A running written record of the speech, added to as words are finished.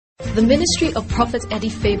The ministry of Prophet Eddie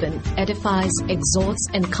Fabian edifies, exhorts,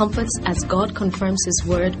 and comforts as God confirms His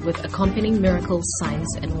word with accompanying miracles, signs,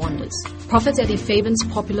 and wonders. Prophet Eddie Fabian's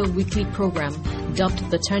popular weekly program, dubbed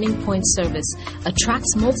the Turning Point Service,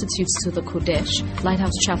 attracts multitudes to the Qodesh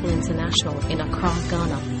Lighthouse Chapel International in Accra,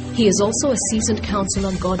 Ghana. He is also a seasoned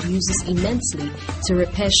counselor God uses immensely to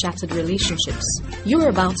repair shattered relationships. You are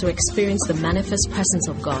about to experience the manifest presence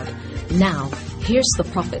of God. Now, here's the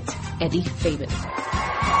Prophet Eddie Fabian.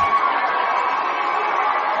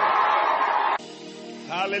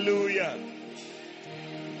 Hallelujah.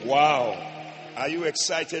 Wow. Are you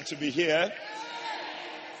excited to be here?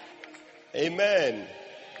 Amen.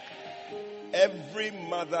 Every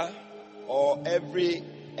mother or every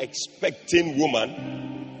expecting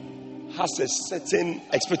woman has a certain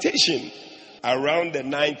expectation around the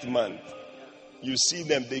 9th month. You see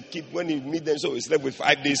them, they keep, when you meet them, so it's left with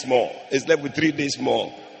 5 days more. It's left with 3 days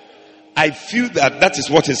more. I feel that is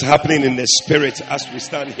what is happening in the spirit as we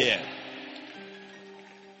stand here.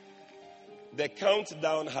 The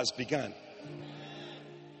countdown has begun.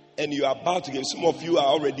 And you are about to give. Some of you are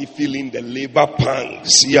already feeling the labor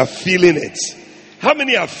pangs. You are feeling it. How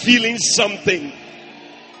many are feeling something?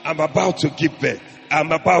 I'm about to give birth.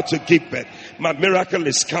 I'm about to give birth. My miracle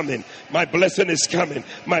is coming. My blessing is coming.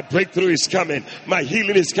 My breakthrough is coming. My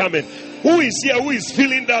healing is coming. Who is here? Who is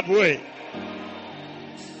feeling that way?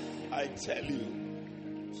 I tell you,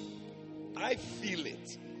 I feel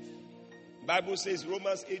it. Bible says,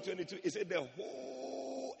 Romans 8:22, it said the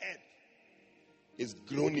whole earth is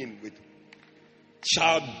groaning with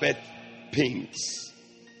childbirth pains.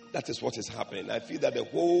 That is what is happening. I feel that the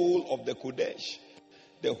whole of the Qodesh,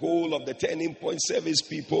 the whole of the Turning Point Service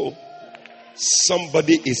people,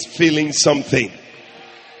 somebody is feeling something.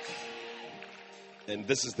 And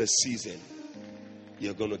this is the season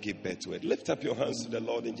you're going to give birth to it. Lift up your hands to the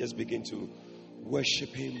Lord and just begin to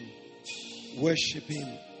worship Him. Worship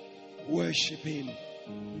Him. Worship Him.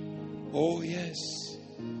 Oh yes.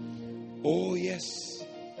 Oh yes.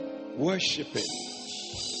 Worship Him.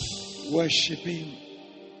 Worship Him.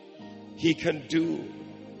 He can do.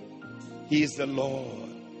 He is the Lord.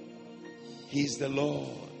 He is the Lord.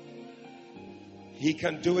 He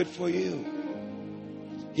can do it for you.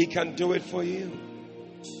 He can do it for you.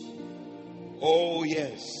 Oh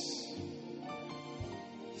yes.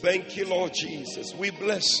 Thank you, Lord Jesus. We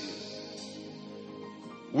bless you.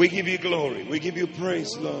 We give you glory. We give you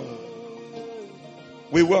praise, Lord.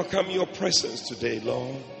 We welcome your presence today,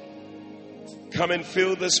 Lord. Come and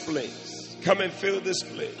fill this place. Come and fill this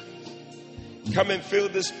place. Come and fill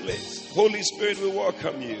this place. Holy Spirit, we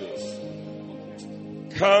welcome you.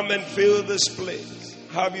 Come and fill this place.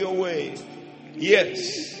 Have your way.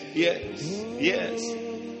 Yes, yes, yes.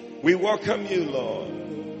 We welcome you, Lord.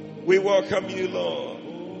 We welcome you, Lord.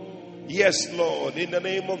 Yes, Lord, in the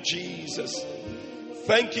name of Jesus.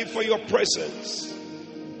 Thank you for your presence.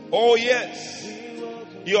 Oh yes.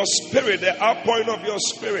 Your spirit, the outpouring of your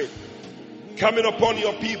spirit coming upon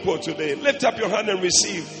your people today. Lift up your hand and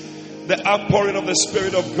receive the outpouring of the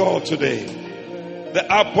Spirit of God today.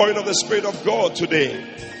 The outpouring of the Spirit of God today.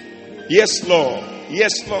 Yes, Lord.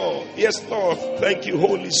 Yes, Lord. Yes, Lord. Thank you,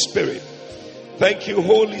 Holy Spirit. Thank you,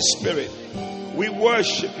 Holy Spirit. We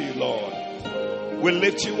worship you, Lord. We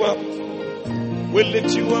lift you up. We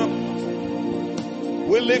lift you up.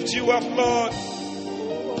 We lift you up, Lord.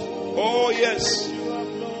 Oh, yes.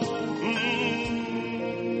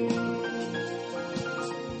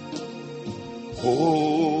 Holy.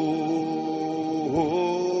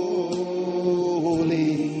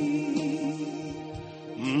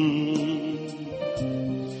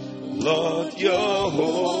 Lord, you're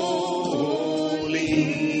holy.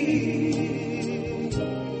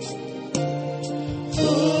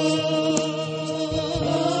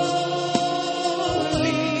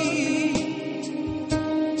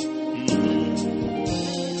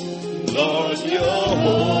 Lord, you're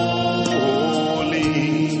holy,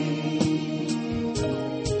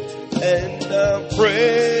 and I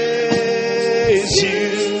praise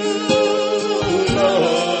you,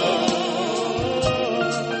 Lord.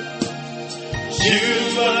 You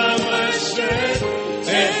are my strength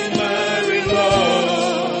and my reward.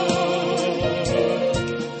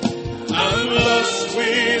 I'm lost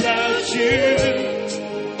without you.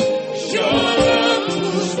 Your love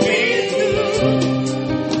pulls me through.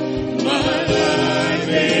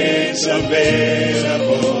 Is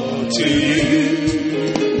available to you.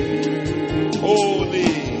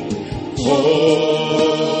 Holy, holy.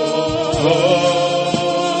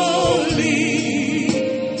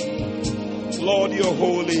 Lord, you're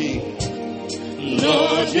holy.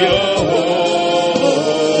 Lord, you're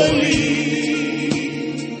holy.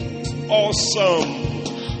 Awesome.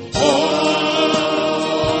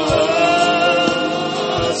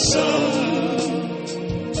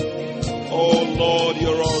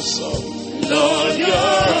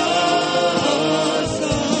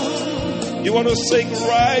 want to sing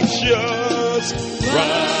righteous,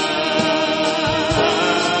 righteous.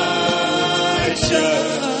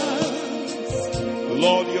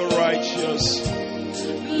 Lord, you're righteous.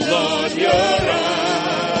 Lord, you're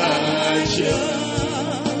righteous.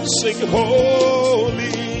 Sing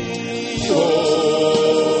holy, holy.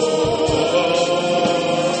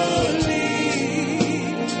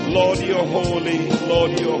 Lord, you're holy.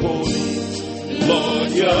 Lord, you're holy.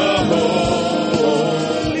 Lord, you're holy.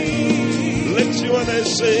 Lift you and I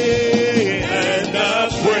say, and I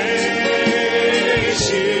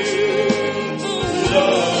praise you,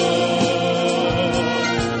 Lord.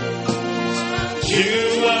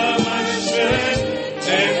 You are my strength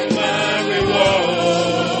and my reward.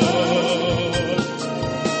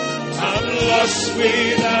 I'm lost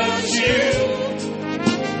without you.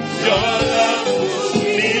 Your love pulls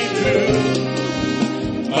me through.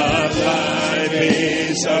 My life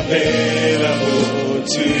is available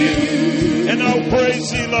to you. And I'll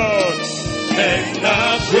praise you, Lord. And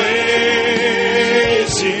I'll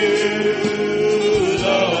praise you,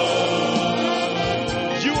 Lord.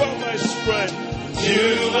 You are my strength. You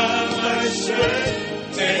are my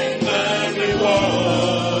strength and my reward.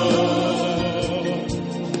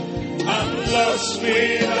 I'm lost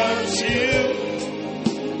without you.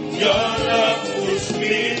 Your love pulls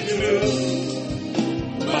me through.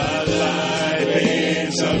 My life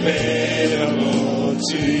is available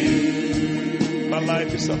to you. My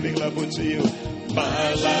life is available to you.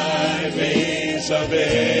 My life is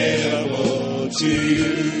available to you.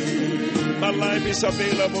 My life is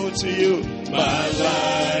available to you. My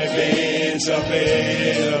life is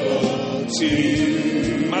available to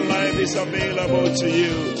you. My life is available to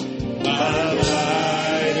you. My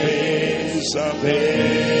life is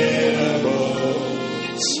available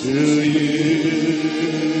to you.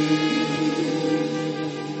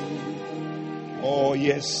 Oh,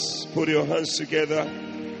 yes. Put your hands together.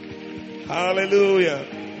 Hallelujah.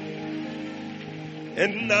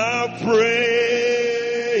 And now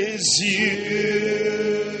praise you,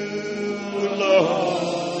 Lord.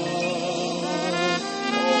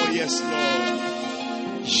 Oh, yes, Lord.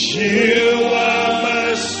 You are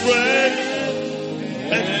my strength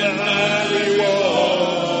and my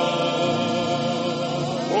reward.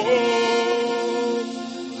 Oh,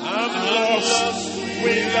 I'm lost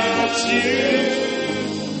without you.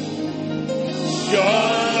 Your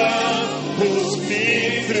love pulls me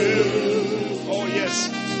through. Oh, yes.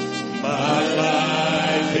 My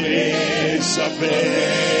life is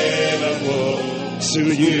available to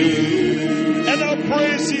you. And I'll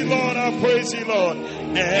praise you, Lord. I'll praise you, Lord.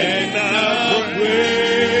 And I'll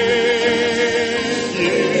praise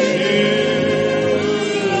you,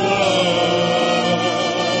 Lord.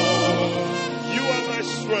 You are my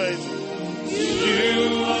strength.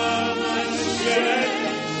 You are my strength.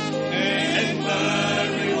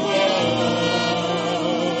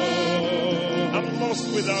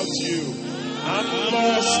 Without you, I'm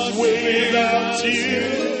lost without you.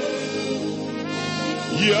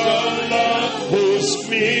 Your love pulls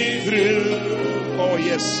me through. Oh,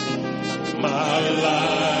 yes. My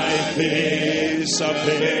life is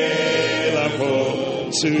available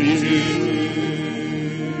to you.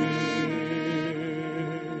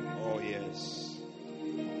 Oh, yes.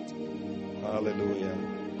 Hallelujah.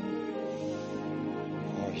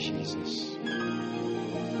 Oh, Jesus.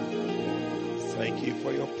 Thank you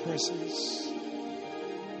for your presence.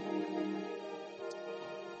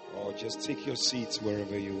 Oh, just take your seats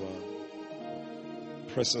wherever you are.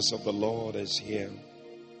 Presence of the Lord is here.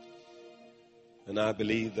 And I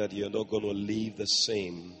believe that you're not going to leave the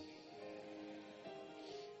same.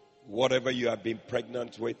 Whatever you have been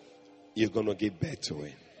pregnant with, you're going to give birth to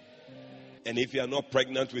it. And if you are not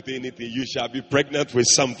pregnant with anything, you shall be pregnant with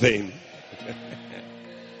something.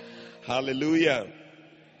 Hallelujah.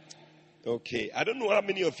 Okay, I don't know how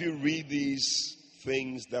many of you read these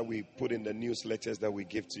things that we put in the newsletters that we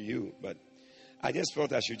give to you, but I just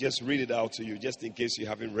felt I should just read it out to you just in case you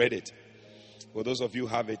haven't read it. For those of you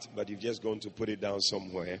who have it, but you've just gone to put it down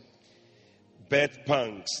somewhere. Birth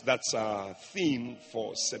pangs, that's our theme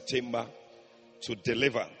for September, to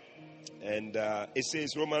deliver. And it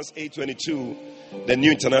says Romans 8:22, the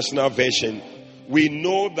New International Version. We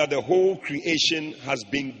know that the whole creation has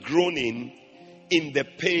been groaning in the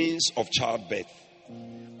pains of childbirth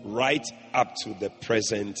right up to the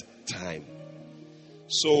present time.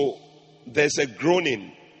 So there's a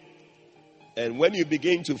groaning, and when you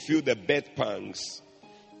begin to feel the birth pangs,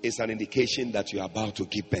 it's an indication that you're about to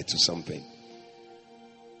give birth to something.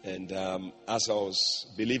 And as I was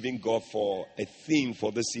believing God for a theme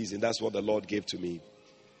for this season, that's what the Lord gave to me.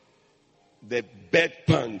 The birth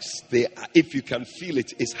pangs, if you can feel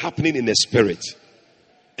it, it's happening in the spirit.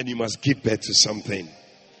 And you must give birth to something.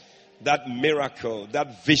 That miracle,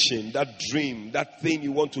 that vision, that dream, that thing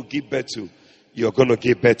you want to give birth to, you're going to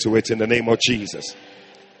give birth to it in the name of Jesus.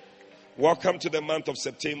 Welcome to the month of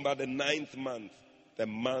September, the 9th month, the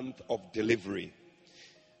month of delivery.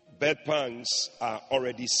 Birth pangs are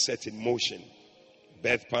already set in motion.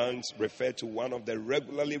 Birth pangs refer to one of the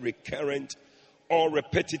regularly recurrent or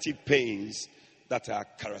repetitive pains that are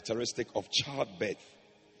characteristic of childbirth.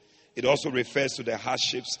 It also refers to the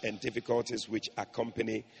hardships and difficulties which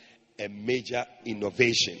accompany a major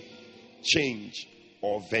innovation, change,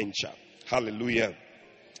 or venture. Hallelujah.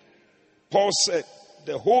 Paul said,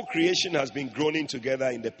 the whole creation has been groaning together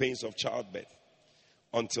in the pains of childbirth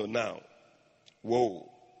until now. Whoa,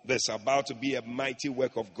 there's about to be a mighty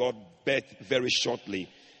work of God birthed very shortly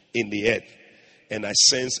in the earth. And I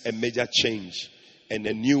sense a major change and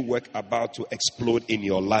a new work about to explode in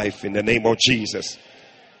your life in the name of Jesus.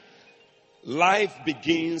 Life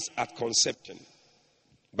begins at conception.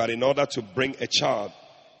 But in order to bring a child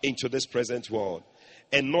into this present world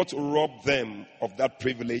and not rob them of that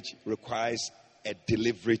privilege requires a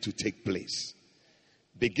delivery to take place.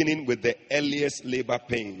 Beginning with the earliest labor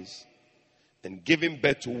pains and giving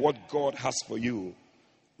birth to what God has for you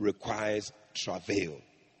requires travail.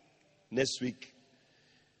 Next week,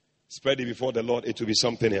 spread it before the Lord, it will be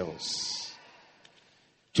something else.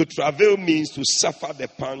 To travail means to suffer the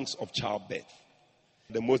pangs of childbirth.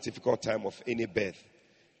 The most difficult time of any birth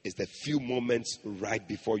is the few moments right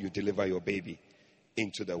before you deliver your baby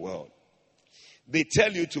into the world. They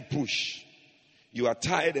tell you to push. You are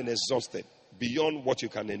tired and exhausted beyond what you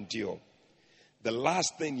can endure. The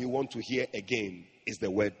last thing you want to hear again is the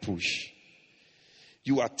word push.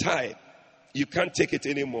 You are tired. You can't take it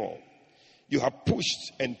anymore. You have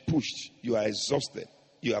pushed and pushed. You are exhausted.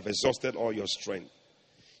 You have exhausted all your strength.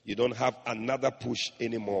 You don't have another push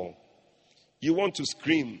anymore. You want to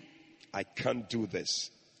scream, I can't do this.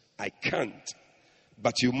 I can't.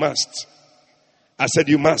 But you must. I said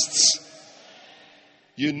you must.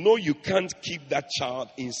 You know you can't keep that child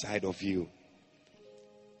inside of you.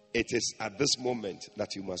 It is at this moment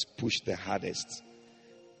that you must push the hardest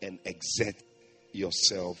and exert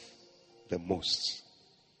yourself the most.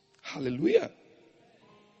 Hallelujah.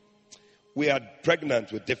 We are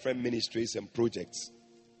pregnant with different ministries and projects.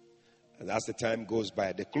 And as the time goes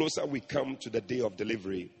by, the closer we come to the day of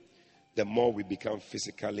delivery, the more we become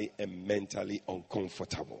physically and mentally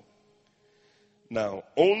uncomfortable. Now,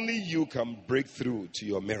 only you can break through to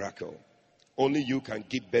your miracle. Only you can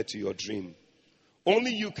give birth to your dream.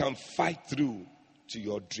 Only you can fight through to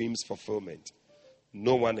your dream's fulfillment.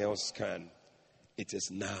 No one else can. It is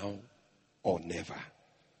now or never.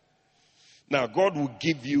 Now, God will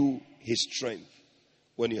give you his strength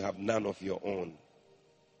when you have none of your own.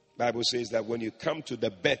 The Bible says that when you come to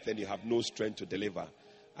the birth and you have no strength to deliver,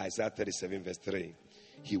 Isaiah 37 verse 3,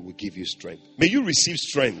 he will give you strength. May you receive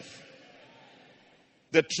strength.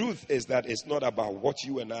 The truth is that it's not about what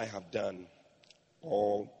you and I have done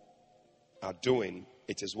or are doing.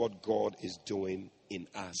 It is what God is doing in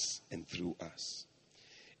us and through us.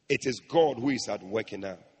 It is God who is at work in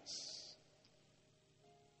us.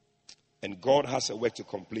 And God has a work to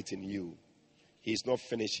complete in you. He is not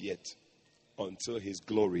finished yet until his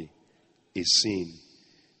glory is seen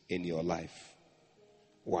in your life.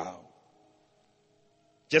 Wow.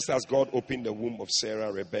 Just as God opened the womb of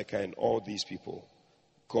Sarah, Rebecca, and all these people,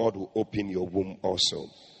 God will open your womb also.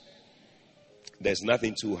 There's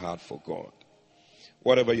nothing too hard for God.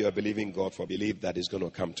 Whatever you are believing God for, believe that it's going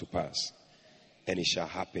to come to pass. And it shall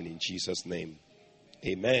happen in Jesus' name.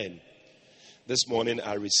 Amen. This morning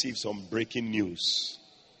I received some breaking news.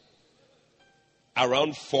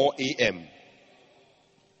 Around 4 a.m.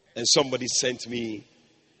 And somebody sent me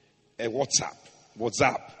a WhatsApp.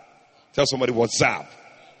 WhatsApp. Tell somebody WhatsApp.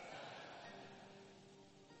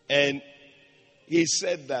 And he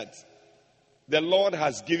said that the Lord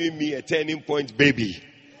has given me a turning point baby.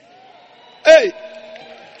 Hey!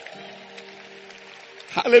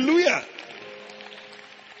 Hallelujah.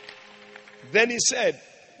 Then he said,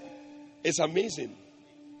 it's amazing.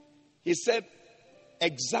 He said,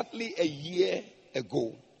 exactly a year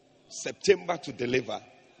ago, September to deliver,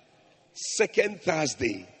 second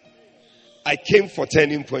Thursday, I came for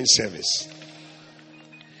turning point service.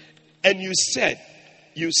 And you said,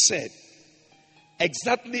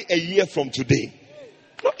 exactly a year from today.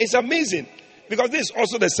 No, it's amazing. Because this is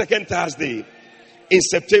also the second Thursday in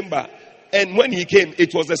September. And when he came,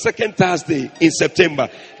 it was the second Thursday in September.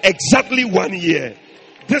 Exactly 1 year.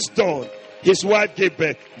 This dawn, his wife gave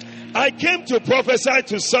birth. I came to prophesy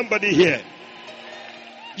to somebody here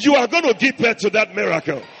You are going to give birth to that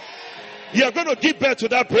miracle. You are going to give birth to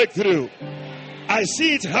that breakthrough. I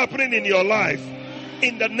see it happening in your life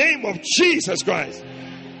in the name of Jesus Christ.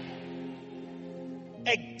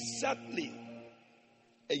 Exactly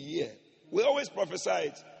a year. We always prophesy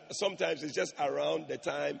it. Sometimes it's just around the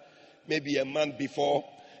time, maybe a month before,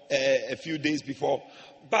 a few days before,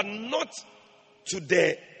 but not to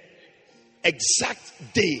the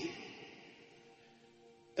exact day.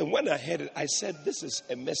 And when I heard it, I said, this is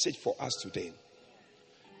a message for us today.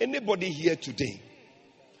 Anybody here today,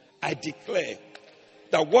 I declare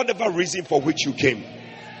that whatever reason for which you came,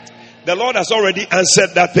 the Lord has already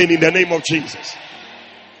answered that thing in the name of Jesus.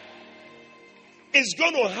 It's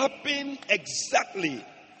going to happen exactly.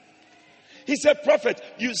 He said, prophet,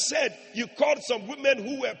 you said you called some women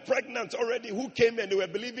who were pregnant already, who came and they were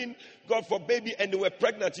believing God for baby and they were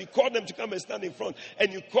pregnant. You called them to come and stand in front.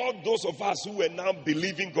 And you called those of us who were now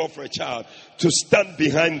believing God for a child to stand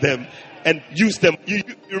behind them and use them. You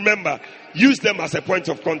remember, use them as a point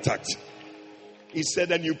of contact. He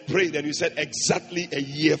said, and you prayed and you said, exactly a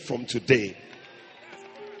year from today.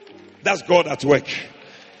 That's God at work.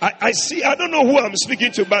 I see, I don't know who I'm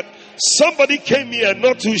speaking to, but somebody came here,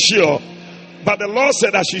 not too sure. But the Lord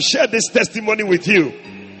said, I should share this testimony with you.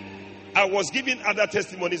 I was giving other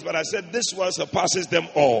testimonies, but I said, this one surpasses them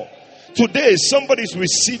all. Today, somebody is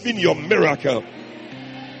receiving your miracle.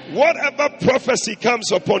 Whatever prophecy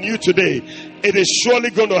comes upon you today, it is surely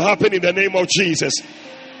going to happen in the name of Jesus.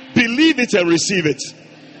 Believe it and receive it.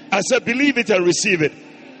 I said, believe it and receive it.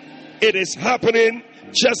 It is happening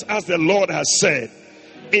just as the Lord has said.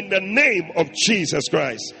 In the name of Jesus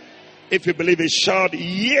Christ. If you believe it, shout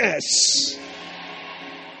yes.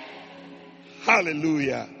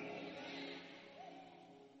 Hallelujah.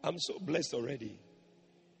 I'm so blessed already.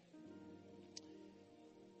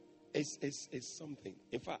 It's something.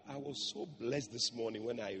 In fact, I was so blessed this morning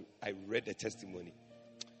when I read the testimony.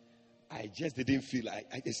 I just didn't feel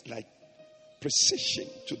it's like precision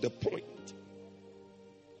to the point.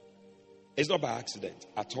 It's not by accident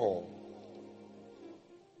at all.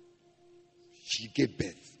 She gave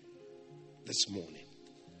birth this morning.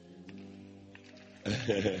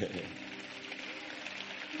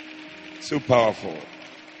 So powerful.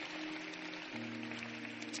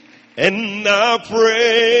 And I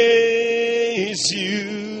praise you,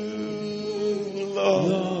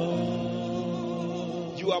 Lord.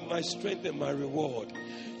 You are my strength and my reward.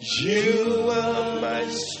 You are my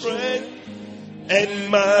strength and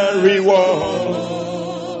my reward.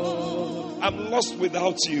 I'm lost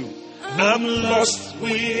without you. I'm lost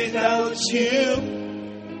without you.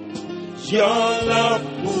 Your love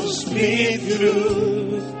pulls me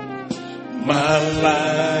through. My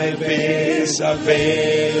life is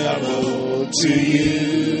available to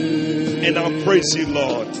you. And I'll praise you,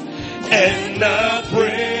 Lord. And I'll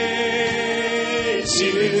praise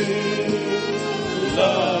you,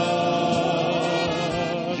 Lord.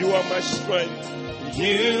 You are my strength.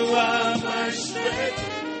 You are my strength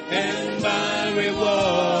and my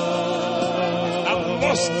reward. I'm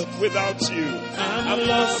lost without you. I'm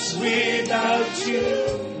lost without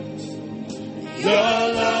you. Your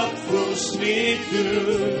love pulls me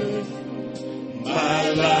through. My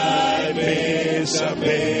life is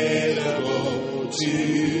available to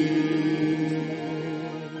you.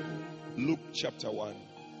 Luke chapter 1.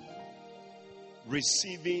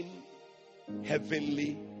 Receiving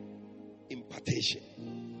heavenly impartation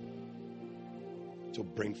to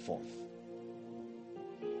bring forth.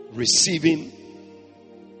 Receiving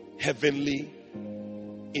heavenly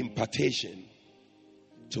impartation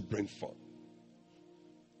to bring forth.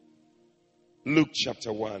 Luke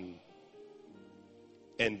chapter 1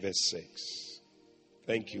 and verse 6.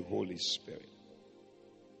 Thank you, Holy Spirit.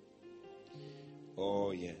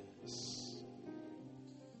 Oh, yes.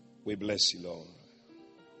 We bless you, Lord.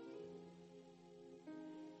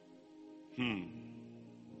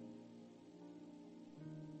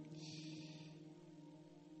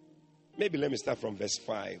 Maybe let me start from verse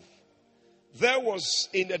 5. There was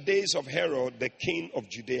in the days of Herod, the king of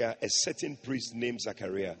Judea, a certain priest named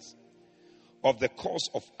Zacharias, of the course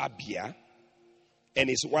of Abia, and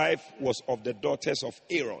his wife was of the daughters of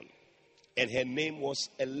Aaron, and her name was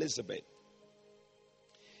Elizabeth.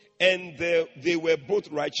 And they were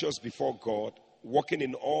both righteous before God, walking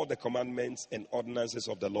in all the commandments and ordinances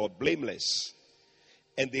of the Lord, blameless.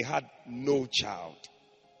 And they had no child.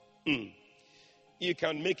 You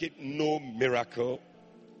can make it no miracle,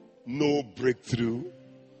 no breakthrough,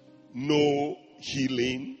 no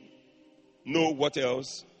healing, no what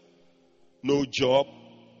else? No job.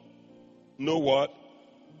 No what?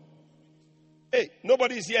 Hey,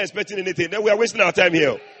 nobody's here expecting anything. Then we are wasting our time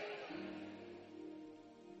here.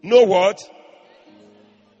 No what?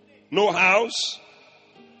 No house.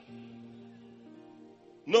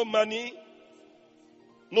 No money.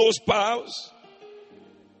 No spouse.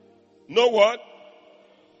 No what?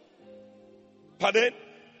 Pardon?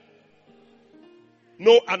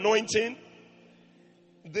 No anointing.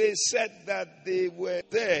 They said that they were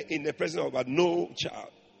there in the presence of, but no child.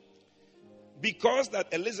 Because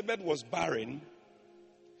that Elizabeth was barren,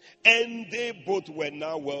 and they both were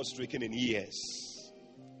now well stricken in years.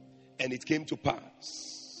 And it came to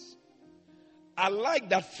pass. I like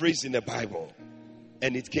that phrase in the Bible.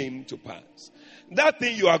 And it came to pass. That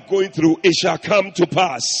thing you are going through, it shall come to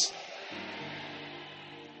pass.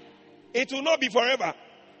 It will not be forever.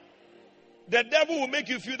 The devil will make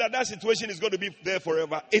you feel that that situation is going to be there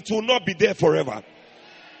forever. It will not be there forever.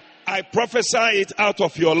 I prophesy it out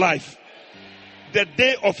of your life. The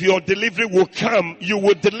day of your delivery will come. You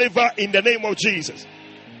will deliver in the name of Jesus.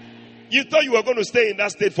 You thought you were going to stay in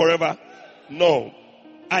that state forever? No.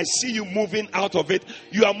 I see you moving out of it.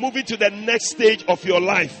 You are moving to the next stage of your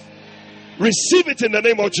life. Receive it in the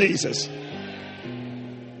name of Jesus.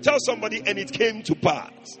 Tell somebody, and it came to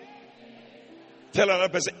pass. Tell another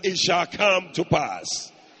person, it shall come to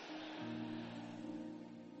pass.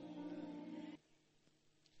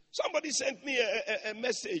 Somebody sent me a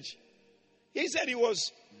message. He said he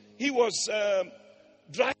was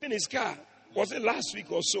driving his car. Was it last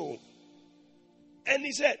week or so? And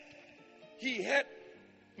he said he heard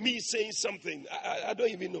me saying something. I don't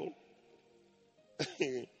even know.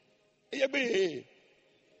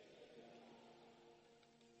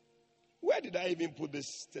 Where did I even put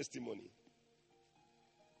this testimony?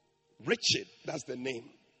 Richard, that's the name.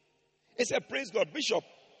 He said, praise God, Bishop,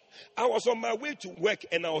 I was on my way to work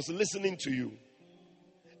and I was listening to you.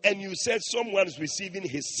 And you said someone is receiving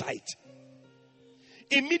his sight.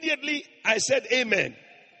 Immediately, I said, amen.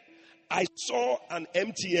 I saw an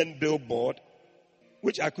MTN billboard,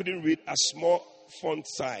 which I couldn't read, a small font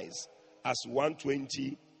size as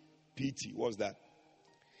 120 PT. What's that?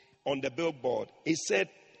 On the billboard, it said,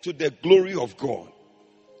 to the glory of God.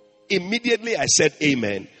 Immediately, I said,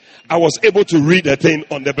 amen. I was able to read the thing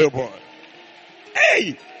on the billboard.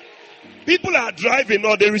 Hey! People are driving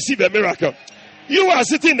or they receive a miracle. You are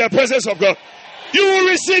sitting in the presence of God. You will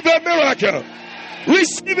receive a miracle.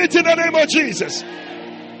 Receive it in the name of Jesus.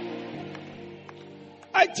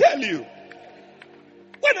 I tell you.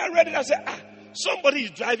 When I read it, I said, somebody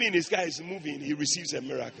is driving, his car is moving. He receives a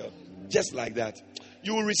miracle. Just like that.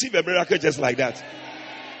 You will receive a miracle just like that.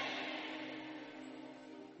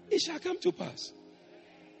 It shall come to pass.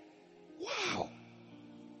 Wow.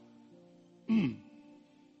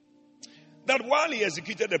 That while he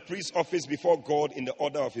executed the priest's office before God in the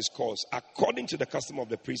order of his course, according to the custom of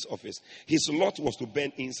the priest's office, his lot was to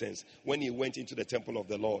burn incense when he went into the temple of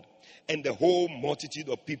the Lord. And the whole multitude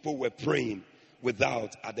of people were praying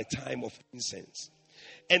without at the time of incense.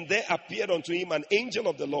 And there appeared unto him an angel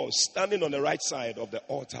of the Lord standing on the right side of the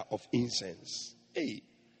altar of incense. Hey.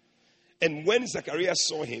 And when Zacharias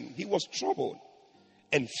saw him, he was troubled,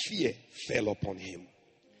 and fear fell upon him.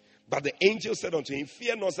 But the angel said unto him,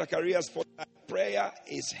 fear not, Zacharias, for thy prayer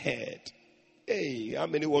is heard. Hey, how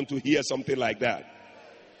many want to hear something like that?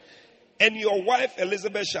 And your wife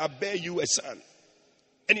Elizabeth shall bear you a son,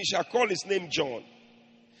 and he shall call his name John.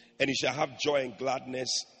 And he shall have joy and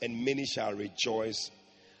gladness, and many shall rejoice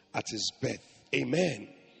at his birth. Amen.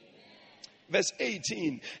 Verse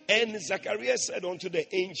 18. And Zacharias said unto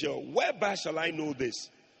the angel, whereby shall I know this?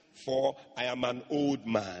 For I am an old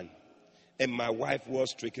man, and my wife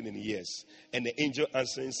was stricken in years. And the angel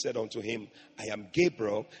answering said unto him, I am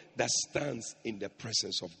Gabriel that stands in the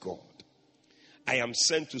presence of God. I am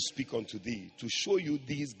sent to speak unto thee, to show you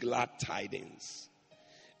these glad tidings.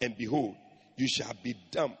 And behold, you shall be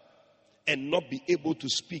dumb and not be able to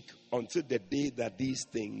speak until the day that these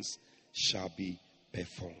things shall be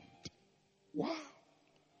performed. Wow.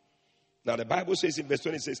 Now the Bible says in verse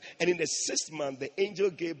 20, it says, and in the 6th month, the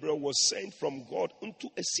angel Gabriel was sent from God unto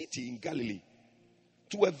a city in Galilee,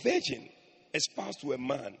 to a virgin espoused to a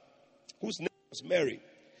man whose name was Mary.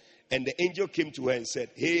 And the angel came to her and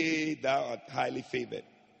said, hey, thou art highly favored.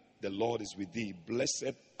 The Lord is with thee.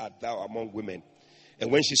 Blessed art thou among women.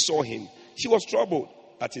 And when she saw him, she was troubled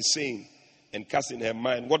at his saying, and cast in her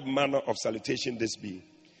mind what manner of salutation this be.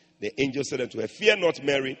 The angel said unto her, fear not,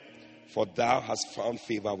 Mary, for thou hast found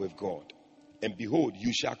favor with God. And behold,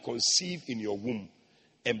 you shall conceive in your womb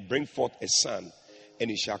and bring forth a son, and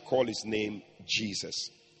he shall call his name Jesus.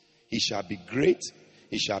 He shall be great.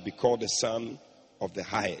 He shall be called the Son of the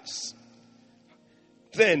Highest.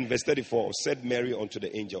 Then, verse 34, said Mary unto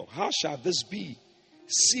the angel, how shall this be,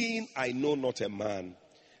 seeing I know not a man?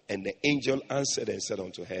 And the angel answered and said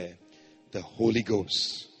unto her, the Holy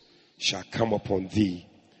Ghost shall come upon thee,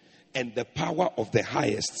 and the power of the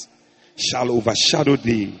highest shall overshadow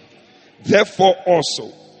thee. Therefore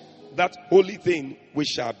also, that holy thing which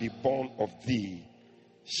shall be born of thee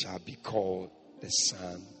shall be called the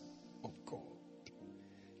Son of God.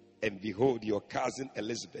 And behold, your cousin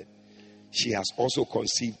Elizabeth, she has also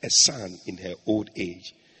conceived a son in her old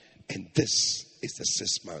age. And this is the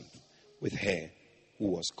 6th month with her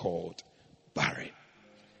who was called barren.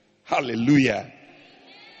 Hallelujah.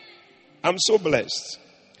 I'm so blessed.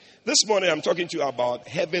 This morning I'm talking to you about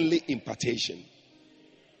heavenly impartation.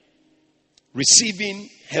 Receiving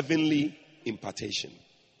heavenly impartation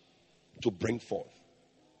to bring forth.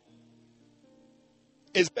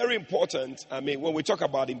 It's very important. When we talk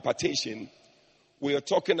about impartation, we are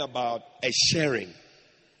talking about a sharing.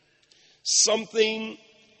 Something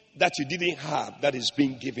that you didn't have that is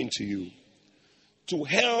being given to you to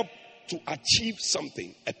help to achieve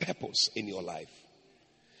something, a purpose in your life.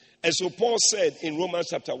 And so Paul said in Romans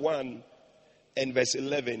chapter 1 and verse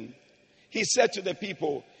 11, he said to the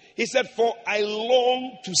people, he said, for I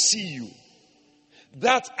long to see you,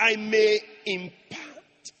 that I may impart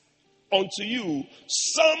unto you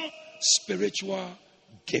some spiritual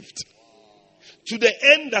gift, to the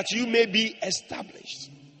end that you may be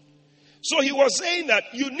established. So he was saying that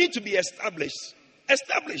you need to be established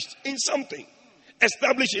in something.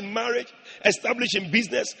 Established in marriage, established in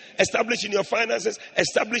business, established in your finances,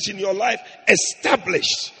 established in your life,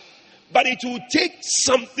 established. But it will take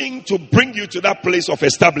something to bring you to that place of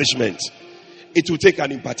establishment. It will take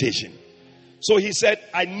an impartation. So he said,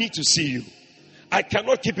 I need to see you. I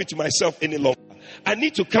cannot keep it to myself any longer. I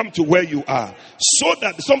need to come to where you are so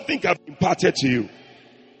that something can be imparted to you.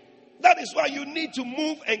 That is why you need to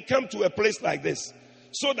move and come to a place like this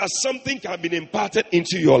so that something can be imparted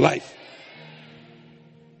into your life.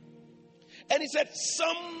 And he said,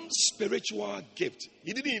 some spiritual gift.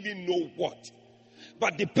 He didn't even know what.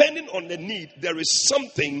 But depending on the need, there is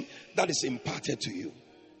something that is imparted to you.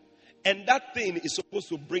 And that thing is supposed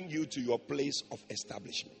to bring you to your place of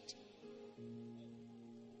establishment.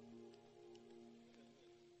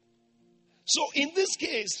 So in this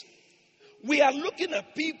case, we are looking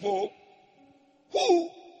at people who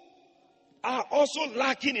are also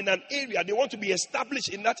lacking in an area. They want to be established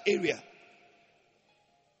in that area.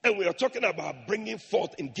 And we are talking about bringing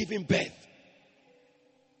forth and giving birth.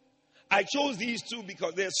 I chose these two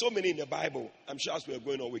because there are so many in the Bible. I'm sure as we are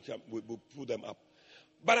going on, we'll pull them up.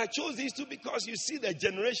 But I chose these two because you see the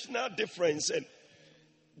generational difference and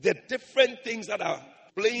the different things that are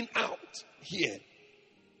playing out here.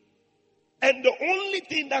 And the only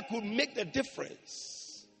thing that could make the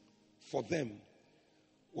difference for them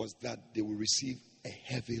was that they will receive a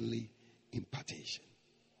heavenly impartation.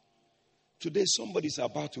 Today, somebody is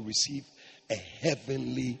about to receive a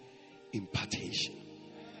heavenly impartation.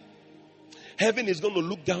 Heaven is going to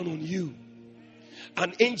look down on you.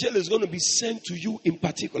 An angel is going to be sent to you in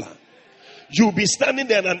particular. You'll be standing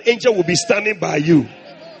there and an angel will be standing by you.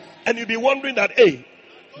 And you'll be wondering that, hey,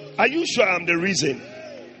 are you sure I'm the reason?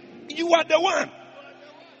 You are the one.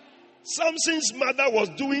 Samson's mother was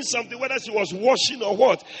doing something, whether she was washing or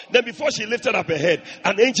what. Then before she lifted up her head,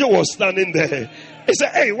 an angel was standing there. He said,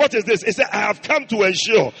 hey, what is this? He said, I have come to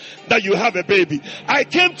ensure that you have a baby. I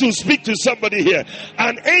came to speak to somebody here.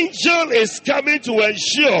 An angel is coming to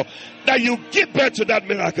ensure that you give birth to that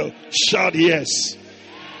miracle. Shout yes.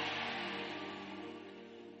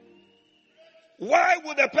 Why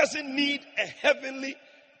would a person need a heavenly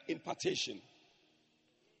impartation?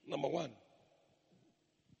 Number one,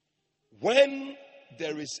 when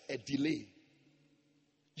there is a delay,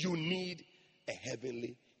 you need a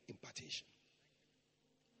heavenly impartation.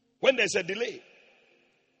 When there's a delay,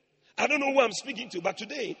 I don't know who I'm speaking to, but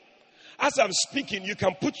today, as I'm speaking, you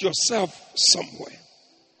can put yourself somewhere.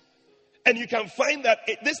 And you can find that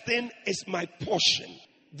this thing is my portion.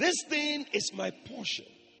 This thing is my portion.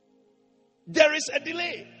 There is a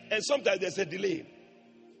delay, and sometimes there's a delay.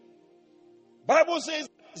 Bible says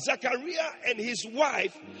Zachariah and his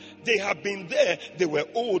wife, they have been there. They were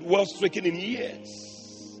old, well stricken in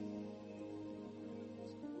years.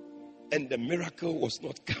 And the miracle was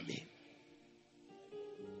not coming.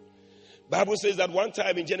 Bible says that one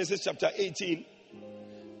time in Genesis chapter 18,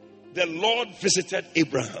 the Lord visited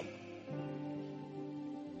Abraham.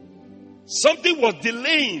 Something was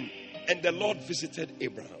delaying, and the Lord visited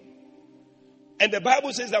Abraham. And the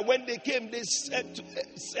Bible says that when they came, they said to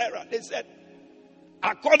Sarah, they said,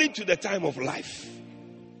 according to the time of life,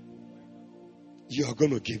 you are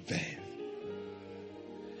going to give birth.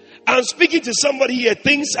 I'm speaking to somebody here.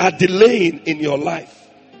 Things are delaying in your life.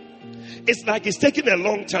 It's like it's taking a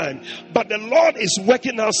long time, but the Lord is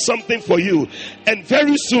working out something for you, and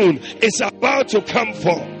very soon it's about to come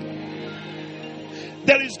forth.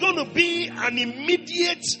 There is going to be an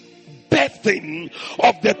immediate birthing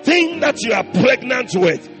of the thing that you are pregnant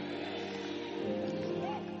with.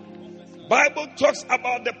 Bible talks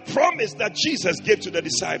about the promise that Jesus gave to the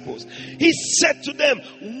disciples. He said to them,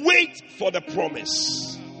 wait for the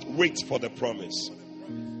promise. Wait for the promise.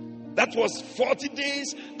 That was 40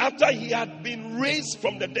 days after he had been raised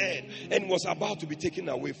from the dead and was about to be taken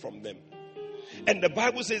away from them. And the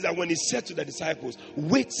Bible says that when he said to the disciples,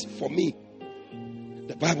 wait for me,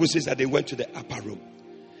 the Bible says that they went to the upper room.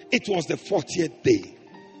 It was the 40th day.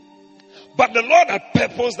 But the Lord had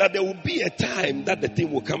purposed that there will be a time that the thing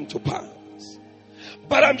will come to pass.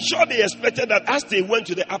 But I'm sure they expected that as they went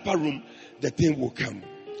to the upper room, the thing will come.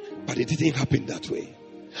 But it didn't happen that way.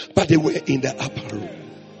 But they were in the upper room.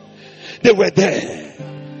 They were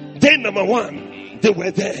there. Day number 1, they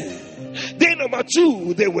were there. Day number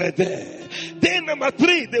 2, they were there. Day number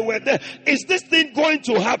 3, they were there. Is this thing going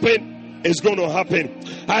to happen? It's going to happen.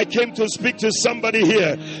 I came to speak to somebody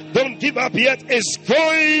here. Don't give up yet. It's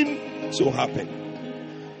going to happen.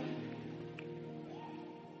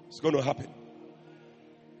 It's going to happen.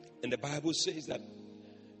 And the Bible says that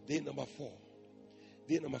day number 4,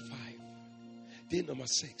 day number 5, day number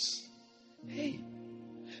 6. Hey.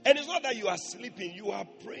 And it's not that you are sleeping, you are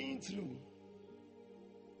praying through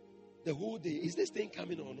the whole day. Is this thing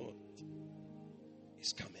coming or not?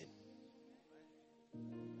 It's coming.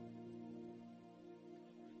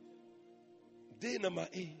 Day number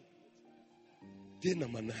 8, day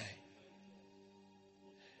number 9.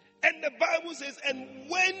 And the Bible says, and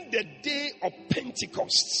when the day of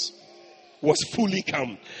Pentecost was fully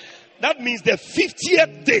come, that means the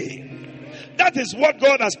 50th day. That is what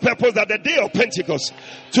God has purposed, that the day of Pentecost.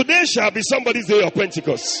 Today shall be somebody's day of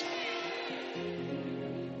Pentecost.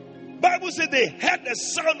 Bible says they heard the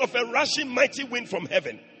sound of a rushing mighty wind from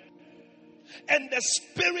heaven. And the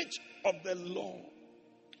Spirit of the Lord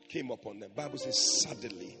came upon them. Bible says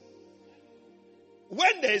suddenly.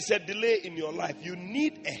 When there is a delay in your life, you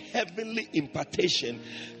need a heavenly impartation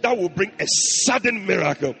that will bring a sudden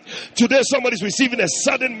miracle. Today, somebody's receiving a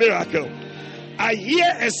sudden miracle. I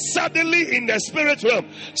hear a suddenly in the spirit realm.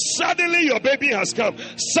 Suddenly your baby has come.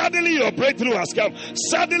 Suddenly your breakthrough has come.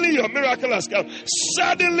 Suddenly your miracle has come.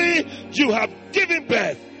 Suddenly you have given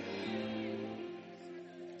birth.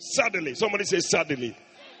 Suddenly. Somebody say suddenly.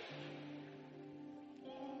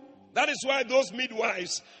 That is why those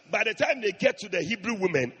midwives, by the time they get to the Hebrew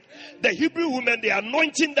women, the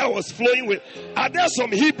anointing that was flowing with, are there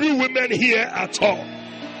some Hebrew women here at all?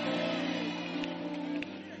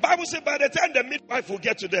 Bible says by the time the midwife will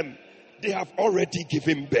get to them, they have already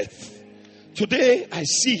given birth. Today, I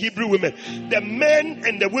see Hebrew women. The men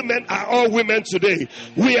and the women are all women today.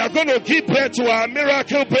 We are going to give birth to our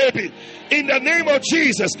miracle baby. In the name of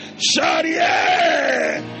Jesus. Shout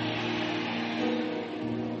yeah!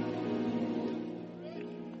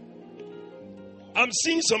 I'm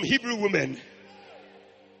seeing some Hebrew women.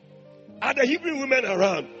 Are the Hebrew women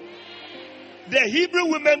around? The Hebrew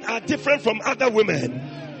women are different from other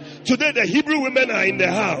women. Today the Hebrew women are in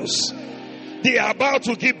the house. They are about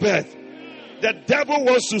to give birth. The devil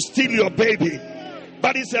wants to steal your baby,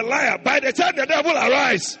 but he's a liar. By the time the devil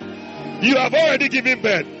arrives, you have already given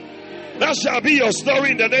birth. That shall be your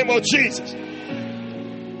story in the name of Jesus.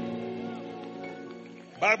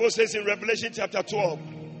 Bible says in Revelation chapter 12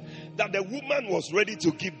 that the woman was ready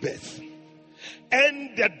to give birth.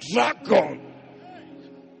 And the dragon,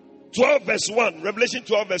 12 verse 1, Revelation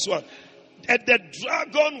 12 verse 1, and the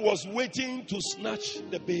dragon was waiting to snatch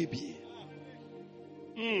the baby.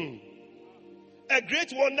 A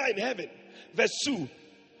great wonder in heaven. Verse 2,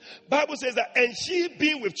 Bible says that, and she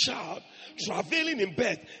being with child, travailing in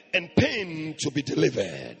birth, and pain to be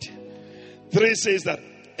delivered. 3 says that,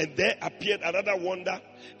 and there appeared another wonder,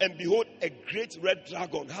 and behold, a great red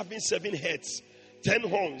dragon having 7 heads, 10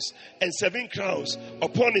 horns, and 7 crowns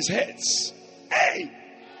upon his heads. Hey!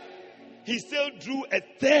 He still drew a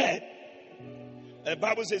third. And the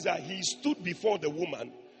Bible says that he stood before the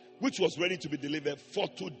woman, which was ready to be delivered, for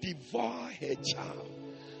to devour her child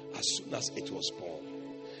as soon as it was born.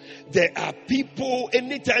 There are people,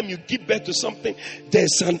 anytime you give birth to something,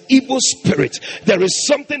 there's an evil spirit. There is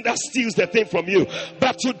something that steals the thing from you.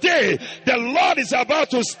 But today, the Lord is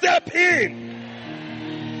about to step in.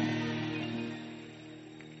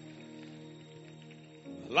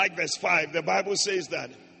 Like verse 5, the Bible says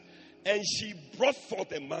that, and she brought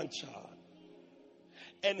forth a man child,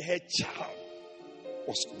 and her child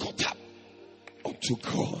was caught up unto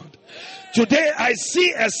God. Today I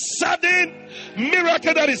see a sudden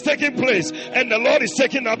miracle that is taking place, and the Lord is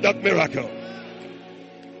taking up that miracle.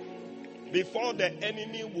 Before the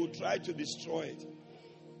enemy would try to destroy it,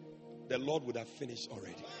 the Lord would have finished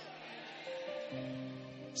already.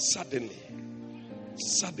 Suddenly,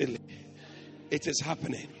 it is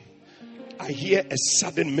happening. I hear a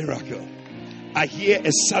sudden miracle. I hear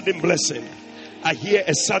a sudden blessing. I hear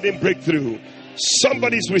a sudden breakthrough.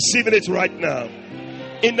 Somebody's receiving it right now.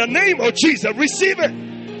 In the name of Jesus, receive it.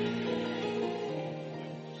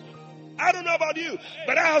 I don't know about you,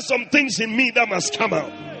 but I have some things in me that must come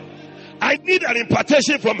out. I need an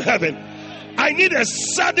impartation from heaven. I need a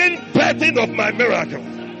sudden birthing of my miracle.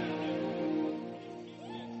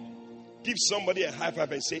 Give somebody a high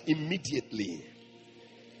five and say immediately.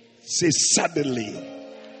 Say suddenly.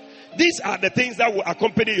 These are the things that will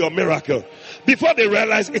accompany your miracle. Before they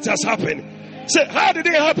realize it has happened. Say, how did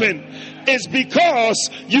it happen? It's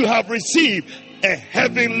because you have received a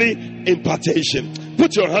heavenly impartation.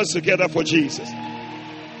 Put your hands together for Jesus.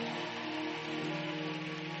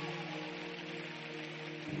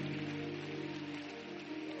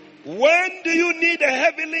 When do you need a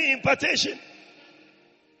heavenly impartation?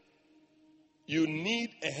 You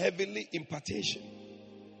need a heavenly impartation.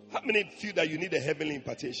 How many feel that you need a heavenly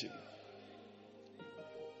impartation?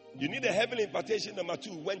 You need a heavenly impartation. Number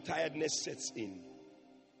 2, when tiredness sets in.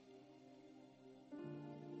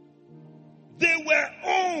 They were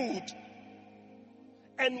old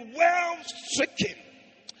and well stricken.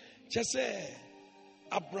 Just say,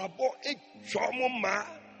 Abrabo echomoma.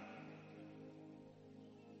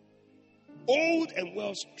 Old and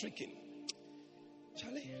well stricken.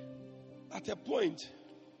 Charlie, at a point,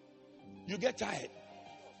 you get tired.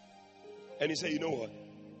 And you say, you know what?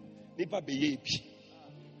 Nipa beyebi.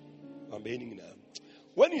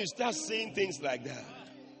 When you start saying things like that,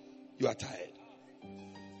 you are tired.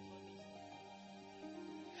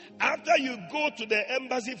 After you go to the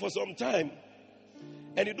embassy for some time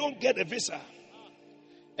and you don't get a visa,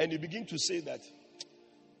 and you begin to say that,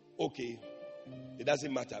 okay, it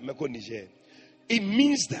doesn't matter, Meko Niger. It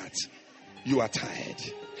means that you are tired.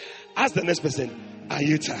 Ask the next person, are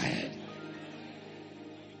you tired?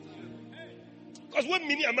 Because when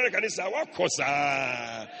many Americans say, what course?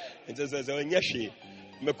 It's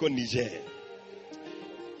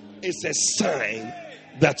a sign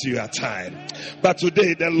that you are tired. But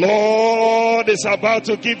today, the Lord is about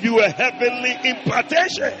to give you a heavenly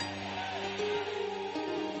impartation.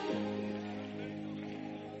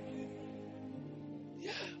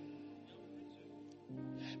 Yeah.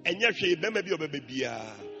 And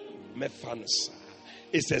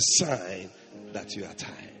it's a sign that you are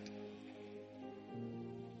tired.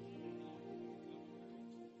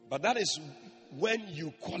 But that is when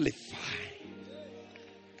you qualify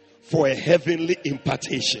for a heavenly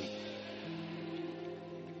impartation.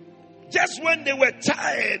 Just when they were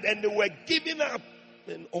tired and they were giving up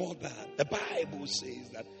and all that, the Bible says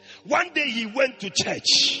that one day he went to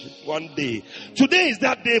church. One day. Today is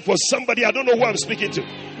that day for somebody. I don't know who I'm speaking to.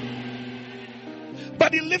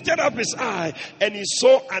 But he lifted up his eye and he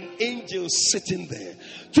saw an angel sitting there.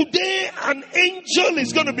 Today, an angel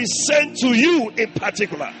is going to be sent to you in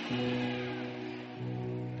particular.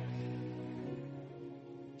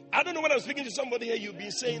 I don't know when I'm speaking to somebody here, you'll be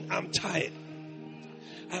saying, I'm tired.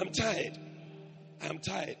 I'm tired. I'm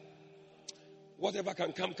tired. Whatever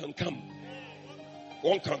can come, can come.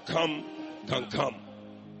 One can come, can come.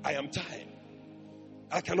 I am tired.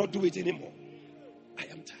 I cannot do it anymore. I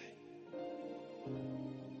am tired.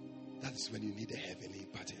 That's when you need a heavenly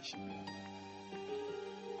impartation.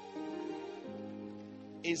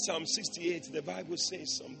 In Psalm 68, the Bible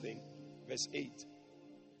says something. Verse 8.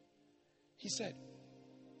 He said,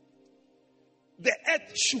 the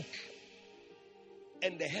earth shook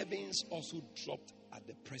and the heavens also dropped at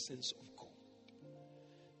the presence of God.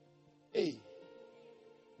 Hey,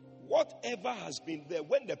 whatever has been there,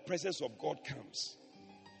 when the presence of God comes,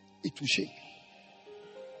 it will shake.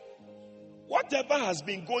 Whatever has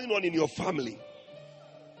been going on in your family,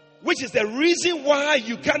 which is the reason why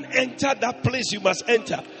you can't enter that place you must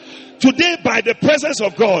enter, today by the presence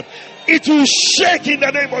of God, it will shake in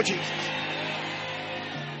the name of Jesus.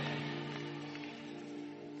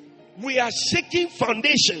 We are shaking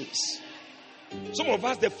foundations. Some of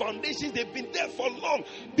us, the foundations, they've been there for long.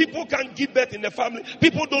 People can't give birth in the family.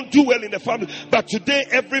 People don't do well in the family. But today,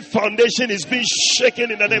 every foundation is being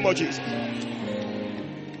shaken in the name of Jesus.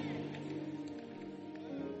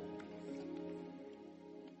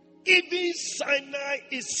 Even Sinai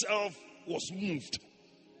itself was moved.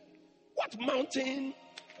 What mountain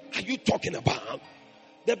are you talking about?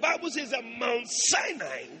 The Bible says that Mount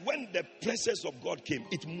Sinai, when the presence of God came,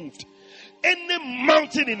 it moved. Any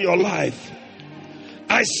mountain in your life,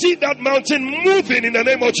 I see that mountain moving in the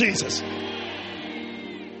name of Jesus.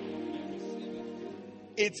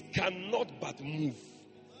 It cannot but move.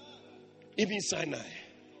 Even Sinai.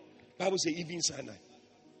 Bible says even Sinai.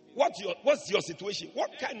 What's your situation?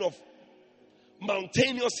 What kind of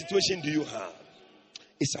mountainous situation do you have?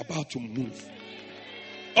 It's about to move.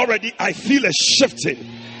 Already I feel a shifting.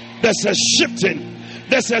 There's a shifting.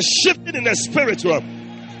 There's a shifting in the spiritual.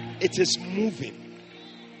 It is moving.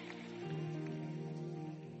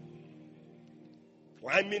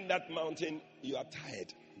 Climbing that mountain, you are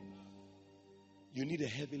tired. You need a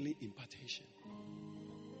heavenly impartation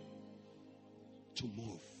to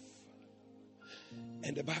move.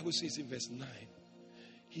 And the Bible says in verse 9,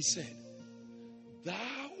 he said, Thou,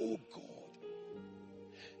 O God,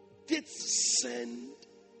 didst send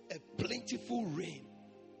a plentiful rain,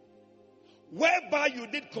 whereby you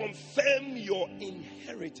did confirm your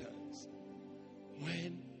inheritance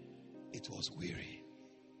when it was weary.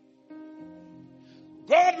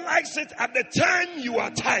 God likes it at the time you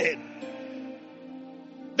are tired.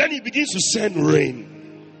 Then he begins to send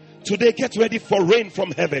rain. Today, get ready for rain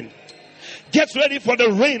from heaven. Get ready for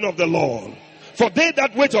the rain of the Lord. For they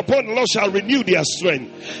that wait upon the Lord shall renew their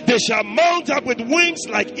strength. They shall mount up with wings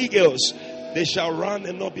like eagles. They shall run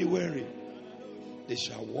and not be weary. They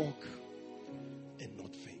shall walk and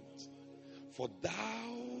not faint. For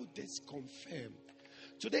thou didst confirm.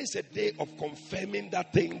 Today is a day of confirming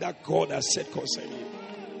that thing that God has said concerning you.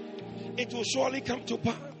 It will surely come to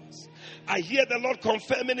pass. I hear the Lord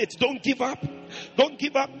confirming it. Don't give up. Don't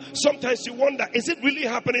give up. Sometimes you wonder, is it really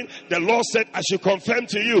happening? The Lord said, I should confirm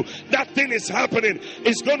to you that thing is happening.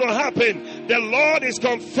 It's going to happen. The Lord is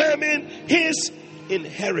confirming his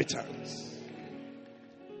inheritance.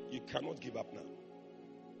 You cannot give up now.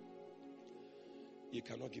 You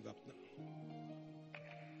cannot give up now.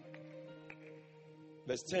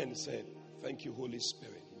 Verse 10 said, Thank you, Holy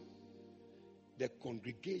Spirit. The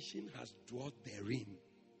congregation has dwelt therein.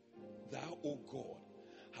 Thou, O God,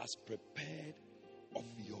 has prepared of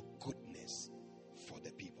your goodness for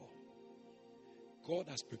the people. God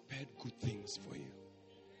has prepared good things for you.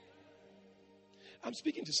 I'm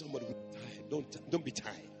speaking to somebody who's tired. Don't be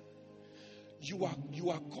tired. You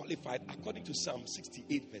are qualified according to Psalm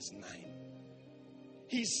 68 verse 9.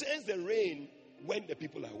 He sends the rain when the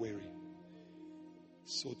people are weary.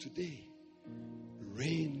 So today,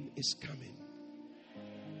 rain is coming.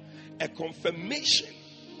 A confirmation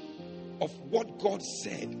of what God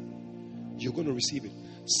said. You're going to receive it.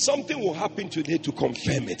 Something will happen today to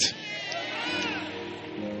confirm it.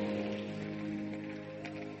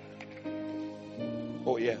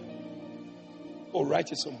 Oh yeah. Oh,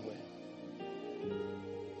 write it somewhere.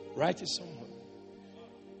 Write it somewhere.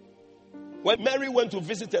 When Mary went to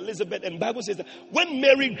visit Elizabeth, and the Bible says that when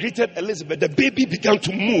Mary greeted Elizabeth, the baby began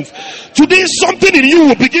to move. Today, something in you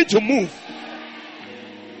will begin to move.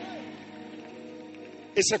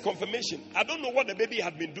 It's a confirmation. I don't know what the baby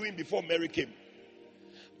had been doing before Mary came.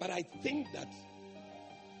 But I think that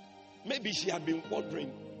maybe she had been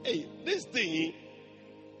wondering, hey, this thing,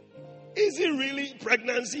 is it really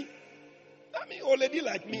pregnancy? I mean, a lady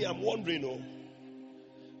like me, I'm wondering, oh.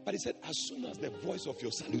 But he said, as soon as the voice of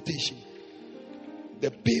your salutation,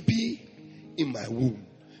 the baby in my womb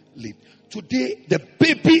leaped. Today, the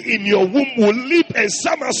baby in your womb will leap and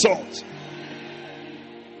somersault.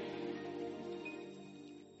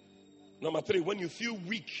 Number 3, when you feel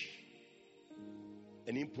weak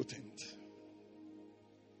and impotent,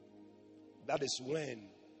 that is when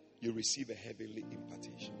you receive a heavenly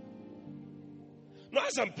impartation. Now,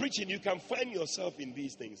 as I'm preaching, you can find yourself in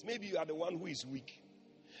these things. Maybe you are the one who is weak.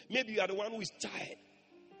 Maybe you are the one who is tired.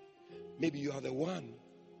 Maybe you are the one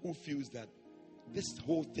who feels that this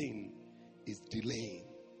whole thing is delaying.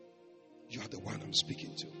 You are the one I'm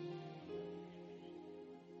speaking to.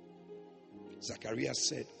 Zacharias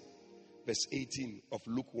said, verse 18 of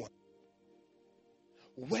Luke 1,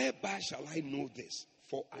 whereby shall I know this?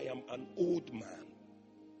 For I am an old man.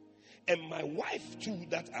 And my wife too,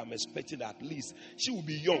 that I'm expecting at least, she will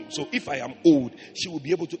be young. So if I am old, she will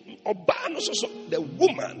be able to. The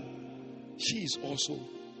woman, she is also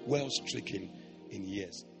well stricken in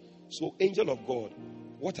years. So, angel of God,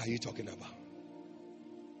 what are you talking about?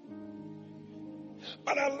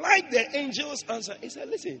 But I like the angel's answer. He said,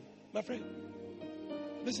 listen, my friend,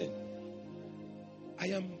 listen. I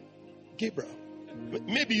am Gabriel.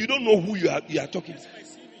 Maybe you don't know who you are talking to.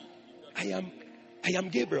 I am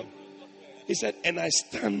Gabriel. He said, and I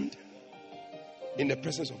stand in the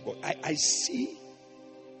presence of God. I see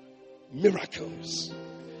miracles.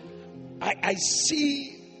 I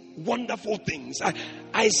see wonderful things.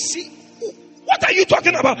 I see. What are you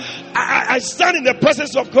talking about? I stand in the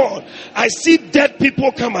presence of God. I see dead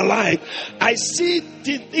people come alive. I see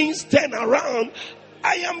things turn around.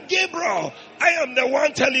 I am Gabriel. I am the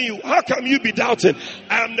one telling you. How come you be doubting?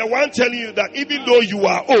 I am the one telling you that even though you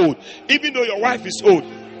are old, even though your wife is old,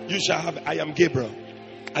 you shall have. I am Gabriel.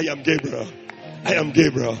 I am Gabriel. I am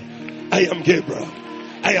Gabriel. I am Gabriel.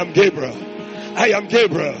 I am Gabriel. I am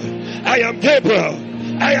Gabriel. I am Gabriel.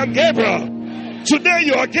 I am Gabriel. Today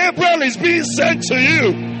your Gabriel is being sent to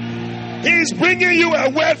you. He is bringing you a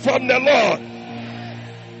word from the Lord.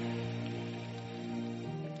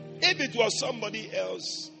 If it was somebody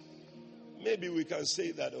else, maybe we can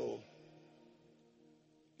say that, oh.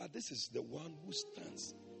 But this is the one who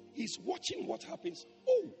stands. He's watching what happens.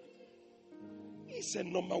 Oh. He's a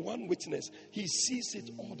number one witness. He sees it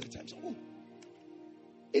all the time. So, oh.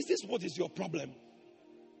 Is this what is your problem?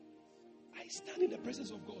 I stand in the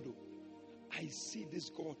presence of God. Oh. I see this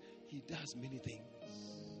God. He does many things.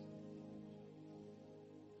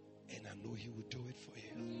 And I know He will do it for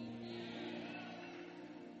you.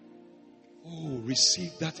 Oh,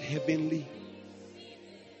 receive that heavenly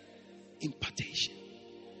impartation.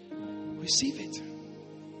 Receive it.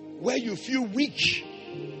 Where you feel weak,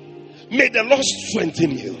 may the Lord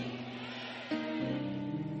strengthen you.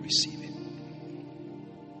 Receive it.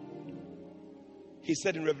 He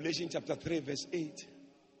said in Revelation chapter 3 verse 8,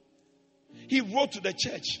 He wrote to the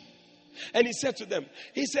church and He said to them,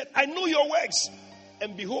 He said, I know your works,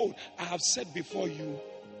 and behold, I have set before you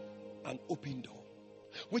an open door,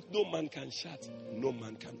 which no man can shut, no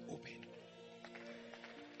man can open.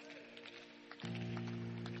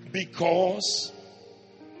 Because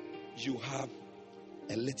you have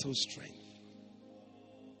a little strength,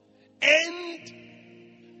 and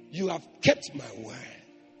you have kept my word,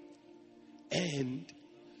 and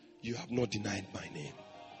you have not denied my name.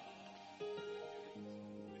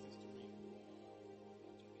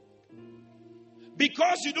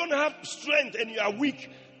 Because you don't have strength and you are weak,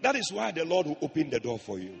 that is why the Lord will open the door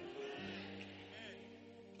for you.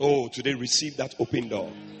 Oh, today receive that open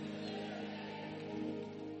door.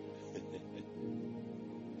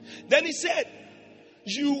 Then He said,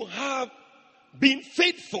 you have been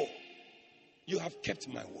faithful. You have kept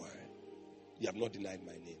my word. You have not denied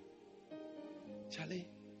my name. Charlie,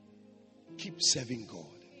 keep serving God.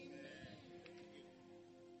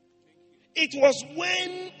 It was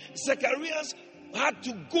when Zacharias had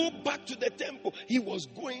to go back to the temple. He was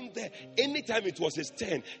going there. Anytime it was his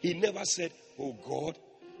turn, he never said, oh God,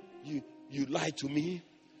 you lied to me.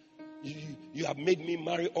 You have made me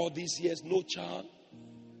marry all these years, no child.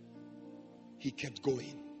 He kept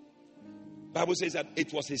going. Bible says that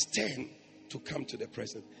it was his turn to come to the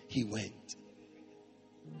presence. He went.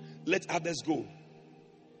 Let others go.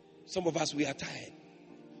 Some of us, we are tired.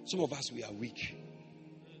 Some of us, we are weak.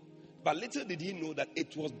 But little did he know that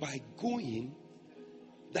it was by going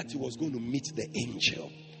that he was going to meet the angel.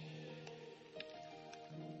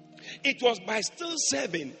 It was by still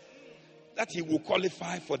serving that he will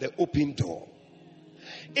qualify for the open door.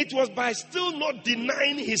 It was by still not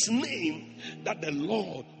denying his name that the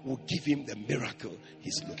Lord will give him the miracle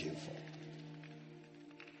he's looking for.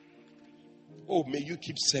 Oh, may you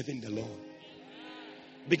keep serving the Lord.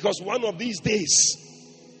 Because one of these days,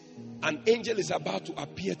 an angel is about to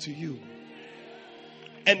appear to you.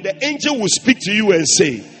 And the angel will speak to you and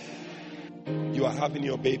say, you are having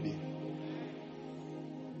your baby.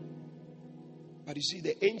 But you see,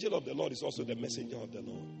 the angel of the Lord is also the messenger of the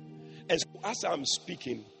Lord. And so as I'm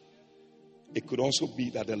speaking, it could also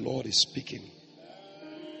be that the Lord is speaking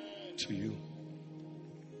to you.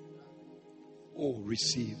 Oh,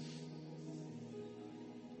 receive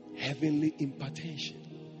heavenly impartation.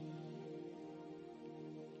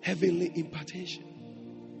 Heavenly impartation.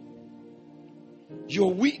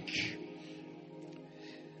 You're weak.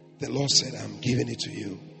 The Lord said, I'm giving it to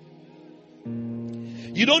you.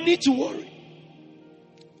 You don't need to worry.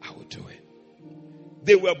 I will do it.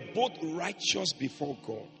 They were both righteous before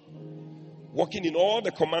God, walking in all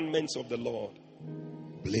the commandments of the Lord,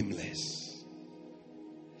 blameless.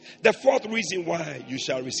 The fourth reason why you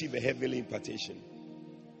shall receive a heavenly impartation,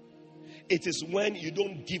 it is when you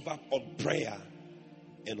don't give up on prayer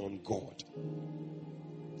and on God.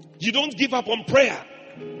 You don't give up on prayer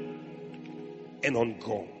and on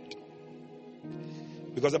God.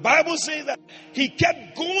 Because the Bible says that he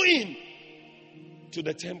kept going to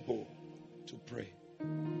the temple to pray.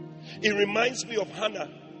 It reminds me of Hannah.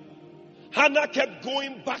 Hannah kept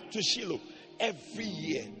going back to Shiloh every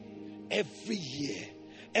year. Every year.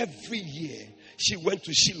 Every year. She went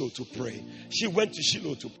to Shiloh to pray. She went to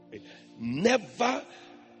Shiloh to pray. Never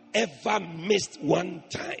ever missed one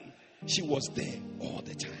time. She was there all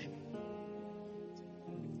the time.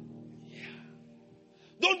 Yeah.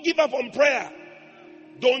 Don't give up on prayer.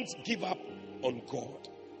 Don't give up on God.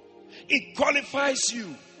 It qualifies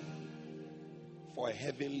you for a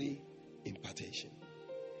heavenly impartation.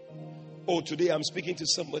 Oh, today I'm speaking to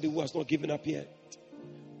somebody who has not given up yet.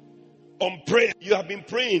 On prayer, you have been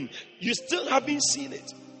praying. You still haven't seen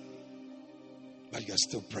it. But you are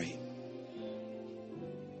still praying.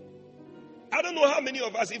 I don't know how many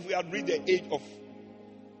of us, if we had reached the age of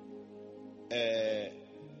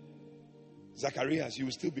Zacharias, you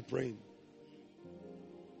will still be praying.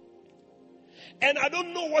 And I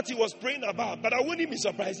don't know what he was praying about, but I wouldn't be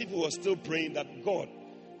surprised if he was still praying that, God,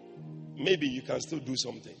 maybe you can still do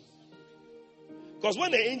something. Because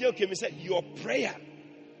when the angel came, he said, your prayer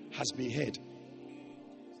has been heard.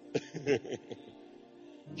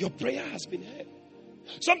 Your prayer has been heard.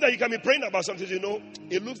 Sometimes you can be praying about something,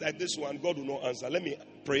 it looks like this one, God will not answer. Let me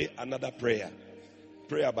pray another prayer.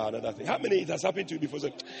 Pray about another thing. How many it has happened to you before? So,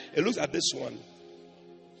 it looks at this one.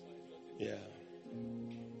 Yeah.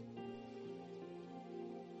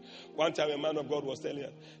 One time a man of God was telling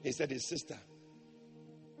her, he said his sister,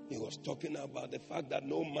 he was talking about the fact that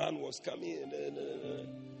no man was coming.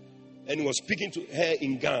 And he was speaking to her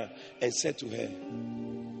in Ghana and said to her,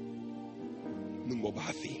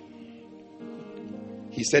 Numbobafi.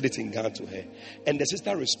 He said it in Ghana to her. And the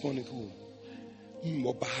sister responded,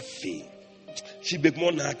 Numbobafi. She beg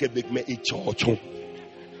more na ke beg me ichocho.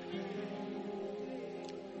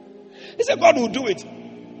 He said, God will do it.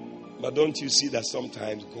 But don't you see that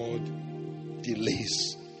sometimes God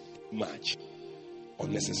delays much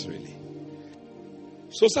unnecessarily?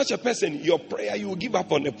 So such a person, your prayer, you will give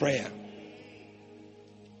up on the prayer.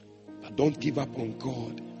 But don't give up on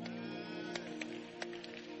God.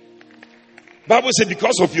 Bible says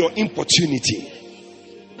because of your importunity,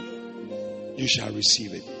 you shall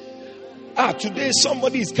receive it. Today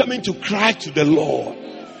somebody is coming to cry to the Lord.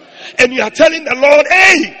 And you are telling the Lord,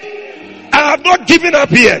 hey, I have not given up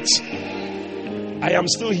yet. I am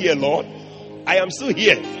still here, Lord. I am still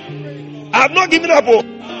here. I have not given up.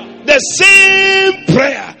 The same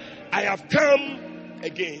prayer. I have come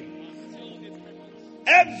again.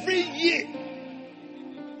 Every year,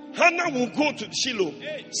 Hannah will go to Shiloh.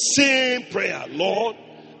 Same prayer. Lord,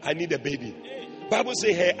 I need a baby. Bible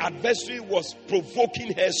says her adversary was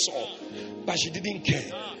provoking her Saul, but she didn't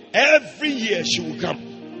care. Every year she will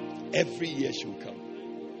come. Every year she will come.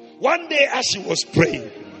 One day as she was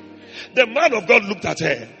praying, the man of God looked at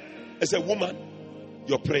her and said, woman,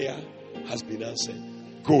 your prayer has been answered.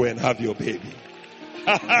 Go and have your baby.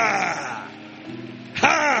 Ha ha!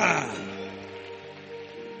 Ha!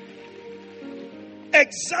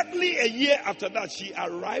 Exactly a year after that, she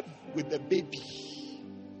arrived with the baby.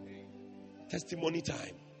 Testimony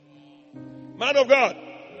time. Man of God,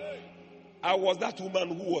 I was that woman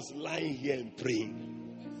who was lying here and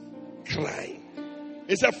praying, crying.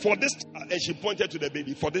 He said, for this child, and she pointed to the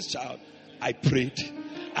baby, for this child, I prayed.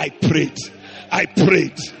 I prayed. I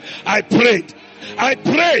prayed. I prayed. I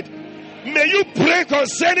prayed. May you pray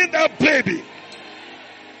concerning that baby.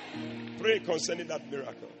 Pray concerning that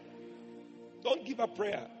miracle. Don't give up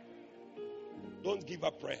prayer. Don't give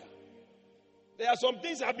up prayer. There are some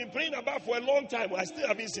things I've been praying about for a long time. I still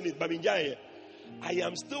haven't seen it. But I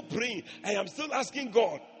am still praying. I am still asking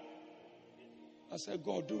God. I said,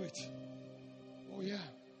 God, do it. Oh, yeah.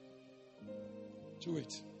 Do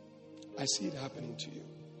it. I see it happening to you.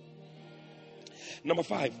 Number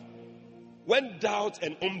 5. When doubt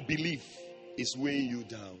and unbelief is weighing you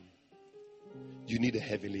down, you need a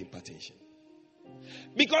heavenly impartation.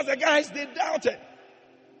 Because the guys, they doubted.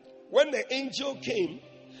 When the angel came,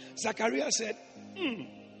 Zacharias said,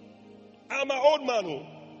 I'm an old man. Oh.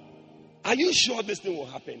 Are you sure this thing will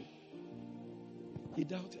happen? He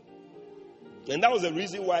doubted. And that was the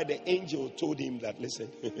reason why the angel told him that, listen,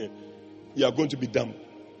 you are going to be dumb.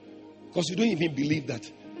 Because you don't even believe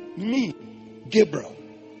that. Me, Gabriel,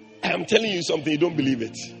 I am telling you something, you don't believe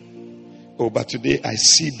it. Oh, but today I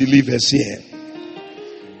see believers here.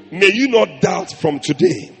 May you not doubt from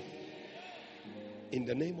today. In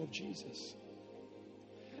the name of Jesus.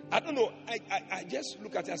 I don't know. I just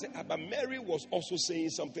look at it and say, but Mary was also saying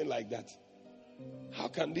something like that. How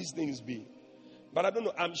can these things be? But I don't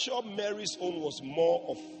know. I'm sure Mary's own was more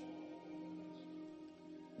of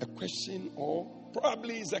a question, or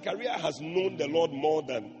probably Zachariah has known the Lord more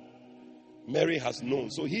than Mary has known.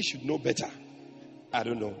 So he should know better. I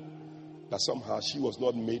don't know. But somehow she was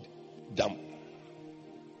not made dumb.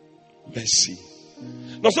 Mercy.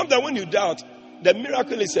 Now sometimes when you doubt, the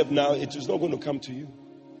miracle itself now, it is not going to come to you.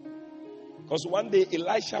 Because one day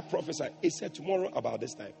Elisha prophesied. He said tomorrow about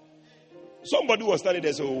this time, Somebody was standing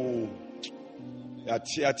there, so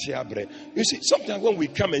you see, sometimes when we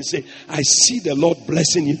come and say, I see the Lord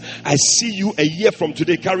blessing you, I see you a year from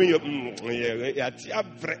today carrying your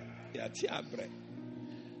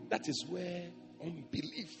that is where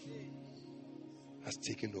unbelief has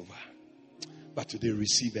taken over. But today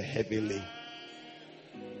receive a heavenly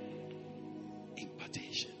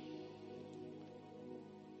impartation.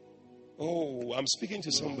 Oh, I'm speaking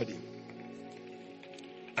to somebody.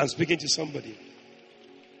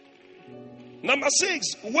 Number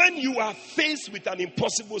 6, when you are faced with an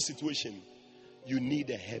impossible situation, you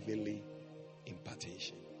need a heavenly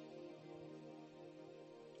impartation.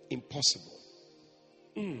 Impossible.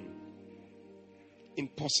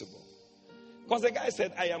 Impossible. Because the guy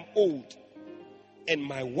said, I am old and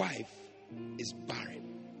my wife is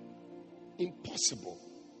barren. Impossible.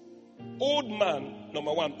 Old man,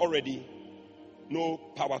 number 1, already no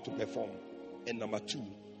power to perform. And number 2,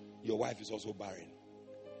 your wife is also barren.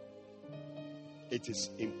 It is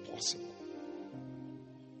impossible.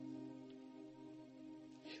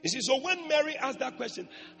 You see, so when Mary asked that question,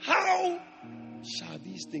 how shall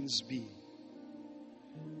these things be?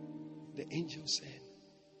 The angel said,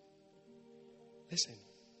 listen,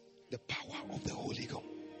 the power of the Holy Ghost.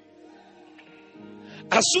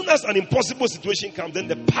 As soon as an impossible situation comes, then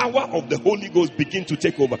the power of the Holy Ghost begins to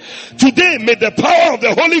take over. Today, may the power of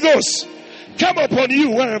the Holy Ghost come upon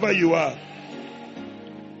you wherever you are.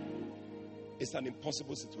 It's an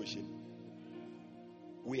impossible situation.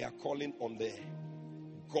 We are calling on the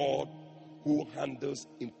God who handles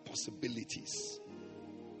impossibilities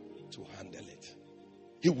to handle it.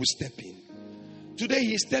 He will step in. Today,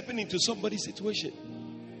 He's stepping into somebody's situation.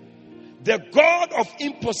 The God of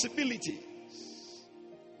impossibilities,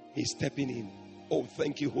 He's stepping in. Oh,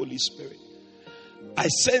 thank you, Holy Spirit. I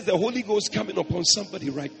sense the Holy Ghost coming upon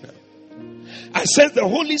somebody right now. I sense the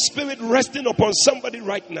Holy Spirit resting upon somebody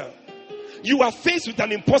right now. You are faced with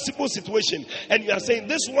an impossible situation and you are saying,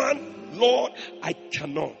 this one, Lord, I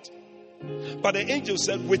cannot. But the angel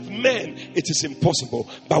said, with men it is impossible,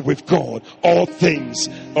 but with God all things.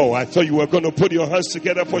 Oh, I thought you were going to put your hands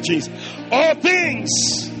together for Jesus. All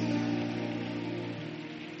things.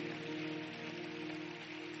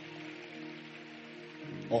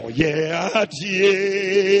 Oh yeah,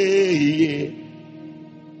 yeah.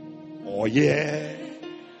 Oh yeah,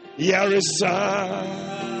 Yarisa.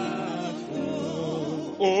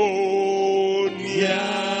 Oh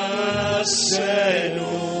yeah,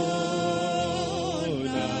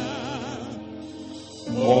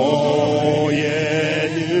 oh yeah,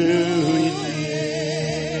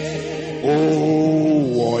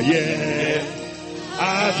 oh yeah,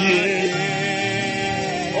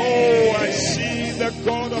 oh, I see the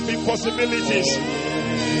God of impossibilities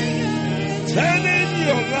turning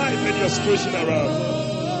your life and your situation around.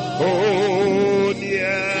 Oh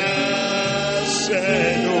yeah,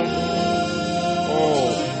 oh,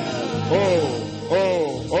 oh,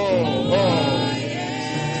 oh, oh, oh.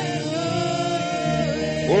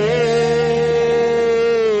 Oh,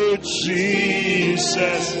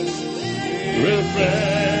 Jesus, rebel.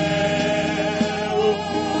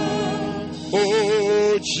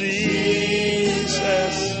 Oh,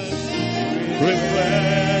 Jesus, rebel.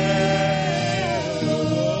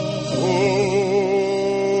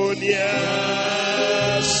 Oh,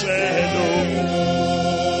 yes,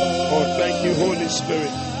 oh, thank you, Holy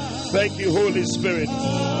Spirit. Thank you, Holy Spirit.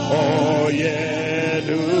 Oh, yeah,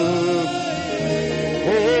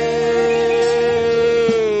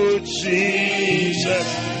 oh, Jesus.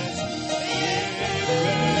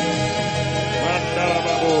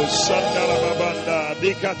 Mandalababo, Sandalababanda,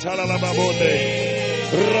 Dikatalababonde,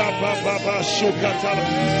 Rabababa,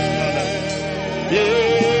 Shukatalababanda.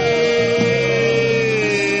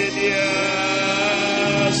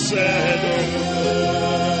 Yes,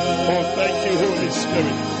 oh, thank you, Holy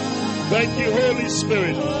Spirit. Thank you, Holy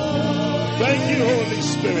Spirit. Thank you, Holy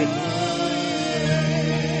Spirit.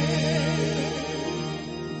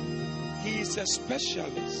 He is a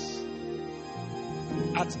specialist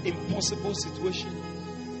at impossible situations.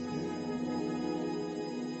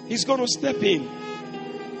 He's going to step in.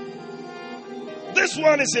 This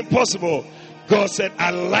one is impossible. God said, I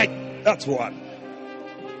like that one.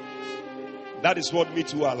 That is what me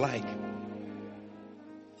too I like.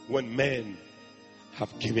 When men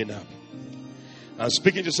have given up. I'm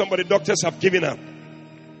speaking to somebody, doctors have given up.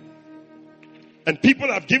 And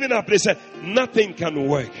people have given up. They said, nothing can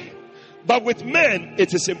work. But with men,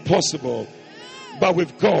 it is impossible. But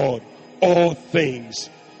with God, all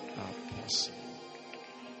things are possible.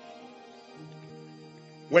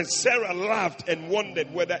 When Sarah laughed and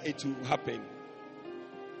wondered whether it would happen,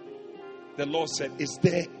 The Lord said, is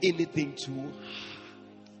there anything too hard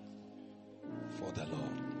for the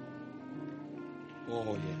Lord?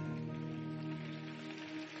 Oh, yeah.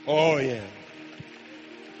 Oh, yeah.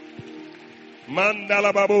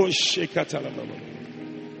 Mandala babo shekatala mama.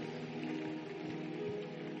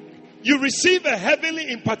 You receive a heavenly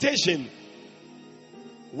impartation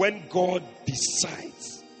when God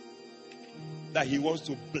decides that He wants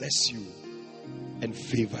to bless you and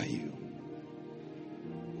favor you.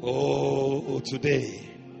 Oh, today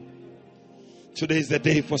is the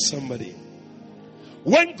day for somebody.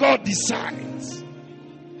 When God decides,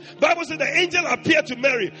 Bible says the angel appeared to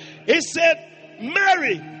Mary. He said,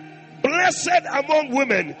 Mary, blessed among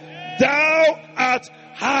women, thou art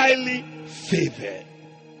highly favored.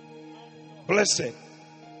 Blessed.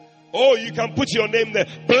 Oh, you can put your name there.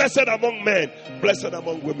 Blessed among men, blessed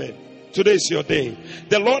among women. Today is your day.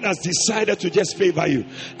 The Lord has decided to just favor you.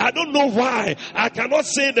 I don't know why. I cannot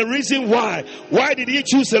say the reason why. Why did He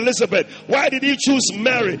choose Elizabeth? Why did He choose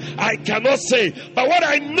Mary? I cannot say. But what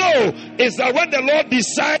I know is that when the Lord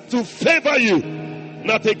decides to favor you,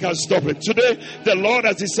 nothing can stop it. Today, the Lord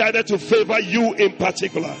has decided to favor you in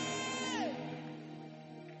particular.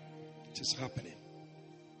 It is happening.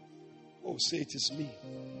 Oh, say it is me.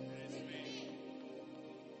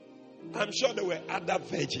 I'm sure there were other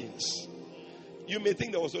virgins. You may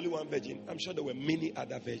think there was only one virgin. I'm sure there were many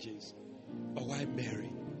other virgins. But why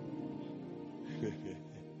Mary?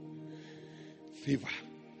 Favor.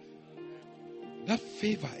 That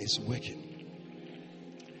favor is working.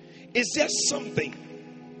 Is there something?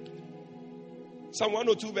 Psalm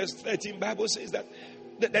 102 verse 13, Bible says that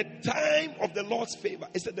the time of the Lord's favor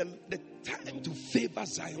is that the time to favor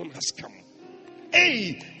Zion has come.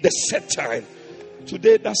 Hey, the set time.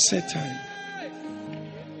 Today, that's set time.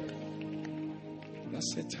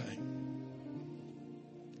 That's set time.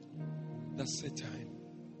 That's set time.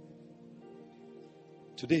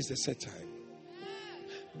 Today is the set time.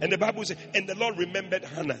 And the Bible says, and the Lord remembered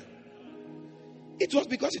Hannah. It was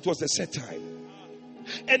because it was the set time.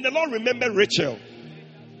 And the Lord remembered Rachel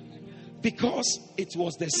because it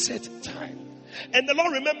was the set time. And the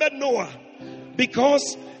Lord remembered Noah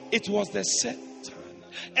because it was the set time.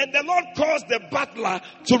 And the Lord caused the butler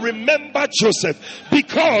to remember Joseph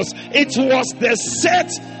because it was the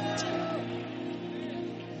set.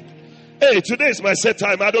 Hey, today is my set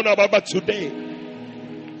time. I don't know about today.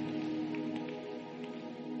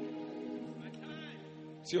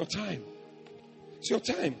 It's your time. It's your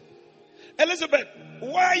time. Elizabeth,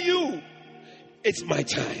 why you? It's my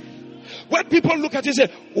time. When people look at you and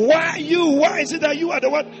say, why you? Why is it that you are the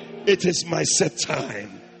one? It is my set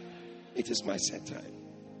time. It is my set time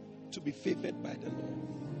to be favored by the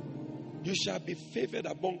Lord. You shall be favored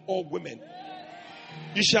among all women.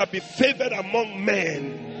 You shall be favored among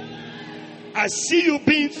men. I see you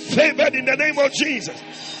being favored in the name of Jesus.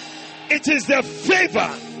 It is the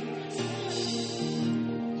favor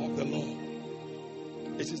of the Lord.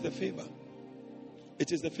 It is the favor.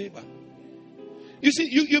 It is the favor. You see,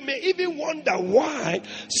 you may even wonder why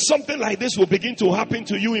something like this will begin to happen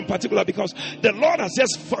to you in particular, because the Lord has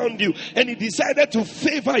just found you and He decided to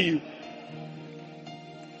favor you.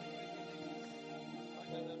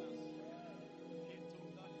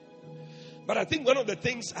 But I think one of the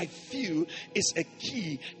things I feel is a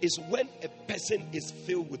key is when a person is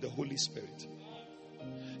filled with the Holy Spirit.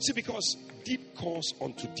 See, because deep calls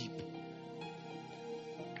unto deep.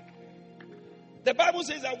 The Bible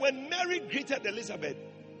says that when Mary greeted Elizabeth,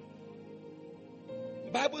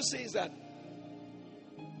 the Bible says that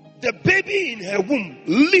the baby in her womb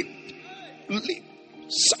leaped.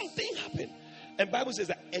 Something happened. And the Bible says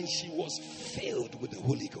that, and she was filled with the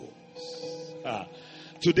Holy Ghost.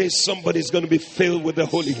 Today somebody's going to be filled with the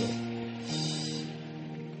Holy Ghost.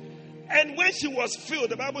 And when she was filled,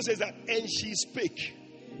 the Bible says that, and she spake.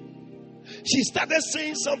 She started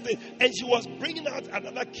saying something, and she was bringing out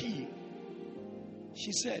another key.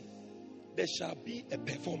 She said, there shall be a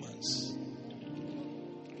performance.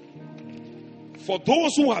 For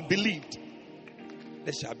those who have believed,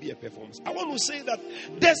 there shall be a performance. I want to say that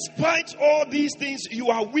despite all these things, you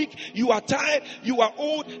are weak, you are tired, you are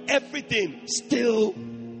old, everything, still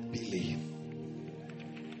believe.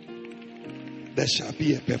 There shall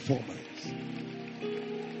be a performance.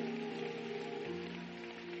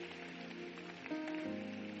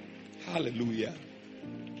 Hallelujah.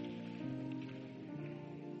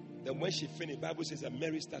 Then when she finished, the Bible says that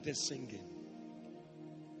Mary started singing.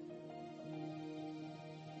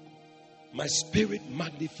 My spirit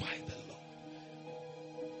magnified the Lord.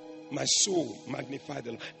 My soul magnified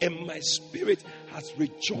the Lord. And my spirit has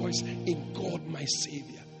rejoiced in God my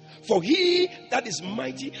Savior. For He that is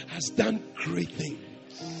mighty has done great things.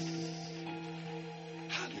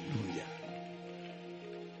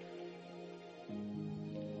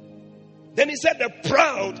 he said, the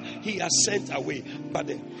proud he has sent away, but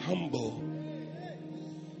the humble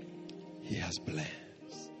he has blessed.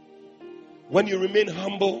 When you remain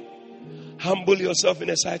humble, humble yourself in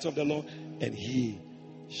the sight of the Lord, and he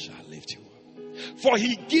shall lift you up. For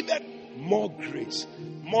he giveth more grace,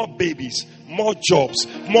 more babies, more jobs,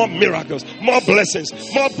 more miracles, more blessings,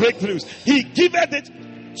 more breakthroughs. He giveth it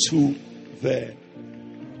to the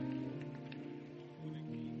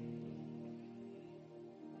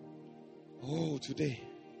today.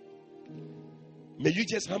 May you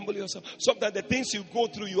just humble yourself. Sometimes the things you go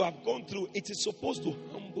through, you have gone through, it is supposed to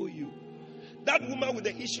humble you. That woman with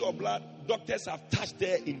the issue of blood, doctors have touched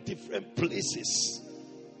her in different places.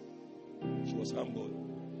 She was humbled.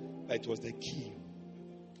 But it was the key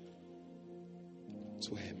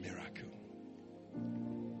to her miracle.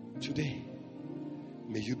 Today,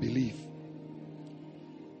 may you believe.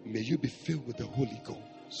 May you be filled with the Holy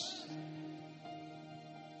Ghost.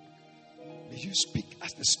 May you speak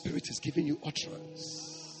as the Spirit is giving you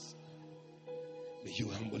utterance. May you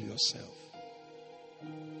humble yourself.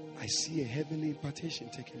 I see a heavenly impartation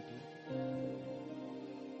taking place.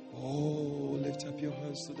 Oh, lift up your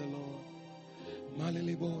hands to the Lord.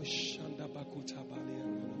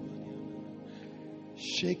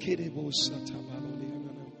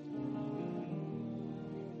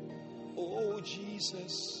 Oh,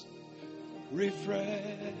 Jesus,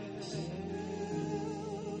 refresh.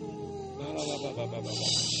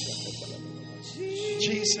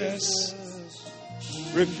 Jesus,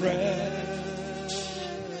 refresh.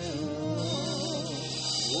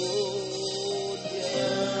 Oh,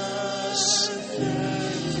 yes.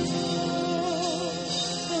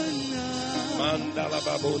 Mandala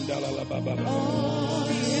babundala la baba.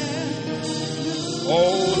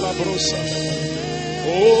 Oh, la brosa.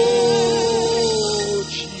 Oh,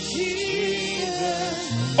 Jesus.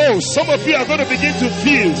 Oh, some of you are going to begin to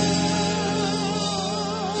feel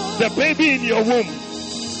the baby in your womb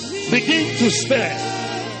begin to stir.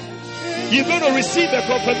 You're going to receive a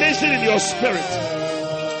confirmation in your spirit.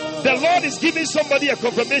 The Lord is giving somebody a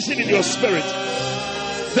confirmation in your spirit.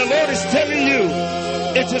 The Lord is telling you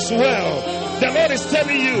it is well. The Lord is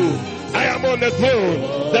telling you I am on the throne.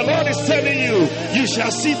 The Lord is telling you you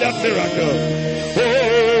shall see that miracle.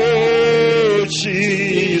 Oh,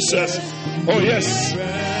 Jesus. Oh, yes.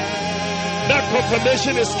 That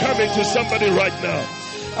confirmation is coming to somebody right now.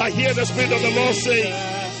 I hear the Spirit of the Lord saying,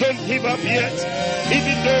 don't give up yet.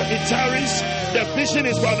 Even though it tarries, the vision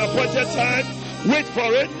is for an appointed time. Wait for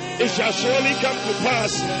it. It shall surely come to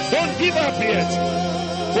pass. Don't give up yet.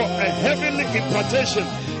 For a heavenly impartation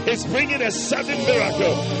is bringing a sudden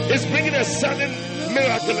miracle. It's bringing a sudden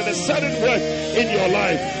miracle and a sudden work in your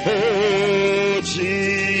life. Oh,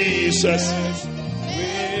 Jesus.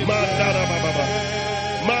 Mandara baba.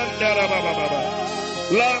 Mandara baba.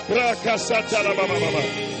 La prakasata baba baba.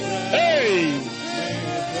 Hey,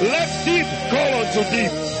 let deep call unto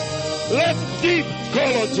deep. Let deep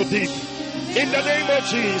call unto deep. In the name of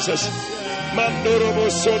Jesus. Mandorobo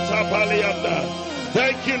sota palianda.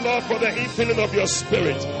 Thank you, Lord, for the infilling of your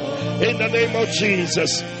spirit. In the name of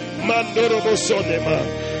Jesus. Mandorobo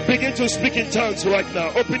sonema. Begin to speak in tongues right now.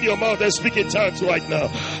 Open your mouth and speak in tongues right now.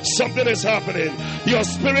 Something is happening. Your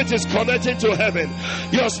spirit is connected to heaven.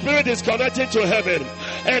 Your spirit is connected to heaven.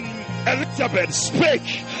 And Elizabeth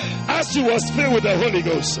spake as she was filled with the Holy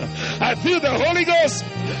Ghost. I feel the Holy Ghost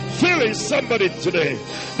filling somebody today.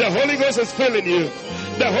 The Holy Ghost is filling you.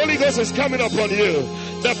 The Holy Ghost is coming upon you.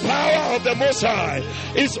 The power of the Most High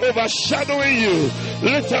is overshadowing you.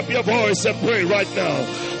 Lift up your voice and pray right now.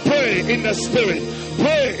 Pray in the Spirit.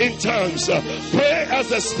 Pray in tongues. Pray as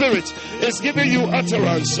the Spirit is giving you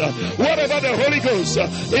utterance. Whatever the Holy Ghost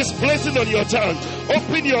is placing on your tongue,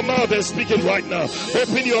 open your mouth and speak it right now.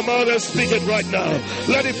 Open your mouth and speak it right now.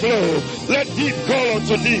 Let it flow. Let deep call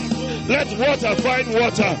unto deep. Let water find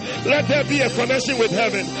water. Let there be a connection with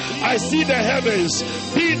heaven. I see the heavens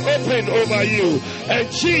being opened over you. And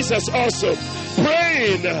Jesus also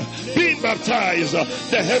praying, being baptized,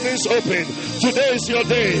 the heavens open. Today is your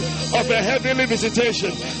day of a heavenly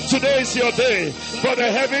visitation. Today is your day for the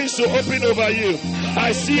heavens to open over you.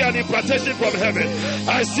 I see an impartation from heaven.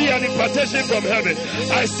 I see an impartation from heaven.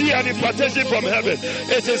 I see an impartation from heaven.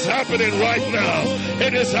 It is happening right now.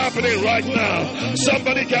 It is happening right now.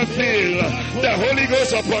 Somebody can feel the Holy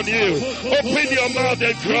Ghost upon you. Open your mouth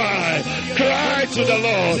and cry. Cry to the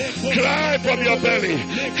Lord. Cry from your belly.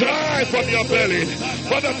 Cry from your belly.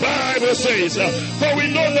 For the Bible says, for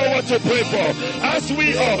we don't know what to pray for as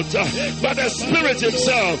we ought, but the Spirit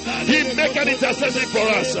Himself, He make an intercession for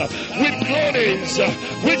us with groanings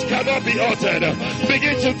which cannot be uttered.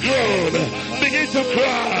 Begin to groan. begin to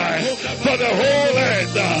cry, for the whole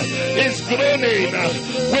earth is groaning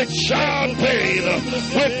with child pain,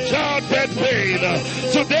 with childbirth pain.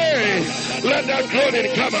 Today, let that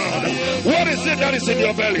groaning come out. What is it that is in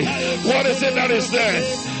your belly? What is it that is there?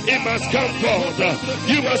 It must come forth.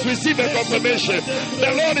 You must receive a confirmation.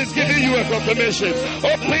 The Lord is giving you a confirmation.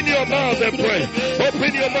 Open your mouth and pray.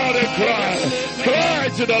 Open your mouth and cry. Cry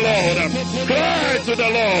to the Lord. Cry to the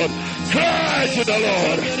Lord. Cry to the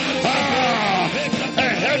Lord. A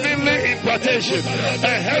heavenly impartation.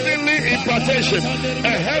 A heavenly impartation.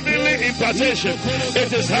 A heavenly impartation.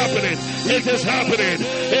 It is happening. It is happening.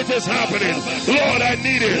 It is happening. Lord, I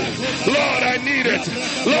need it. Lord, I need it.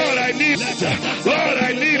 Lord, I need it. Lord,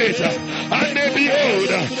 I need it. I may be old.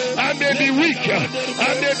 I may be weak.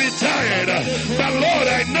 I may be tired. But Lord,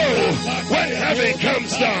 I know when heaven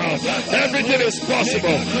comes down, everything is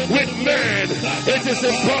possible. With man, it is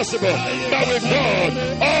impossible. But with God,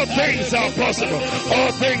 all things are possible.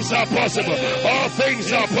 All things are possible. All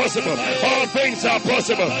things are possible. All things are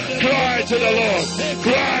possible. Cry to the Lord.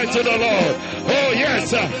 Cry to the Lord. Oh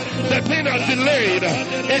yes, the thing has delayed.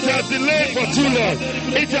 It has delayed for too long.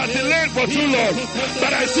 It has delayed for too long.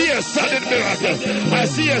 But I see a sudden miracle. I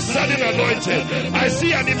see a sudden anointing. I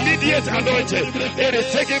see an immediate anointing. It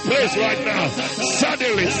is taking place right now.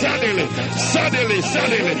 Suddenly, suddenly, suddenly,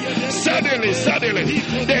 suddenly, suddenly, suddenly.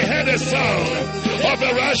 They heard a sound of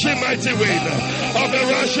a rushing mighty wind. Of a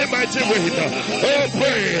rushing mighty wind. Oh,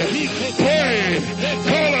 pray. Pray.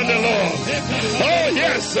 Call on the Lord. Oh,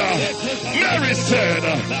 yes. Mary said,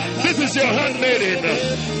 this is your handmaiden.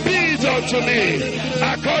 Be it unto me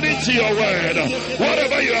according to your word.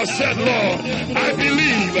 Whatever you have said, Lord, I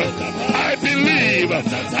believe. I believe.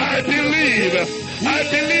 I believe. I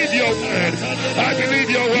believe your word. I believe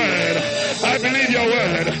your word. I believe your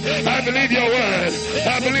word. I believe your word.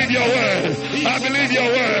 I believe your word. I believe your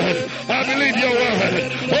word. I believe your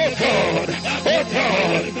word. Oh God. Oh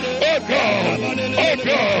God. Oh God. Oh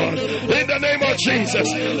God. In the name of Jesus.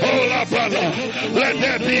 Oh La Brother. Let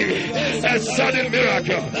there be a sudden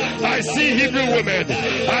miracle. I see Hebrew women.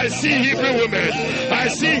 I see Hebrew women. I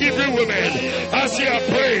see Hebrew women. As you are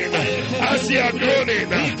praying, as you are groaning,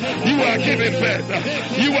 you are giving birth.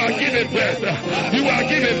 You are giving birth. You are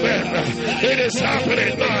giving birth. It is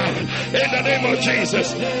happening now. In the name of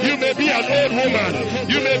Jesus. You may be an old woman.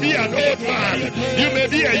 You may be an old man. You may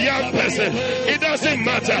be a young person. It doesn't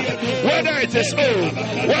matter whether it is old,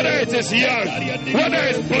 whether it is young, whether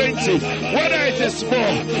it's plenty, whether it is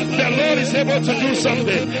small. The Lord is able to do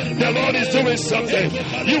something. The Lord is doing something.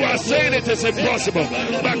 You are saying it is impossible.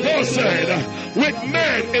 But God said, with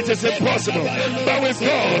men it is impossible. But with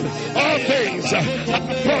God, all things are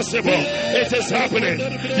possible. It is happening.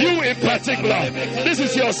 You in particular, this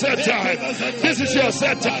is your set time. This is your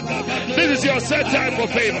set time. This is your set time for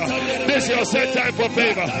favor. This is your set time for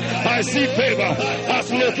favor. I see favor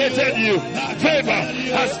has located you. Favor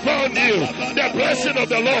has found you. The blessing of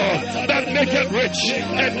the Lord that maketh rich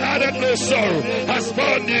and addeth no sorrow has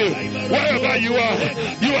found you. Wherever you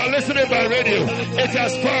are listening by radio. It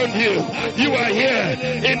has found you. You are here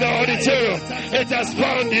in the auditorium. It has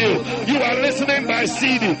found you. You are listening by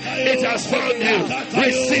CD. It has found you.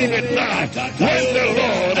 Receive it now. When the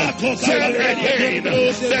Lord said again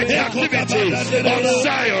the captivity of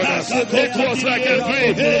Zion, it was like a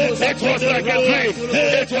dream. It was like a dream.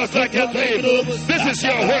 It was like a dream. This is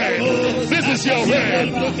your word. This is your word.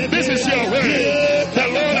 This is your word. The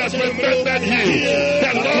Lord has remembered you.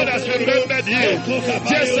 The Lord has remembered you.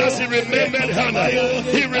 Just as He remembered Hannah.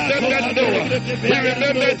 He remembered Noah. He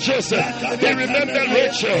remembered Joseph. He remembered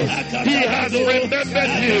Rachel. He has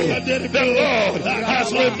remembered you. The Lord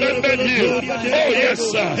has remembered you. Oh yes,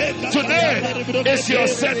 sir. Today is your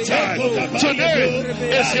set time. Today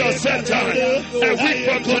is your set time. A week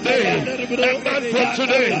from today. A month from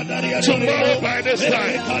today. Tomorrow by this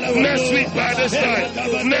time. Next week by this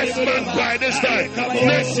time. Next month by this time.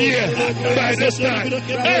 Next year by this time.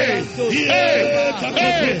 Hey, hey,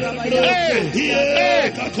 hey, hey,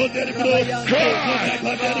 hey. Cry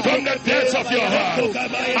from the depths of your heart.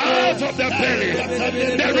 Out of the belly,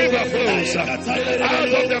 the river flows. Out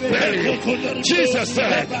of the belly. Jesus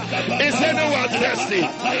said, is anyone thirsty?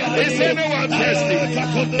 Is anyone thirsty?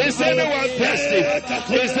 Is anyone thirsty?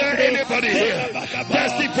 Is there anybody here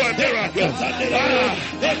thirsty for a miracle?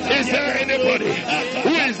 Is there anybody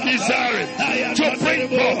who is desiring to bring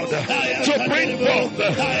forth, to bring forth,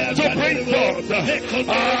 to bring going forth.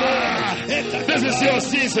 This is your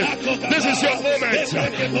season. This is your moment.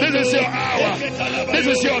 This is your hour. This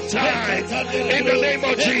is your time. In the name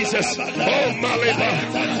of Jesus. Oh, Maliba,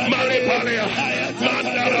 Malibalia,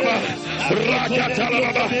 Mandaraba,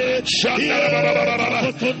 Rakatalaba, Shandaraba,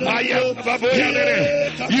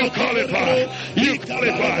 you qualify. You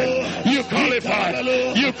qualify. You qualify.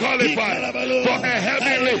 You qualify for a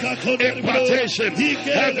heavenly impartation.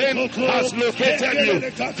 Heaven has located you.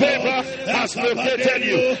 Favor has located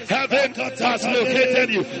you. Heaven has located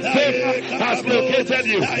you. Favor has located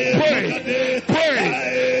you. Pray, pray,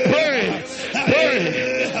 pray, pray,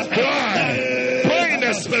 cry, pray in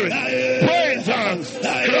the Spirit, pray in tongues,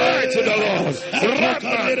 cry to the Lord.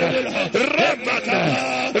 Ramana, Ramana,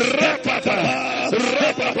 Rapapa,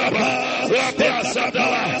 Rapapa,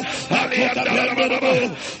 Rapasatala, Aliandalababa,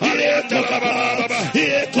 Aliandalababa,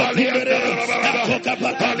 you qualify, you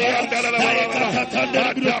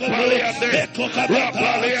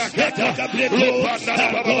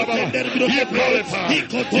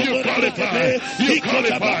qualify, you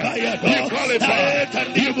qualify, you qualify,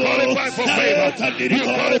 you qualify for favor, you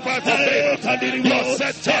qualify for favor. Your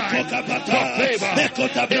set time for favor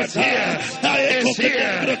is here, is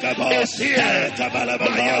here, is here.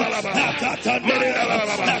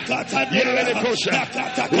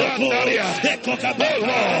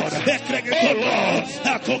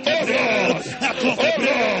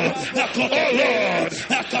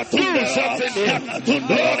 Do something here,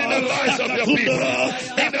 Lord, in the lives of your people.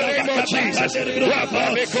 In the name of Jesus.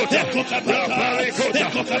 Rapalikota, Rapalikota,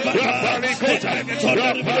 Rapalikota,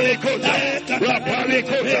 Rapalikota,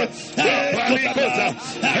 Rapalikota, Rapalikota.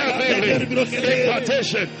 Heavenly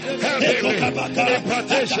impartation, heavenly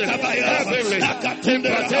impartation, heavenly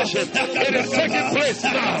impartation. It is taking place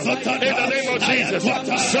now. In the name of Jesus.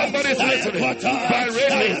 Somebody's listening. By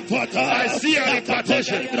radio, I see an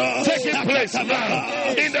impartation taking place now.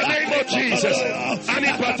 In the name of Jesus. An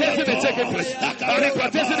impartation is taking place. An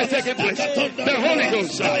impartation is taking place. The Holy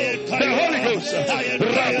Ghost. The Holy Ghost.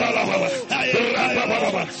 Rapalababa.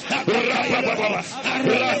 Rapababa. Rapababa.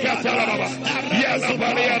 Rakatalababa.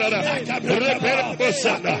 Yalabariana.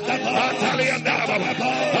 Reperabosana. Ataliandababa.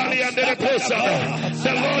 Aliandeposana.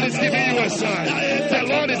 The Lord is giving you a sign. The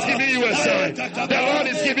Lord is giving you a sign. The Lord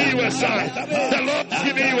is giving you a sign. The Lord is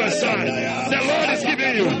giving you a sign. The Lord is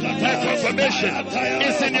giving you a confirmation.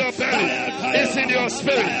 It's in your belly. It's in your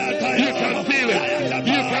spirit. You can feel it.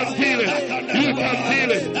 You can feel it. You can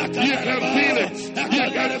feel it. You can feel it. You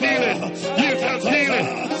can feel it. You can feel it.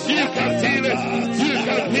 You can feel it. You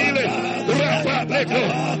can feel it. Rapaleko.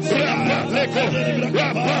 Rapaleko.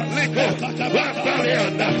 Rapaleko.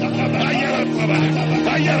 Rapalianda. Ayalababa.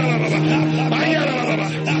 Ayalababa. Ayalababa.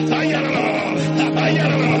 Ayalababa.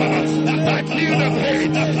 Ayalababa. I feel the pain.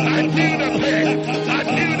 I feel the pain. I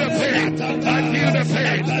feel the pain. I feel the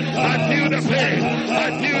pain. I feel the pain. I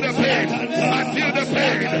feel the pain. I feel the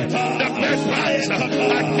pain. The best rise. I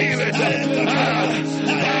feel it.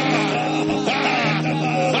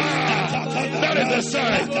 That is a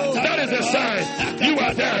sign. That is a sign. You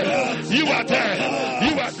are there. You are there.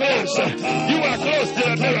 You are close. You are close to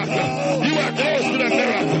the miracle. You are close to the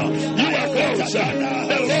miracle. You are close.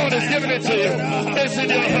 The Lord is giving it to you. It's in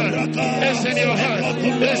your hand. It's in your hand.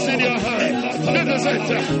 It's in your hand. This is it.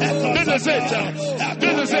 This is it.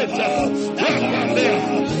 This is it.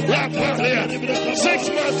 Raphael. 6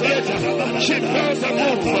 months later, she felt a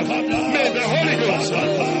move. May the Holy Ghost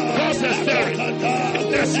cause her spirit.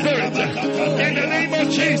 The spirit. In the name of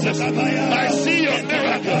Jesus, I see your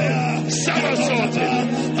miracle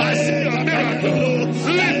somersaulting. I see your miracle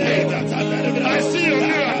leaping. I see your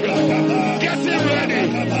miracle getting ready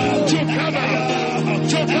to come out.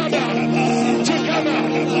 To come out. To come out.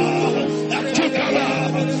 To come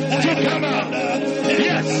out. To come out.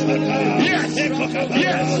 Yes. Yes. Yes.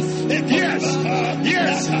 Yes.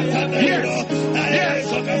 Yes. Yes. Yes.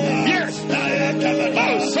 Yes.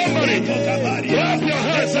 Oh, somebody, clap your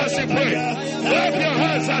hands as you pray. Clap your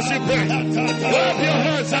hands as you pray. Clap your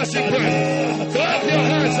hands as you pray. Clap your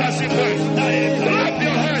hands as you pray. Clap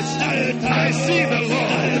your hands. I see the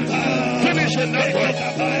Lord finishing that work.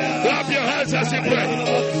 Clap your hands as you pray.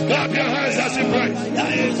 Clap your hands as you pray.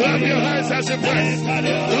 Clap your hands as you pray.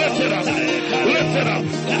 Lift it up. Lift it up.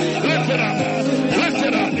 Lift it up. Lift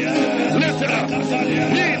it up. Lift it up.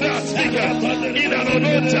 Ye that speaketh in an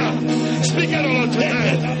unknown tongue, speak it unto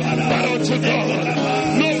man, but unto God.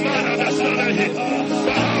 No man understandeth him.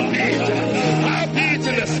 But howbeit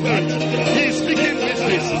in the spirit, he is speaking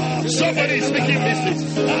mysteries. Somebody is speaking mysteries.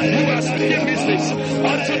 You are speaking mysteries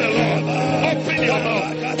unto the Lord. Open your mouth.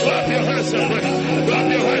 Clap your hands and pray. Clap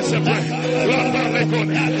your hands and pray. Clap your hands and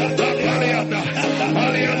pray.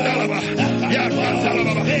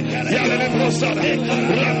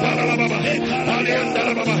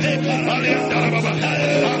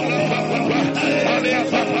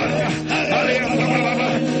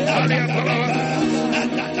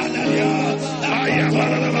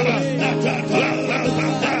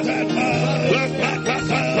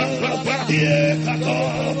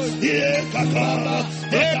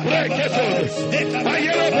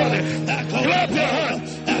 Clap your hands.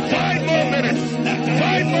 5 more minutes.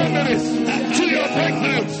 5 more minutes to your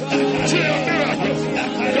breakthrough, to your miracle.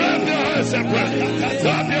 Clap your hands and pray.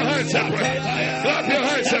 Clap your hands and pray. Clap your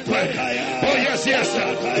hands and pray. Oh yes, yes, sir.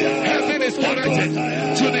 Heaven is connected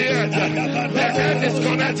to the earth. The earth is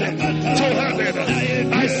connected to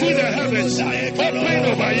heaven. I see the heavens open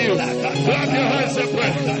over you. Clap your hands and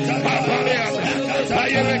pray.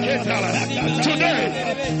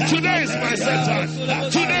 Today is my set time.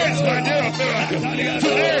 Today is my day of miracle.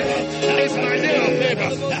 Today is my day of favor.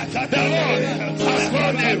 The Lord has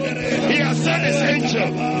found you. He has sent his angel.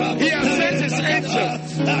 He has sent his angel.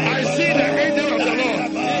 I see the angel of the Lord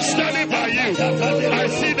standing by you. I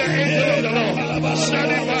see the angel of the Lord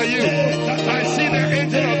standing by you. I see the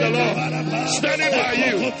angel of the Lord standing by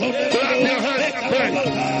you. Clap your hands and pray.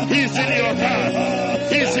 He's in your car.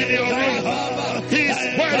 He's in your room. He's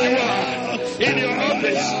where you are. In your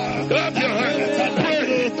office. Clap your hands.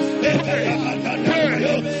 Pray. Pray. Pray.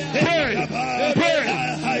 Pray. Pray.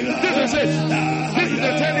 This is it. This is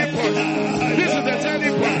the turning point. This is the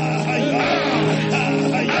turning point.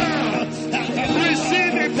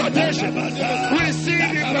 Receive impartation.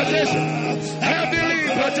 Receive impartation. Heavenly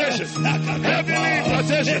impartation. Heavenly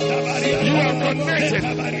impartation. You are connected.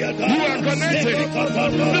 You are connected.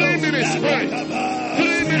 3 minutes pray.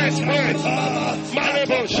 3 minutes pray.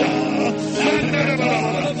 Malebosha.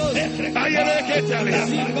 Ayeleketalia.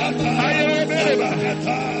 Ayelebeleba.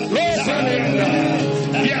 Rosalinda.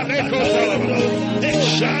 Yameko Solomon.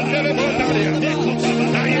 Shandelebonaria.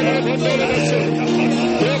 Ayelebondolebeso.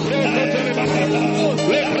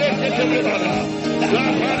 Lebreketelebana. La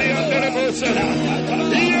Paliandelebosa.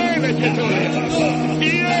 Yeleketolia.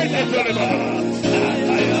 Yeleketolebana.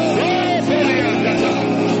 Ropoliandata.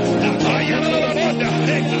 Ayelebonda.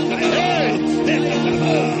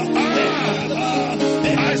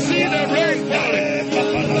 I see the rain falling.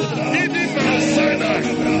 Even Mount Sinai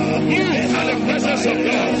move at the presence of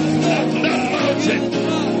God. That mountain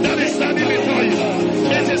that is standing before you,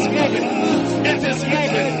 it is moving. It is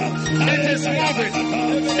moving. It is moving.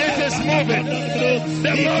 It is moving.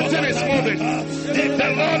 The mountain is moving. The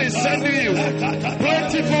Lord is sending you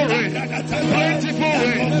plentiful rain. Plentiful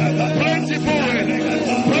rain. Plentiful rain.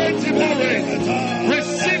 Plentiful rain.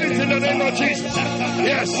 Receive it in the name of Jesus.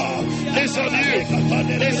 Yes, it's on you.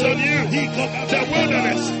 It's on you. The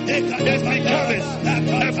wilderness is becoming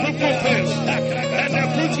a fruitful field. And the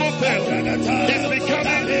fruitful field is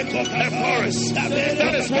becoming a forest.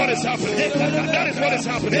 That is what is happening. That is what is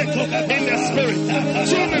happening in the spirit.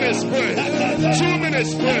 2 minutes pray. 2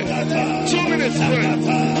 minutes pray. 2 minutes pray.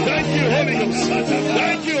 Thank you, Holy Ghost.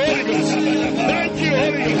 Thank you, Holy Ghost. Thank you,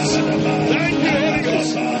 Holy Ghost. Thank you, Holy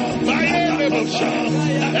Ghost. My emotion.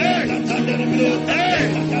 Hey. Hey.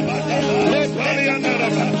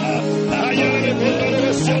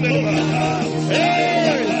 Hey.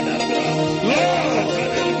 Lord,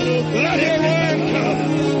 let your rain come.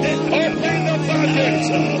 Open the floodgates.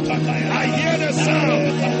 I hear the sound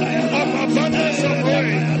of abundance of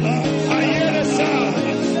rain. I hear the sound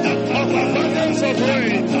of abundance of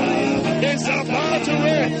rain. It's about to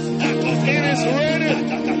rain. It is raining.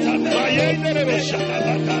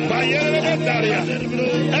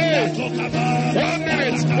 Hey, 1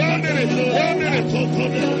 minute, 1 minute, 1 minute.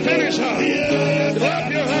 Finish her. Clap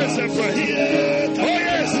your hands and pray. Oh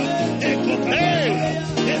yes. Hey,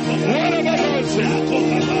 what about mountain?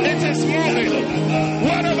 It is moving.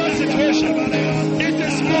 What about situation? It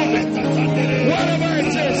is moving. Whatever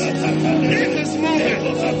it is moving.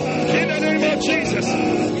 In the name of Jesus.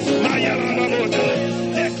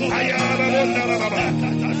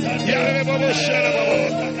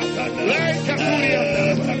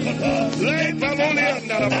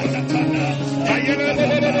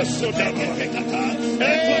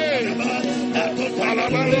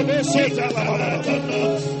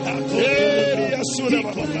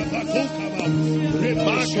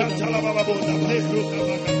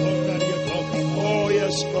 Oh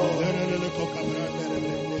yes, Lord.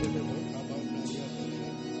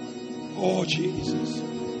 Oh Jesus.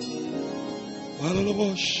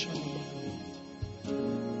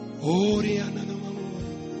 Oh Rihanna.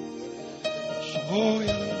 Oh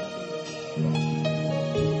yeah.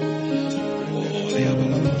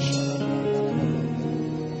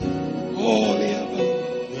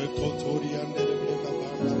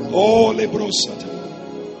 Oh,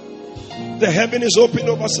 The heaven is open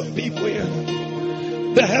over some people here.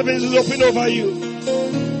 The heavens is open over you.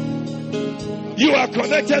 You are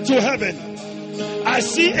connected to heaven. I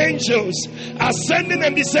see angels ascending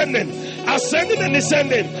and descending, ascending and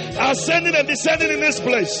descending, ascending and descending in this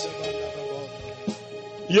place.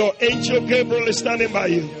 Your angel Gabriel is standing by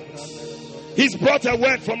you. He's brought a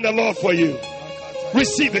word from the Lord for you.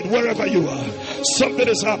 Receive it wherever you are. Something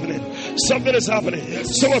is happening. Something is happening.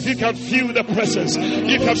 Some of you can feel the presence.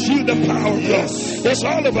 You can feel the power of God. It's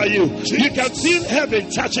all over you. You can feel heaven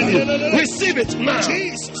touching you. Receive it now.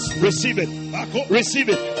 Receive it. Receive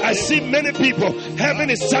it. I see many people. Heaven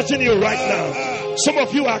is touching you right now. Some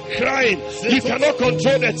of you are crying. You cannot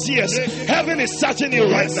control the tears. Heaven is touching you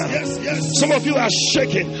right now. Some of you are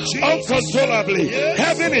shaking uncontrollably.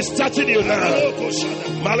 Heaven is touching you now.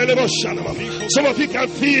 Some of you can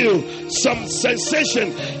feel some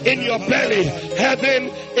sensation in your belly.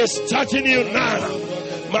 Heaven is touching you now.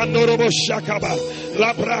 Mandorobo Shakaba,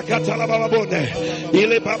 Labraka Talababone,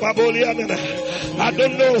 Ile Bababolian. I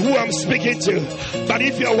don't know who I'm speaking to, but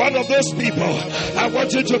if you're one of those people, I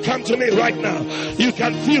want you to come to me right now. You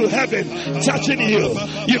can feel heaven touching you.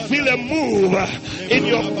 You feel a move in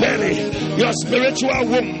your belly, your spiritual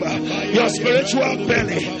womb, your spiritual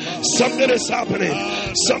belly. Something is happening.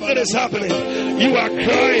 Something is happening. You are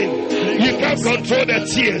crying. You can't control the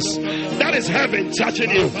tears. That is heaven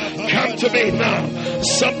touching you. Come to me now.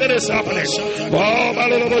 Something is happening.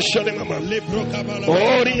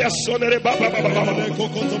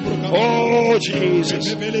 Oh,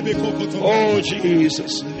 Jesus. Oh,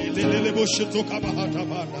 Jesus.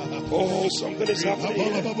 Oh, something is happening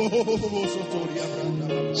here.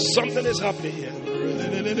 Something is happening here.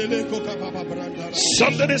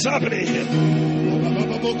 Something is happening here.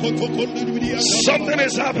 Something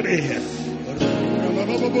is happening here.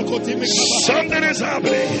 Something is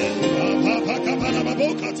happening here.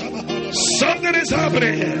 Something is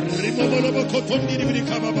happening here.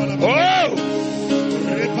 Oh,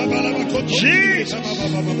 Jesus.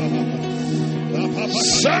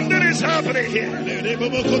 Something is happening here.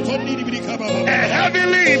 A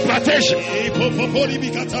heavenly impartation.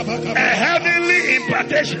 A heavenly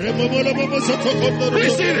impartation.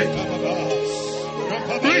 Receive it.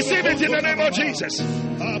 Receive it in the name of Jesus. A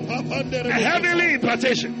heavenly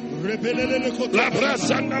impartation.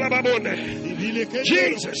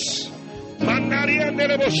 Jesus.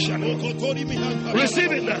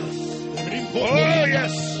 Receive it now. Oh,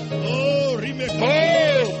 yes.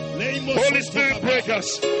 Oh, Holy Spirit, break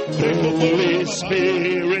us. Holy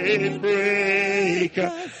Spirit, break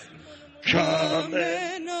us. Come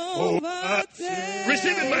and overtake.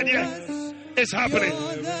 Receive it, my dear. It's happening.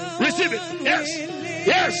 Receive it. Yes.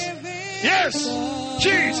 Yes. Yes.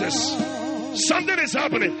 Jesus. Something is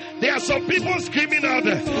happening. There are some people screaming out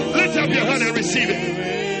there. Lift up your hand and receive it.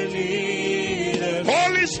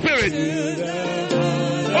 Holy Spirit.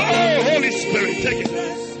 Oh, Holy Spirit. Take it.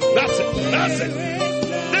 That's it. That's it.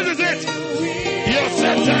 This is it. Your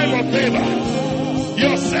set time of favor.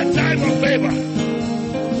 Your set time of favor.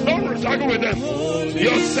 Don't struggle with them.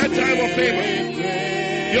 Your set time of favor.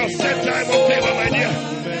 Your set time of favor, my dear.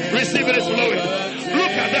 Receive it is flowing.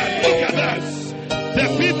 Look at that. Look at that. The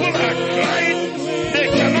people are crying. They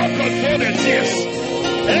cannot control their tears.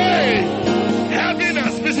 Hey, heaven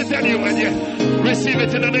has visited you, my dear. Receive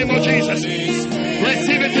it in the name of Jesus.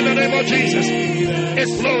 Receive it in the name of Jesus.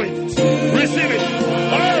 It's flowing. Receive it.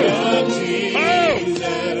 Oh, oh,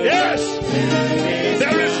 yes.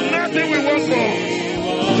 There is nothing we want more.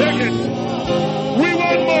 Take it. We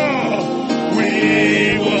want more. We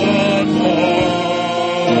want more.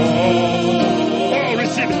 Oh,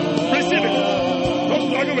 receive it. Receive it. Don't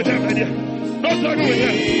struggle with them, my dear. Don't struggle with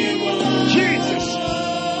them. Jesus.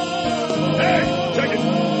 Hey, take it.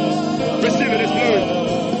 Receive it. It's flowing.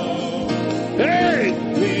 Hey.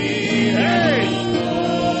 Hey.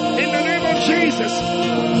 In the name of Jesus.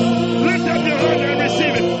 Lift up your hand and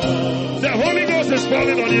receive it. The Holy Ghost is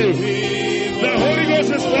falling on you. The Holy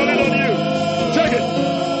Ghost is falling on you. Take it.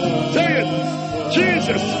 Take it.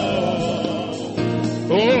 Jesus.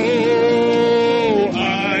 Oh,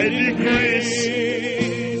 I decrease.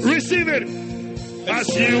 Receive it as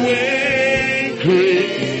you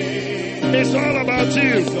increase. It's all about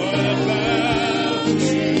you.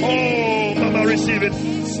 Oh, Mama, receive it.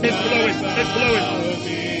 It's flowing. It's flowing.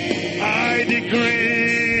 I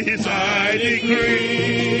decrease. I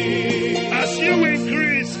decrease. As you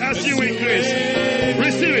increase. As you increase.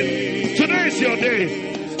 Receive it. Today is your day.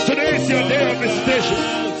 Today is your day of visitation.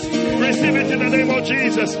 Receive it in the name of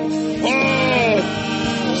Jesus. Oh,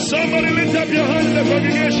 somebody lift up your hand in the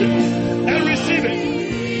congregation and receive it.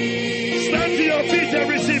 Stand to your feet and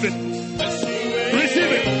receive it.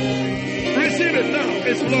 Receive it. Receive it now.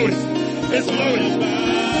 It's flowing. It's flowing.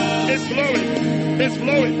 It's flowing. It's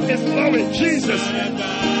flowing. It's flowing. Jesus.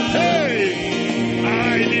 Hey,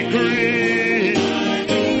 I decree.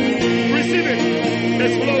 Receive it.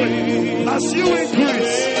 It's flowing. As you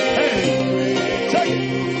increase. Hey, take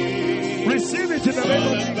it. Receive it in the name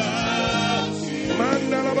of Jesus.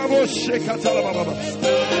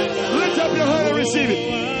 Lift up your hand and receive it.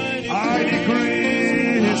 I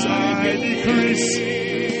decrease. I decrease.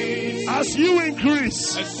 As you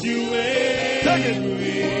increase. Take it.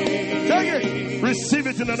 Take it. Receive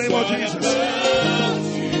it in the name of Jesus.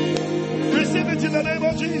 Receive it in the name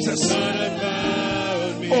of Jesus.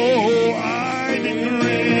 Oh, I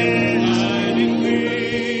decrease.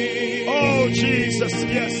 Oh, Jesus,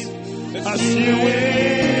 yes. As you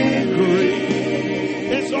increase.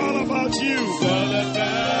 It's all about you.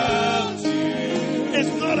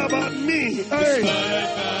 It's not about me. Hey,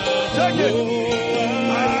 take it.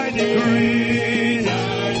 I decree.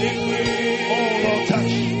 Oh, Lord,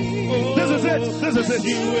 touch. This is it. This is it.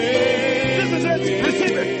 This is it.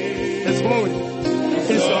 Receive it. It's flowing.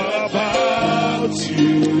 It's all about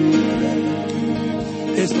you.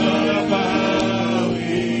 It's not about me.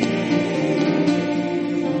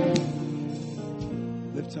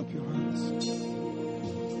 Lift up your hands.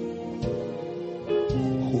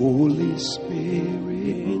 Holy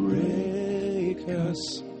Spirit, break us.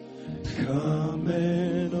 Come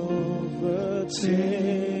and overtake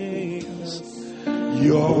us.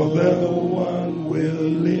 You're the one we're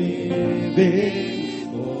living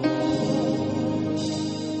for.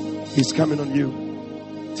 He's coming on you.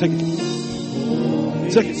 Take it.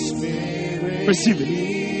 Take it. Receive it.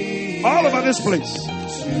 All over this place.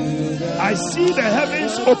 I see the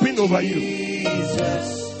heavens open over you.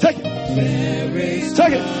 Take it.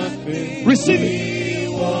 Take it. Receive it.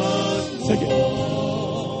 Take it.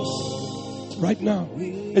 Right now.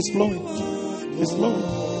 It's flowing. It's flowing.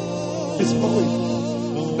 It's flowing.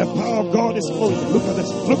 The power of God is flowing. Look at this.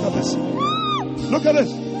 Look at this. Look at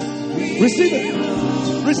this. Receive it.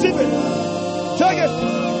 Receive it. Take it.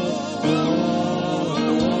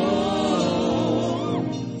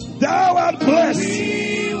 Thou art blessed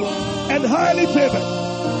and highly favored.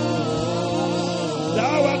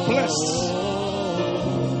 Thou art blessed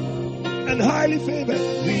and highly favored.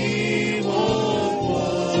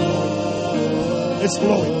 It's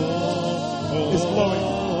flowing. It's flowing.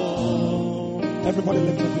 Everybody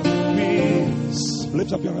lift up your hands.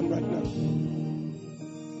 Lift up your hand right now.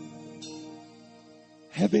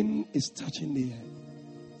 Heaven is touching the earth.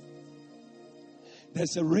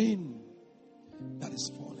 There's a rain that is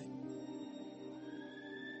falling.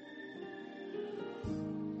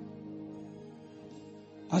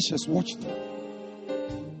 Ushers, watch them.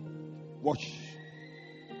 Watch.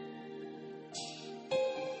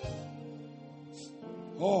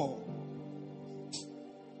 Oh.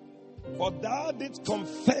 For thou didst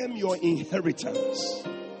confirm your inheritance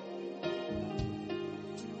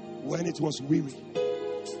when it was weary.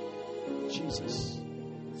 Jesus.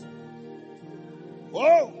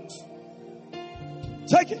 Whoa.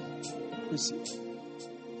 Take it. Receive.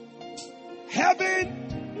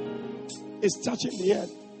 Heaven is touching the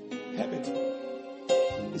earth. Heaven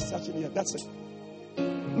is touching the earth. That's it.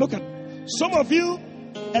 Look at some of you.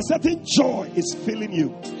 A certain joy is filling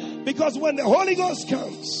you, because when the Holy Ghost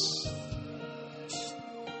comes,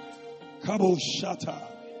 Kabo Shata,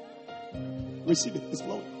 receive it. It's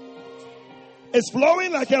flowing. It's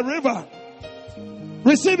flowing like a river.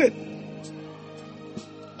 Receive it.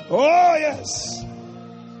 Oh yes,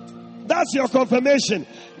 that's your confirmation.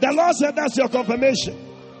 The Lord said that's your confirmation.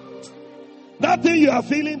 That thing you are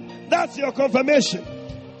feeling, that's your confirmation.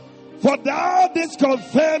 For thou didst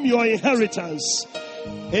confirm your inheritance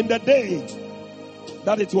in the day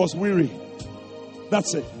that it was weary.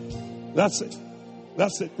 That's it. That's it.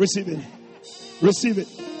 That's it. Receive it. Receive it.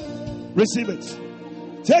 Receive it.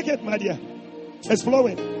 Take it, my dear. It's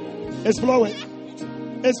flowing. It's flowing.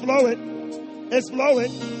 It's flowing. It's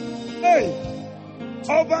flowing. Hey,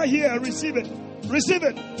 over here, receive it. Receive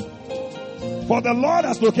it. For the Lord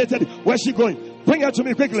has located it. Where's she going? Bring her to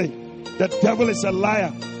me quickly. The devil is a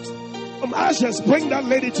liar. Ashes, bring that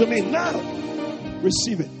lady to me now.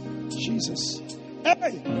 Receive it. Jesus.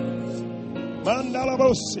 Hey.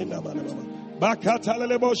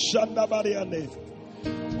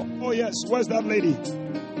 Oh yes, where's that lady?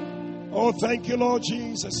 Oh, thank you, Lord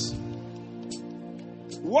Jesus.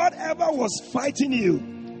 Whatever was fighting you,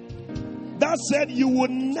 that said you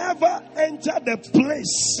would never enter the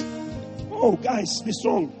place. Oh, guys, be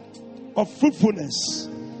strong. Of fruitfulness.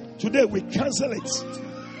 Today we cancel it.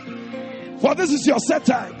 For this is your set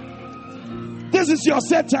time. This is your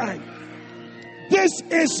set time. This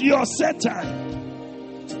is your set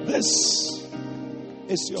time. This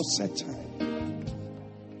is your set time.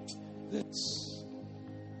 This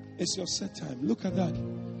is your set time. Look at that.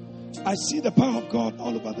 I see the power of God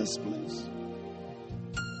all over this place.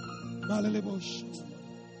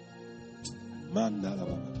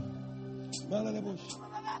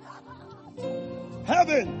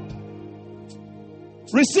 Heaven,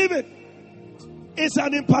 receive it. It's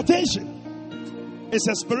an impartation. It's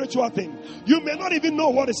a spiritual thing. You may not even know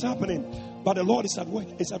what is happening, but the Lord is at work.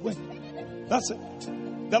 It's at work. That's it.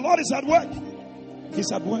 The Lord is at work. He's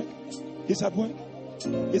at work. He's at work.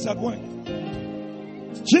 He's at work.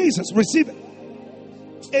 Jesus, receive it.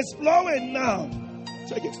 It's flowing now.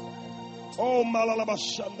 Take it. Oh, Malalaba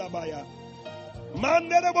Shandabaya.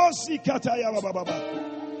 Mandelebosi Kataya Baba.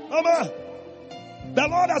 Mama, the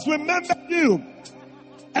Lord has remembered you.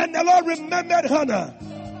 And the Lord remembered Hannah.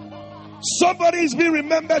 Somebody is being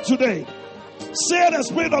remembered today. Say the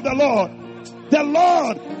Spirit of the Lord. The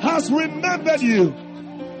Lord has remembered you.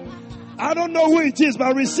 I don't know who it is,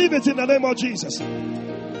 but receive it in the name of Jesus.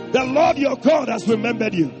 The Lord your God has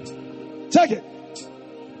remembered you. Take it.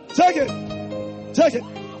 Take it. Take it.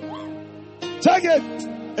 Take it.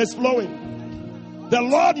 It's flowing. The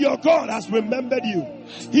Lord your God has remembered you.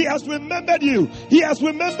 He has remembered you. He has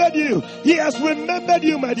remembered you. He has remembered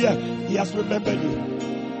you, my dear. He has remembered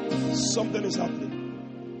you. Something is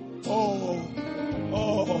happening. Oh.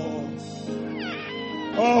 Oh.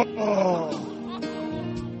 Oh. Oh.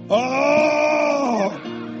 Oh.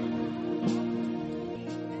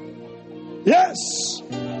 Yes.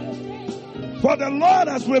 For the Lord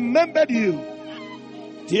has remembered you.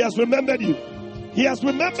 He has remembered you. He has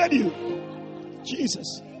remembered you.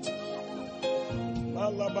 Jesus.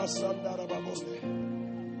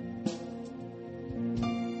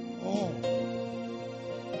 Oh.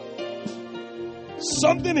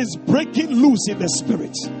 Something is breaking loose in the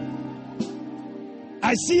spirit.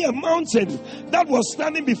 I see a mountain that was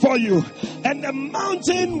standing before you, and the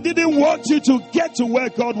mountain didn't want you to get to where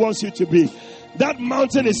God wants you to be. That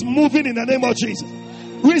mountain is moving in the name of Jesus.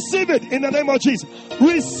 Receive it in the name of Jesus.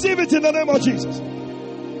 Receive it in the name of Jesus.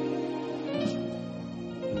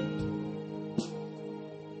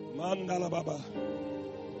 Mandala Baba.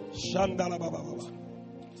 Shandala Baba Baba.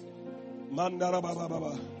 Mandala Baba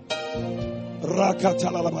Baba.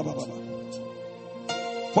 Rakatala Baba Baba.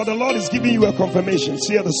 For the Lord is giving you a confirmation.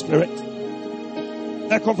 See the Spirit.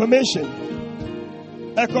 A confirmation.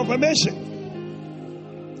 A confirmation.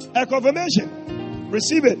 A confirmation.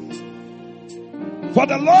 Receive it. For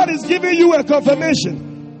the Lord is giving you a confirmation.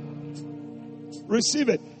 Receive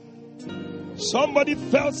it. Somebody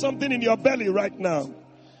felt something in your belly right now.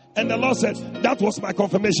 And the Lord said, that was my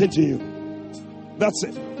confirmation to you. That's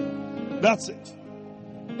it. That's it.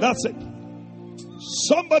 That's it.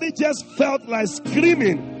 Somebody just felt like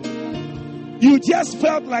screaming. You just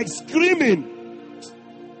felt like screaming.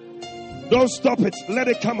 Don't stop it. Let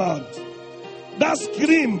it come out. That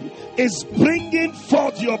scream is bringing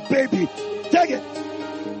forth your baby. Take it.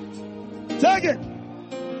 Take it.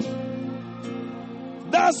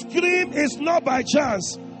 That scream is not by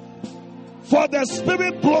chance. For the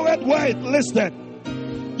Spirit bloweth where it listed.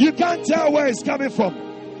 You can't tell where it's coming from.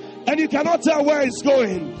 And you cannot tell where it's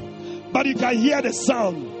going. But you can hear the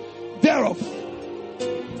sound thereof.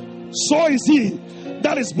 So is he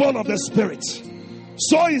that is born of the Spirit.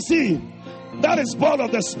 So is he that is born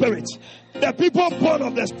of the Spirit. The people born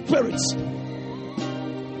of the Spirit.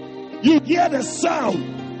 You hear the sound.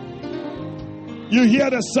 You hear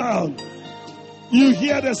the sound. You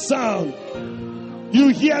hear the sound. You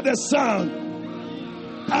hear the sound.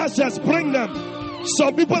 Ashes, bring them.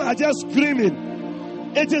 Some people are just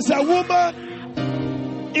screaming. It is a woman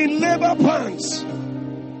in labor pangs.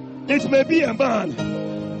 It may be a man.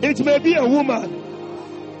 It may be a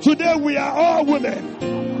woman. Today we are all women.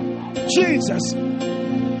 Jesus.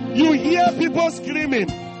 You hear people screaming.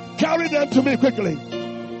 Carry them to me quickly.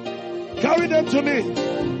 Carry them to me.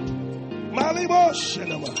 Malibo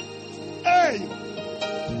Shenama. Hey.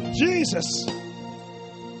 Jesus.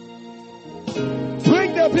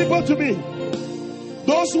 Bring the people to me.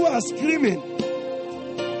 Those who are screaming.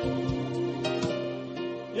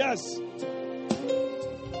 Yes.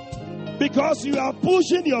 Because you are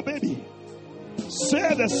pushing your baby.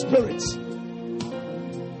 Say the Spirit.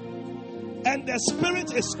 And the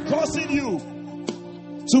Spirit is causing you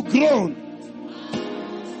to groan.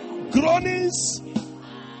 Groanings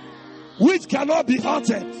which cannot be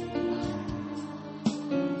uttered.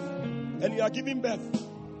 And you are giving birth.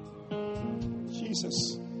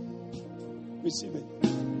 Jesus. Receive it.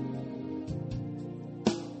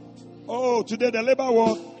 Oh, today the labor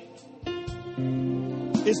ward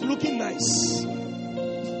is looking nice.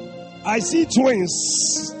 I see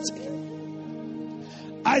twins.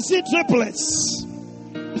 I see triplets.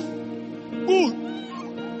 Ooh.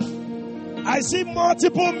 I see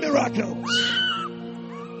multiple miracles.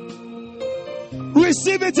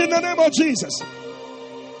 Receive it in the name of Jesus.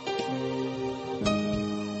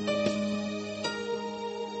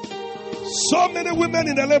 So many women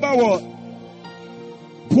in the labor world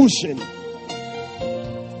pushing.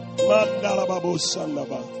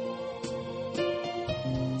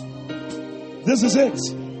 This is it.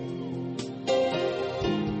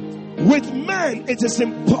 With men, it is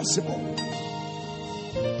impossible.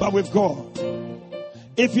 But with God,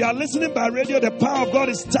 if you are listening by radio, the power of God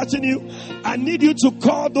is touching you. I need you to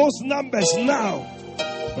call those numbers now.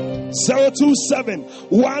 027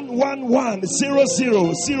 111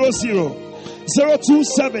 0000.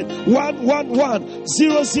 027 111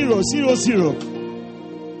 0000.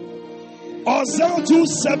 Or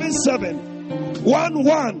 0277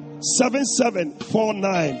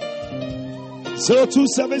 117749.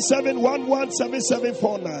 0277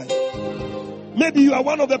 117749. Maybe you are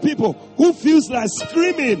one of the people who feels like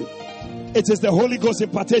screaming. It is the Holy Ghost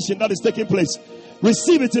impartation that is taking place.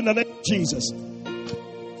 Receive it in the name of Jesus.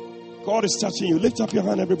 God is touching you. Lift up your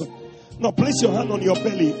hand, everybody. Now place your hand on your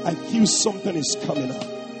belly. I feel something is coming up.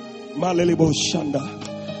 Malelebo Shanda.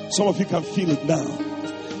 Some of you can feel it now.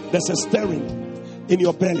 There's a stirring in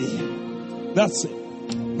your belly. That's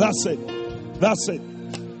it. That's it. That's it.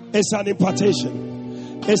 It's an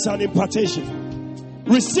impartation. It's an impartation.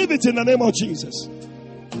 Receive it in the name of Jesus.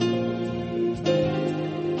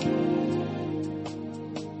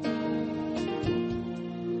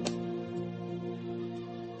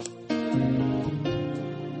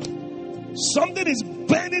 Something is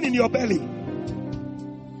burning in your belly.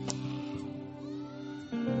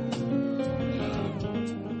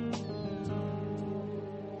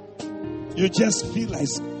 You just feel like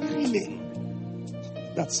screaming.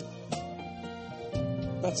 That's it.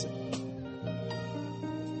 That's it.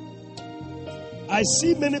 I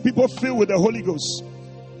see many people filled with the Holy Ghost,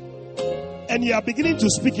 and you are beginning to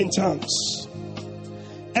speak in tongues.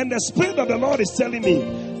 And the Spirit of the Lord is telling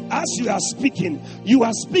me, as you are speaking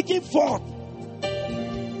forth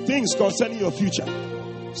things concerning your future.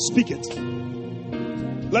 Speak it.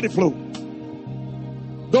 Let it flow.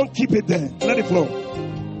 Don't keep it there. Let it flow.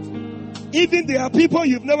 Even there are people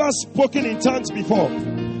you've never spoken in tongues before.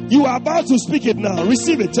 You are about to speak it now.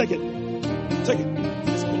 Receive it. Take it. Take it.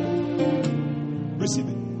 Receive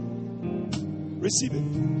it. Receive it.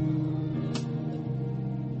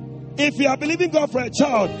 If you are believing God for a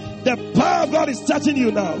child, the power of God is touching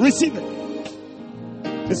you now. Receive it.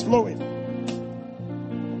 It's flowing.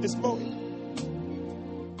 It's flowing.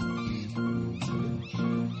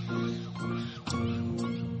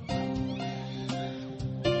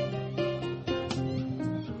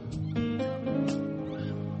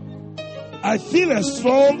 I feel a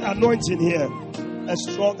strong anointing here. A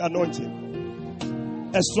strong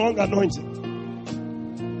anointing. A strong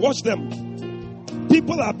anointing. Watch them.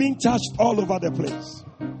 People are being touched all over the place.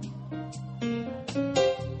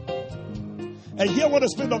 And hear what the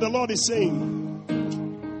Spirit of the Lord is saying.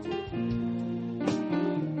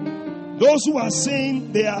 Those who are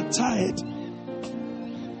saying they are tired,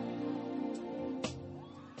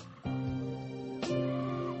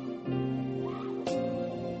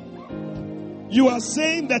 you are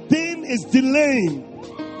saying the thing is delaying.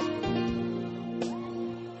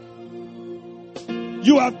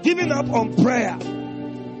 You have given up on prayer.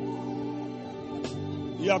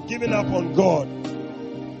 You have given up on God.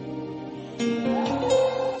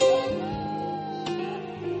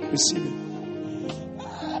 Receive it.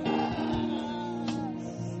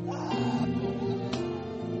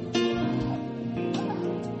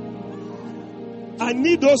 I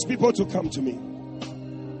need those people to come to me.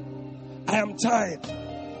 I am tired.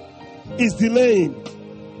 It's delaying.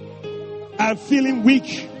 I'm feeling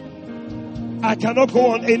weak. I cannot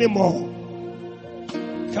go on anymore.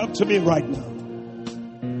 Come to me right now.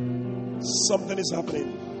 Something is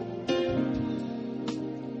happening.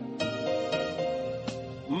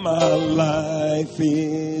 My life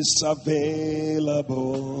is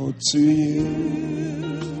available to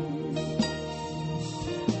you.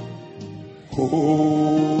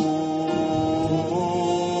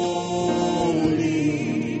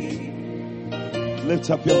 Holy. Lift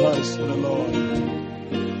up your hands to the Lord.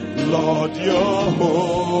 Lord, you're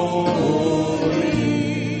holy.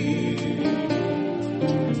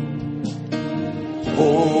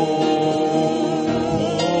 Holy.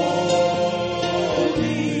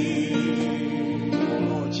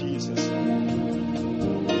 Oh, Jesus.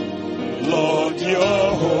 Lord,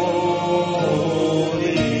 you're holy.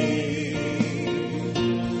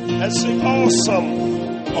 And awesome.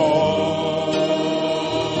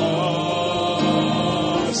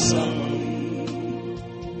 Awesome.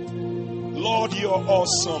 Lord, you're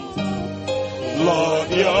awesome.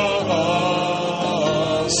 Lord, you're awesome.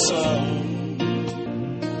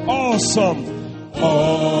 Awesome.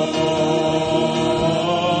 Awesome.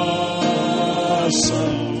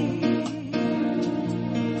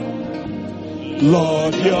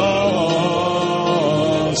 Lord, you're awesome.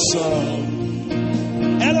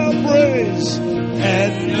 And I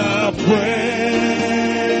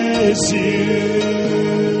praise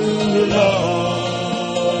you,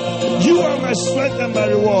 Lord. You are my strength and my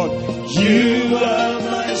reward. You are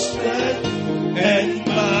my strength and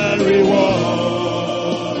my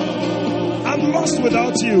reward. I'm lost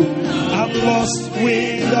without you. I'm lost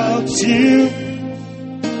without you.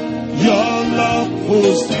 Your love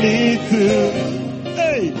pulls me through.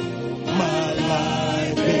 Hey, my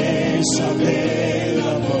life is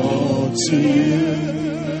available to you.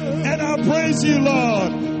 And I praise you,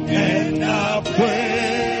 Lord. And I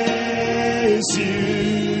praise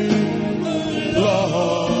you,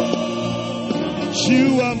 Lord.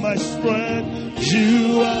 You are my strength.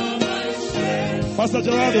 You are my strength. Pastor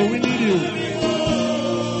Gerardo, we need you.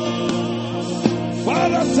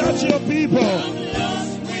 Father, touch your people.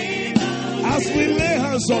 As we lay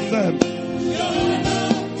hands on them,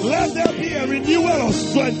 let there be a renewal of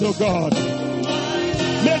strength, oh God.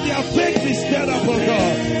 May their faith be stirred up, oh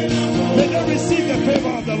God. May they receive the favor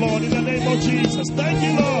of the Lord in the name of Jesus. Thank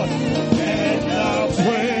you, Lord. And I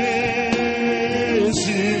praise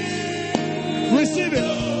you. Receive it.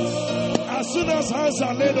 As soon as hands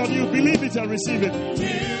are laid on you, believe it and receive it.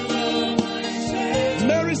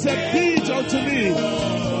 Mary said, "Be it unto me."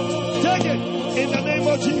 Take it. In the name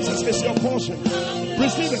of Jesus, it's your portion.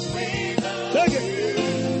 Receive it. Take it.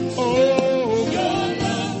 Oh,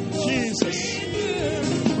 Jesus.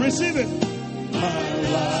 Receive it. My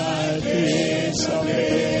life is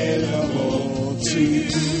available to you.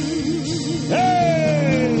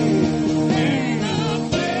 Hey!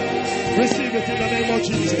 Receive it in the name of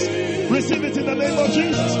Jesus. Receive it in the name of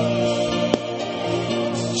Jesus.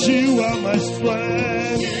 You are my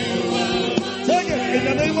strength. Take it in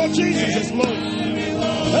the name of Jesus. It's Lord.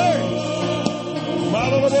 Hey! Oh,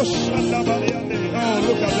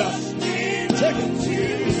 look at that. Take it.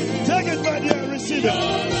 Take it, my dear. Receive it.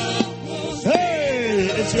 Hey!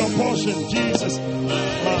 It's your portion, Jesus.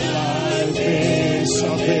 My life is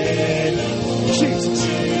available. Jesus.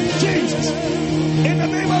 Jesus. In the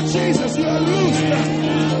name of Jesus, you are loose now.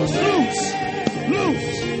 Loose.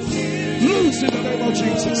 Loose. Loose in the name of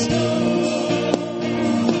Jesus.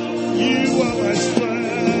 You are my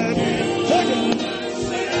strength. Take it.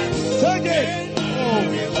 Take it. Oh.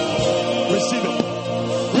 Receive it.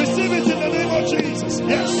 Receive it in the name of Jesus.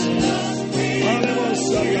 Yes.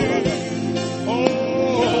 Oh.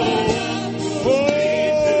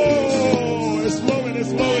 Oh. It's flowing.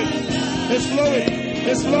 It's flowing. It's flowing.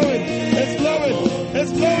 It's flowing. It's flowing.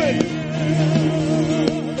 It's flowing.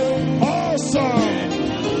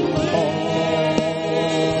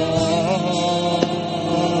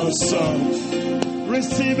 Awesome.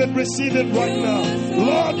 Receive it right now.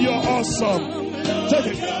 Lord, you're awesome. Take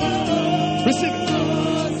it. Receive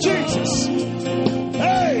it. Jesus.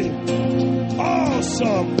 Hey.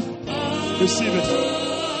 Awesome. Receive it.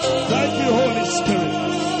 Thank you, Holy Spirit.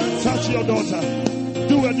 Touch your daughter.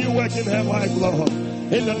 Do a new work in her life, Lord.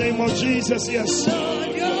 In the name of Jesus, yes.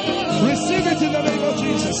 Receive it in the name of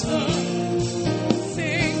Jesus.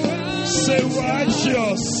 Say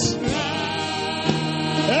righteous.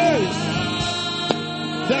 Hey.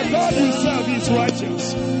 The God you serve is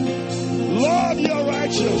righteous. Lord, you're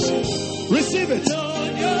righteous. Receive it.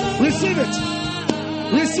 Receive it.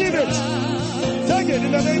 Receive it. Take it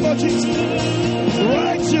in the name of Jesus.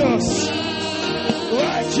 Righteous.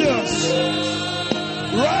 Righteous.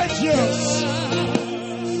 Righteous.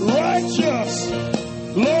 Righteous.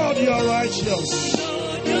 Lord, you're righteous.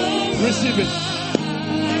 Receive it.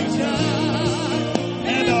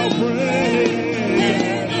 And I'll pray.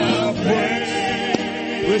 And I'll pray.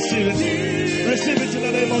 Receive it. Receive it in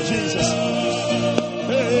the name of Jesus.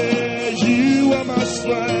 Hey, you are my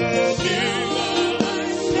strength.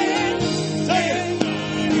 Take it.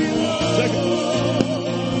 Take it.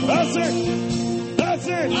 That's it. That's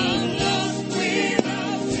it.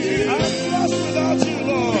 I'm lost without you,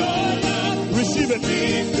 Lord. Receive it.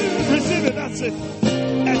 Receive it. That's it.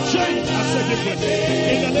 And change as a gift.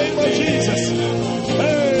 In the name of Jesus.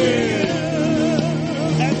 Hey.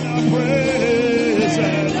 And I pray.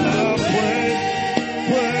 And I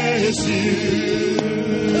praise you,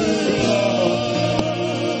 Lord.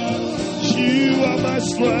 You are my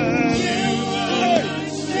strength. Hey.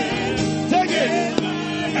 Take it.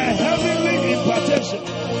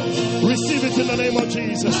 Receive it in the name of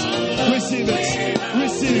Jesus. Receive it.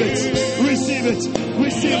 Receive it. Receive it.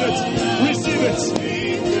 Receive it. Receive it.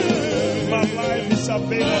 My life is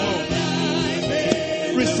available.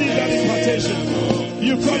 Receive that impartation.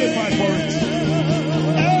 You qualify for it.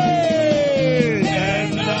 Hey!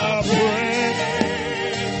 And I pray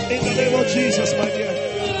in the name of Jesus, my dear.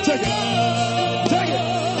 Take it. Take it.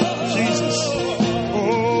 Jesus.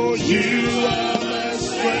 Oh, you are my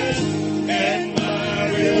strength and my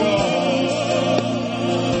reward.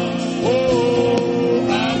 Oh,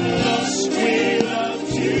 I'm lost without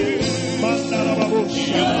you.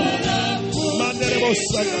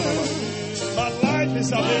 My life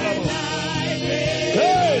is available.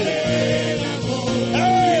 Hey!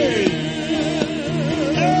 Hey!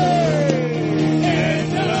 Hey!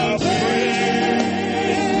 And I praise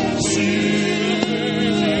you,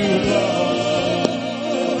 Lord.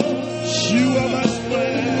 You are my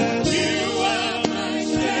strength.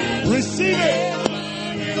 Receive it.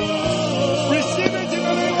 Receive it in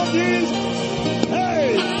the name of Jesus. Hey!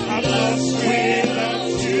 I'm lost without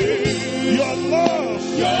you. Your love.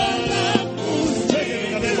 Take it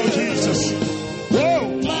in the name of Jesus. Whoa.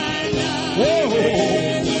 Whoa.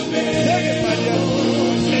 Take it, my dear.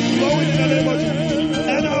 It's flowing in the name of Jesus.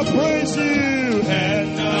 And I'll praise you.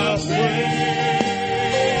 And I'll praise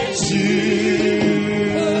you,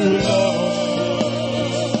 Lord.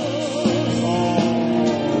 Oh,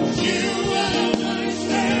 you are my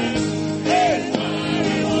strength. Hey.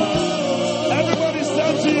 Everybody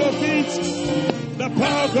stand to your feet. The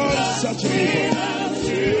power of God is such a people.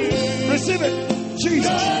 Receive it.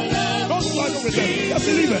 Jesus. Don't struggle with them. Just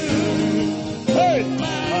believe it. Hey.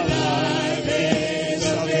 My life is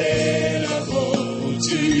available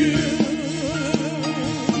to you.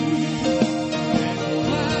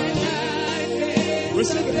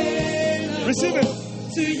 Receive it. Receive it.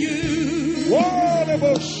 To you. What a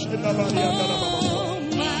bush in the body. My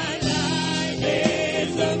life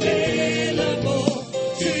is available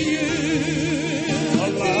to you. My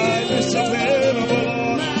life is available,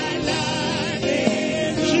 Lord. My life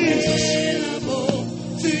is available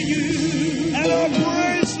to you. And I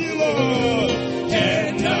praise you, Lord.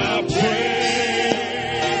 And I praise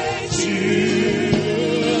you,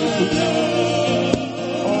 Lord.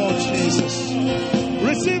 Oh, Jesus.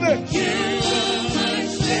 Receive it.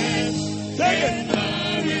 Take it.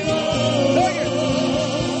 Take it.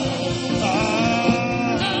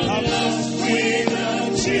 I'm lost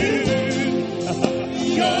without you.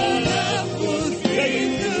 Your love would be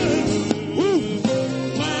good.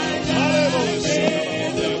 My life is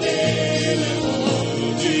available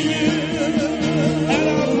to you. And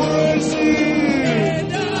I praise you.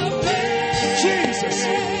 Jesus.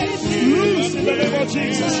 Loose in the name of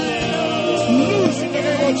Jesus. Loose in the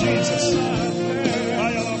name of Jesus.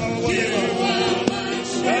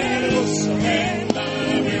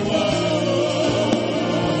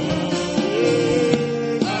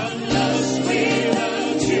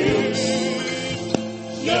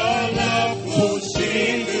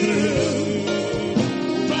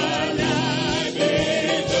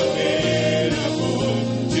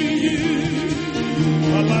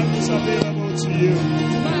 Available to you.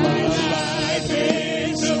 My life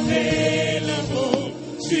is available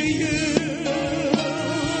to you.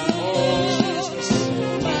 Oh, Jesus.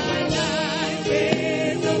 My life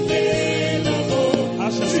is available. I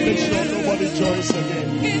shall make sure nobody joins again.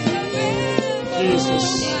 Jesus.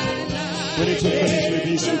 We need to finish with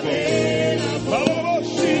these people.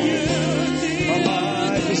 My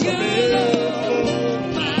life is available.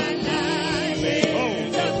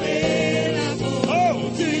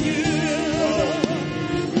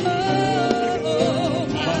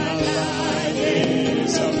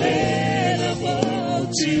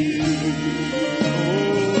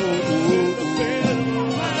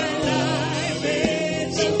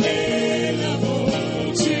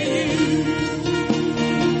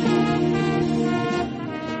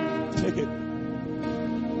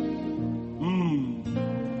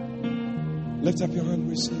 Lift up your hand,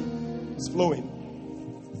 receive. It's flowing.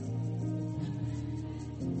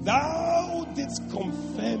 Thou didst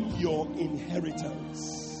confirm your inheritance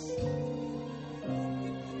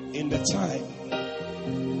in the time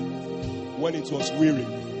when it was weary.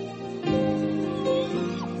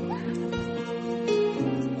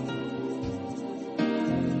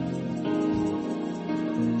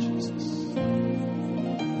 Jesus.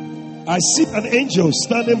 I see an angel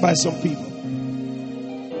standing by some people.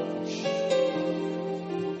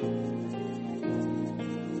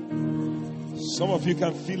 Some of you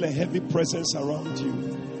can feel a heavy presence around you.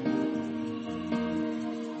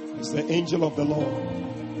 It's the angel of the Lord.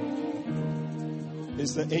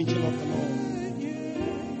 It's the angel of the Lord.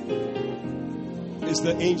 is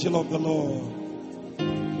the angel of the Lord.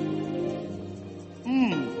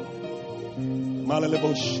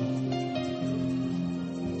 Malelebush.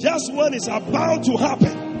 Just when it's about to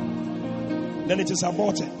happen, then it is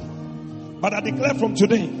aborted. But I declare from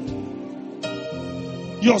today,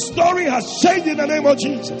 your story has changed in the name of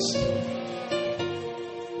Jesus.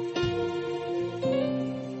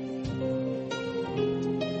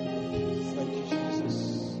 Thank you,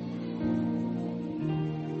 Jesus.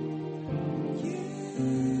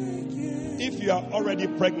 If you are already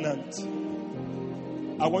pregnant,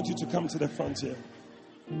 I want you to come to the front here.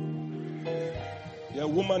 You're a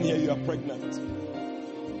woman here, you are pregnant.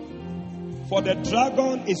 For the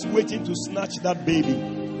dragon is waiting to snatch that baby,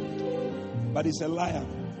 but he's a liar.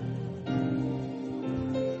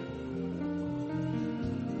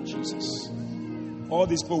 Jesus. All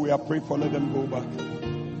these people we are praying for, let them go back.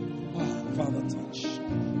 Oh, Father, touch.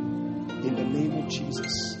 In the name of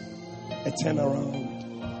Jesus. A turnaround.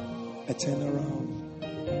 A turnaround.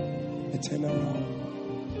 A turnaround.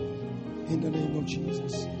 In the name of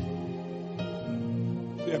Jesus.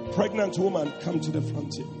 If you're a pregnant woman, come to the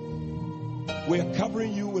front here. We are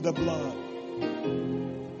covering you with the blood.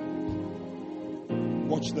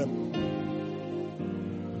 Watch them.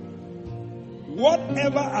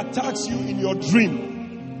 Whatever attacks you in your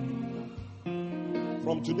dream,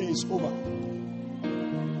 from today is over.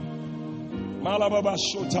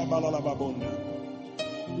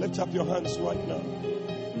 Lift up your hands right now.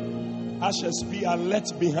 Ashes be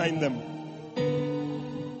alert behind them.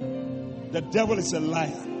 The devil is a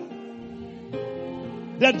liar.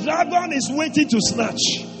 The dragon is waiting to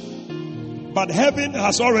snatch, but heaven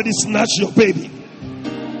has already snatched your baby.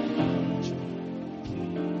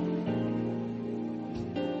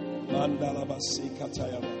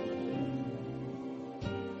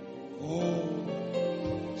 Oh.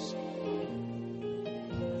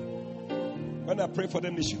 When I pray for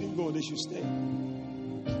them, they shouldn't go, they should stay.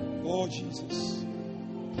 Oh, Jesus.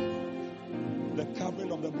 The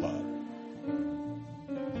covering of the blood.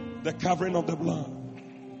 The covering of the blood.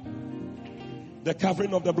 The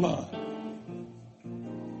covering of the blood.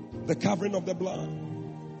 The covering of the blood.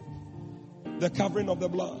 The covering of the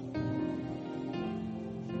blood.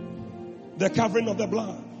 The covering of the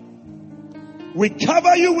blood. We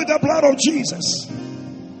cover you with the blood of Jesus.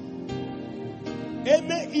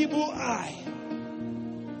 Any evil eye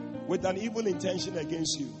with an evil intention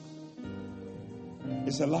against you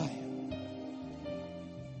is a lie.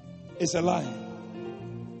 It's a lie.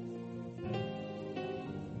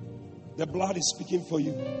 The blood is speaking for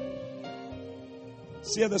you.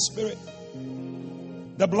 See the Spirit.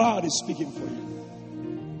 The blood is speaking for you.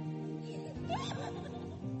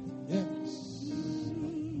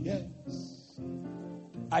 Yes.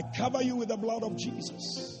 I cover you with the blood of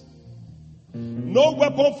Jesus. No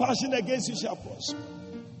weapon fashioned against you shall prosper.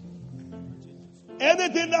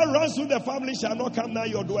 Anything that runs through the family shall not come near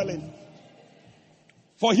your dwelling.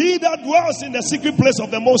 For he that dwells in the secret place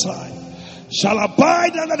of the Most High shall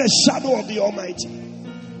abide under the shadow of the Almighty.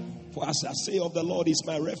 For as I say of the Lord is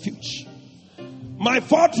my refuge, my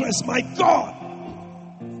fortress, my God,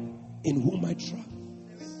 in whom I trust.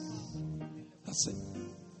 That's it.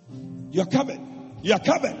 You are covered. You are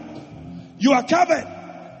covered. You are covered.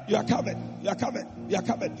 You are covered. You are covered. You are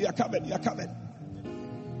covered. You are covered. You are covered.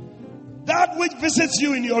 That which visits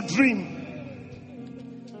you in your dream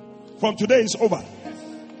from today is over.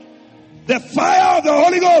 The fire of the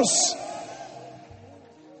Holy Ghost.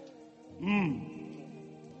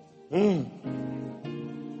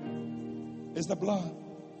 It's the blood.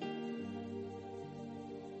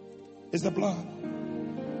 It's the blood.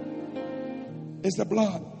 It's the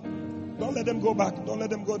blood. Don't let them go back. Don't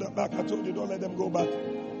let them go back. I told you, don't let them go back.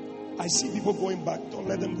 I see people going back. Don't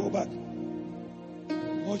let them go back.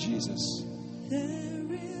 Oh, Jesus. There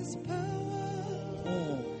is power.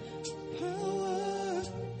 Oh. Power.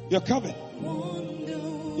 You're covered.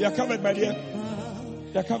 You're covered, my dear.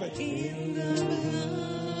 You're covered.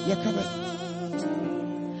 You're covered.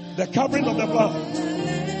 The covering of the blood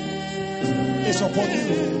is upon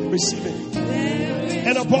you. Receive it.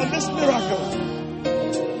 And upon this miracle.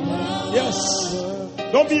 Yes.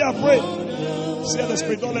 Don't be afraid. Say the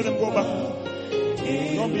Spirit. Don't let them go back.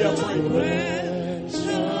 Don't be afraid.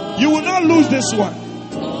 You will not lose this one.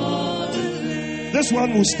 This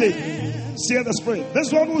one will stay. Say the Spirit.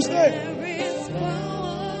 This one will stay.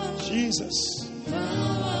 Jesus.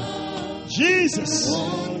 Jesus.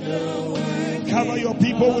 Cover your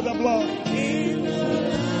people with the blood.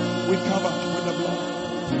 We cover with the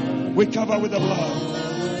blood. We cover with the blood.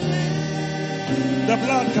 The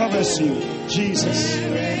blood covers you. Jesus.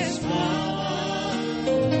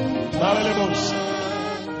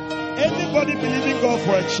 Anybody believing God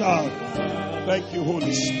for a child? Thank you,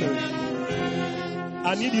 Holy Spirit.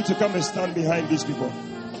 I need you to come and stand behind these people.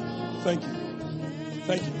 Thank you.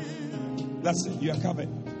 Thank you. That's it. You are covered.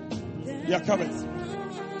 You are covered.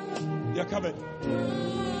 You are covered.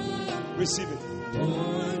 Receive it.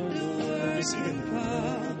 Receive it.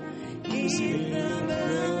 Receive it.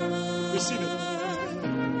 Receive it.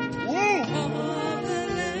 Woo!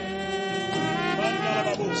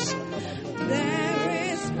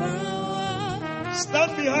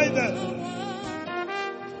 Stand behind them.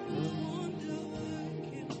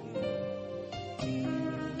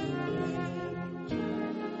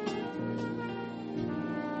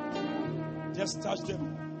 Just touch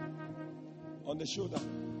them on the shoulder.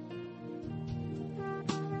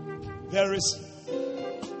 There is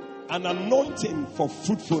an anointing for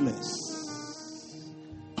fruitfulness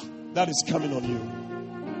that is coming on you.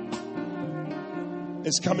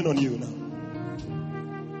 It's coming on you now.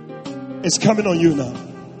 It's coming on you now.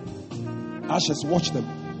 Ashes, watch them.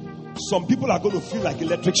 Some people are going to feel like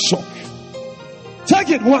electric shock. Take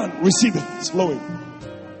it, one, receive it. It's flowing.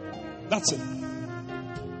 That's it.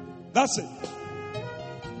 That's it.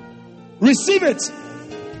 Receive it.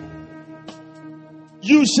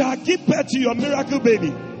 You shall give birth to your miracle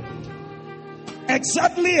baby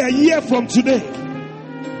exactly a year from today.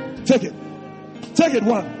 Take it. Take it,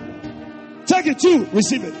 one. Take it, two.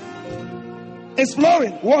 Receive it. It's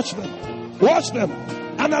flowing. Watch them. Watch them.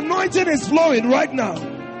 An anointing is flowing right now.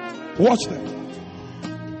 Watch them.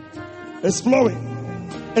 It's flowing.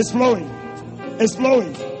 It's flowing. It's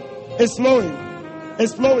flowing. It's flowing.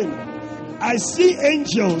 It's flowing. I see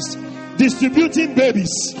angels distributing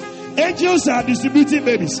babies. Angels are distributing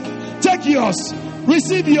babies. Take yours.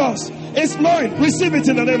 Receive yours. It's flowing. Receive it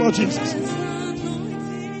in the name of Jesus.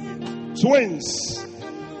 Twins.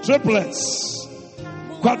 Triplets.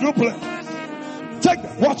 Quadruplets. Take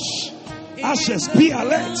that. Watch. Ashes. Be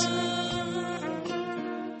alert.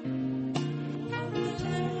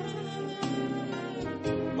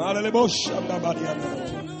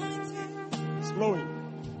 It's flowing.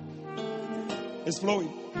 It's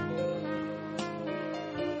flowing.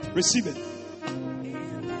 Receive it.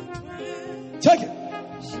 Take it.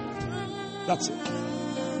 That's it.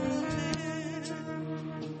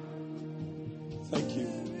 Thank you.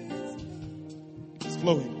 It's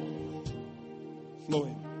flowing.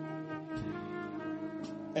 Flowing.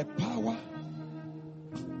 A power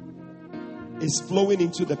is flowing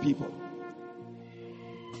into the people.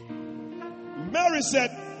 Mary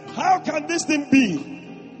said, how can this thing be?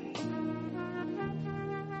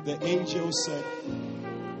 The angel said,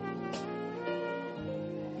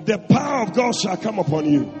 the power of God shall come upon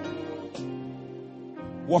you.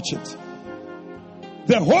 Watch it.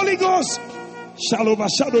 The Holy Ghost shall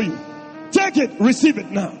overshadow you. Take it. Receive it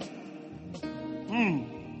now.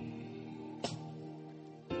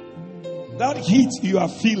 That heat you are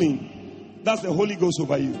feeling, that's the Holy Ghost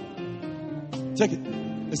over you. Take it.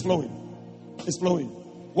 It's flowing. It's flowing.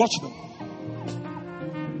 Watch them.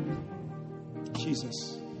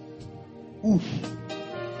 Jesus. Oof.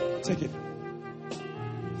 Take it.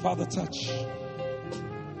 Father, touch.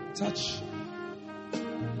 Touch.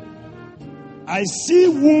 I see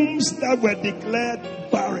wombs that were declared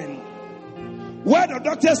barren. Where the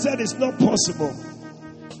doctor said it's not possible.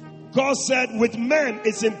 God said with men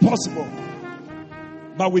it's impossible.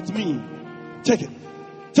 But with me, take it.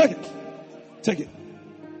 Take it. Take it.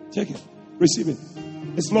 Take it. Receive it.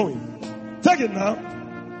 It's flowing. Take it now.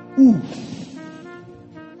 Ooh.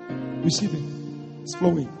 Receive it. It's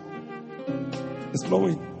flowing. It's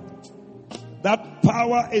flowing. That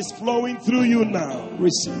power is flowing through you now.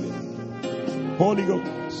 Receive it. Holy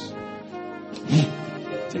Ghost.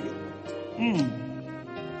 Take it.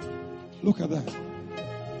 Look at that.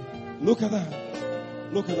 Look at that.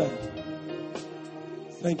 Look at that.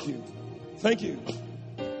 Thank you. Thank you.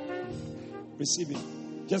 Receive it.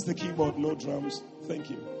 Just the keyboard, no drums. Thank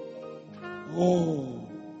you. Oh.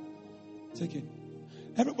 Take it.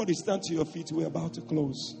 Everybody stand to your feet. We're about to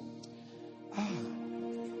close.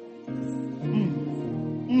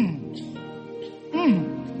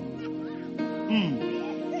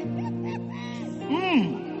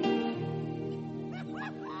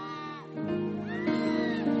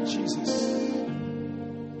 Jesus.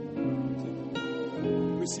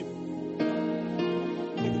 Receive it.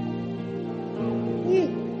 Take it.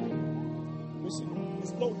 Receive it.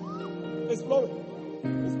 It's flowing. It's flowing.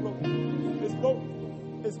 It's flowing. It's flowing.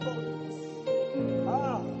 It's flowing.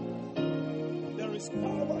 There is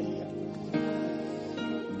power here.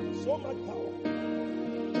 So much power.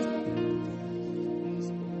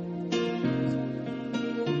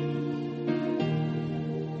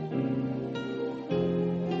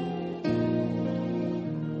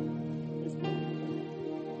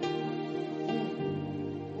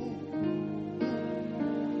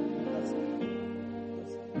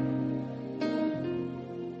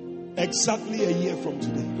 Exactly a year from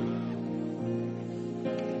today.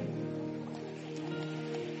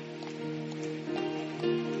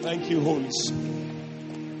 Thank you, Holy Spirit.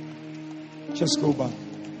 Just go back.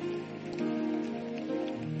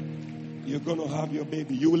 You're going to have your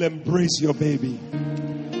baby. You will embrace your baby.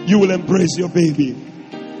 You will embrace your baby.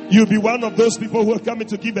 You'll be one of those people who are coming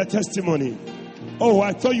to give a testimony. Oh,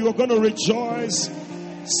 I thought you were going to rejoice,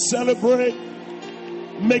 celebrate,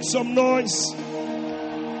 make some noise.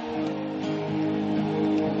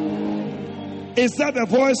 Is that the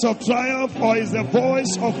voice of triumph or is the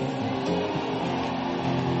voice of...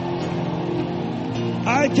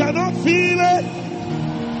 I cannot feel it.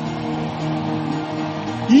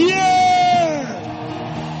 Yeah.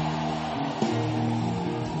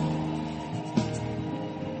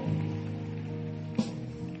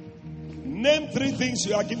 Name 3 things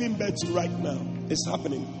you are giving birth to right now. It's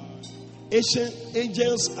happening.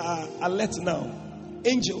 Angels are alert now.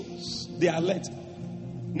 Angels, they are alert.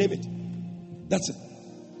 Name it. That's it.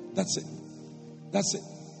 That's it. That's it.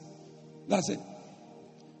 That's it.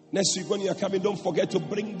 Next week when you are coming, don't forget to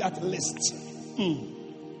bring that list.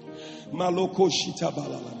 Maloko shita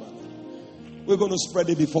balalama. We're going to spread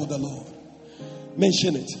it before the Lord.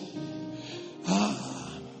 Mention it.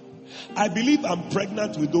 I believe I'm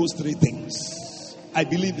pregnant with those 3 things. I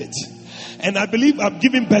believe it. And I believe I'm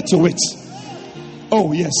giving birth to it.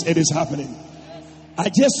 Oh yes, it is happening. I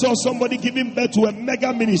just saw somebody giving birth to a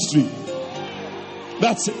mega ministry.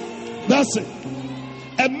 That's it. That's it.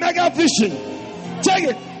 A mega vision. Take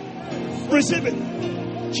it. Receive it.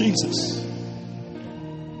 Jesus.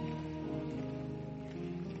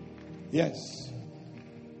 Yes.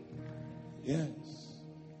 Yes.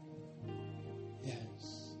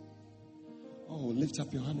 Yes. Oh, lift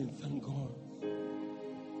up your hand and thank God.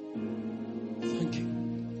 Thank you.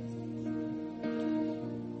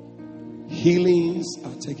 Healings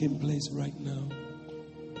are taking place right now.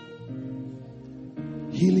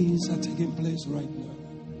 Healings are taking place right now.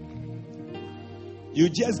 You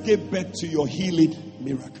just gave birth to your healing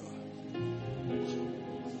miracle.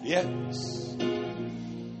 Yes.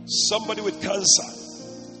 Somebody with cancer,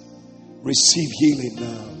 receive healing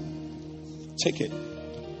now. Take it.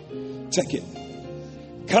 Take it.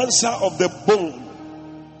 Cancer of the bone,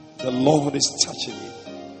 the Lord is touching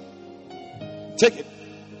it. Take it.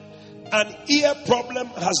 An ear problem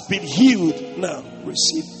has been healed now.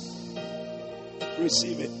 Receive it.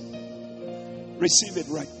 Receive it. Receive it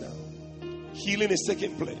right now. Healing is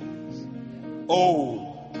taking place.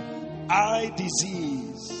 Oh, eye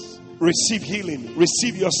disease. Receive healing.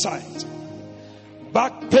 Receive your sight.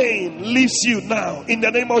 Back pain leaves you now in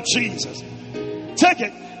the name of Jesus. Take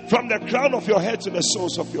it from the crown of your head to the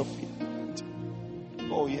soles of your feet.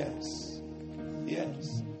 Oh, yes.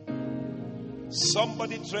 Yes.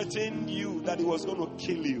 Somebody threatened you that he was going to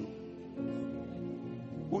kill you.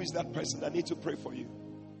 Who is that person? I need to pray for you.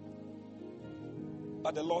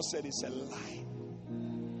 But the Lord said it's a lie.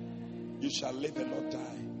 You shall live and not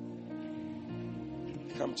die.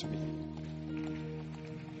 Come to me.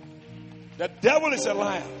 The devil is a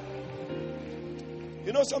liar.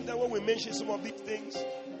 You know, sometimes when we mention some of these things,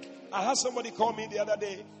 I had somebody call me the other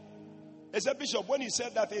day. They said, Bishop, when you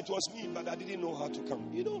said that, it was me, but I didn't know how to come.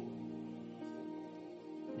 You know,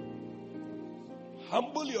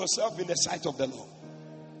 humble yourself in the sight of the Lord.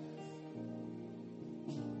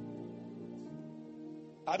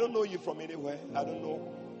 I don't know you from anywhere. I don't know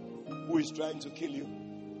who is trying to kill you,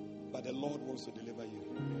 but the Lord wants to deliver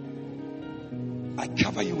you. I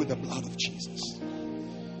cover you with the blood of Jesus.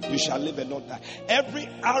 You shall live and not die. Every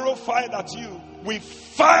arrow fired at you, we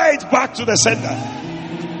fight back to the center.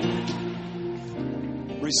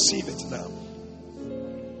 Receive it now.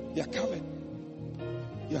 You're covered.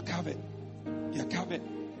 You're covered. You're covered.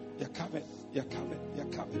 You're covered. You're covered. You're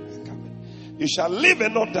covered. You're covered. You shall live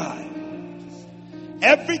and not die.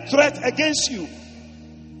 Every threat against you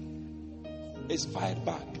is fired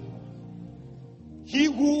back. He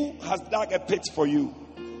who has dug a pit for you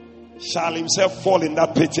shall himself fall in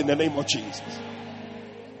that pit in the name of Jesus.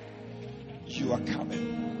 You are covered.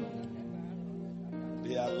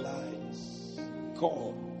 They are lies.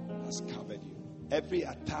 God has covered you. Every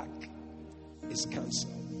attack is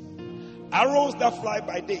cancelled. Arrows that fly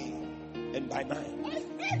by day and by night.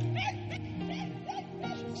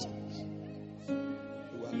 Jesus.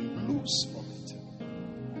 You are loose from it.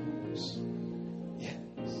 Loose. Yes.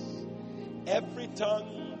 Every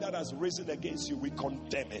tongue that has risen against you, we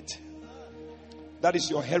condemn it. That is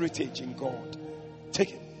your heritage in God.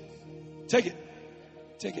 Take it. Take it.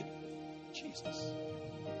 Take it. Jesus.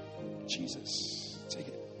 Jesus. Take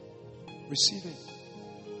it. Receive it.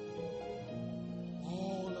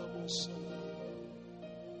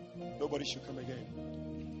 Nobody should come again.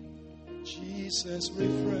 Jesus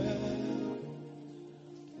refrain.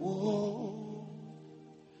 Whoa.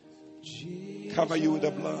 Cover you with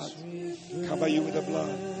the blood. Cover you with the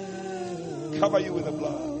blood. Cover you with the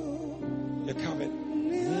blood. You're covered.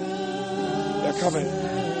 You're covered.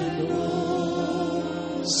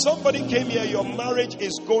 Somebody came here. Your marriage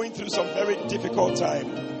is going through some very difficult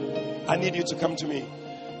time. I need you to come to me.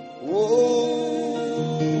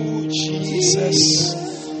 Oh, Jesus.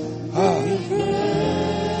 Thank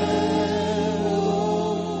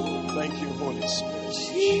you, Holy Spirit.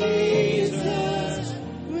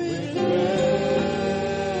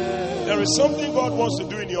 There is something God wants to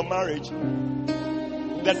do in your marriage.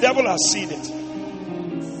 The devil has seen it.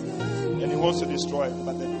 And he wants to destroy it.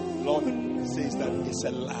 But the Lord says that it's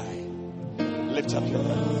a lie. Lift up your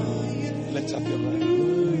hand. Lift up your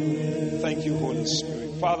hand. Thank you, Holy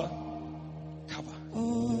Spirit. Father,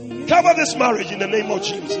 cover this marriage in the name of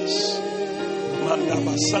Jesus.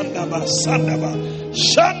 Mandaba, sandaba, sandaba,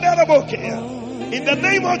 shandarabokea. In the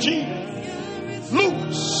name of Jesus.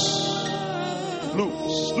 Loose.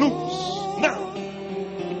 Now.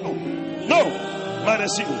 No.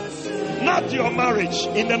 Minus you. Not your marriage.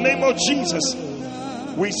 In the name of Jesus.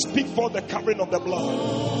 We speak for the covering of the blood.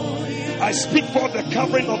 I speak for the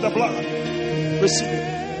covering of the blood. Receive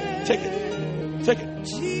it. Take it.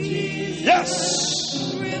 Yes.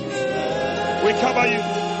 We cover you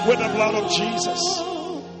with the blood of Jesus.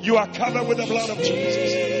 You are covered with the blood of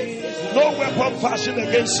Jesus. No weapon fashioned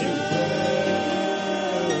against you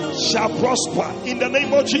shall prosper in the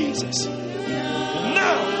name of Jesus.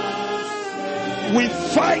 Now, we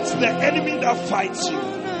fight the enemy that fights you.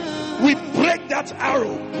 We break that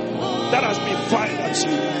arrow that has been fired at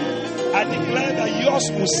you. I declare that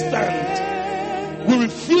yours will stand. We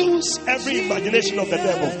refuse every imagination of the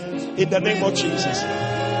devil in the name of Jesus.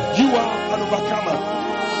 You are an overcomer.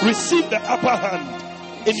 Receive the upper hand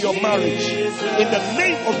in your marriage in the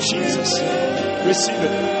name of Jesus. Receive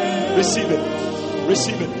it. Receive it.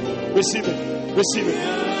 Receive it. Receive it. Receive it.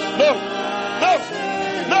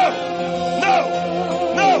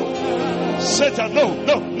 No. Satan, no.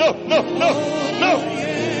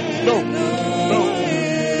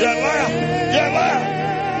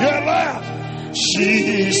 You're a liar.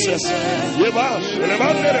 Jesus.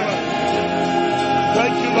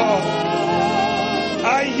 Thank you, Lord.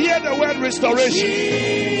 I hear the word restoration.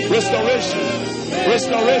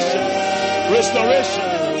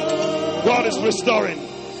 God is restoring.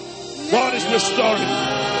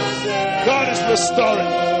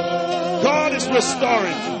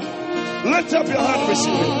 Lift up your hand,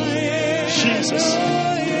 receive it. Jesus.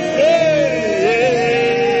 Hey,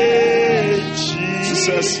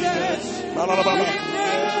 Jesus.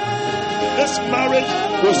 This marriage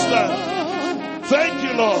will stand. Thank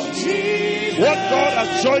you, Lord. What God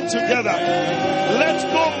has joined together, let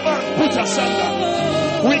no man put asunder.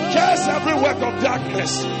 We curse every work of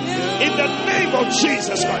darkness in the name of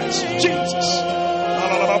Jesus Christ. Jesus.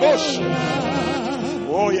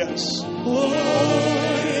 Oh, yes.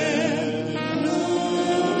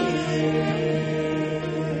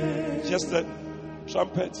 Just the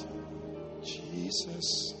trumpet.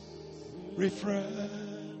 Jesus. Refrain.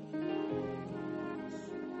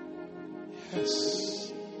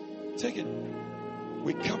 Yes. Take it.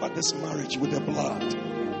 We cover this marriage with the blood.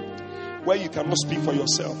 Where you cannot speak for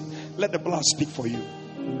yourself, let the blood speak for you.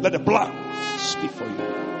 Let the blood speak for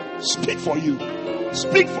you. Speak for you.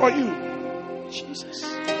 Speak for you. Jesus.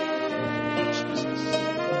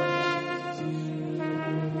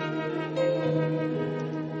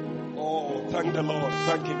 Oh, thank the Lord.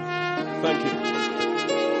 Thank Him.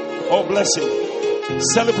 Oh, bless Him.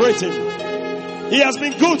 Celebrate Him. He has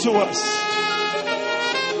been good to us.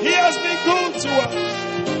 He has been good to us.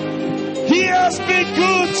 He has been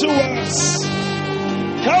good to us.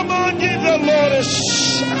 Come on, give the Lord a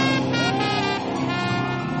shout.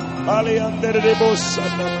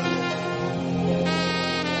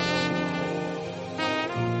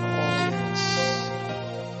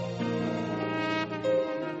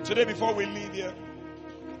 Today, before we leave here,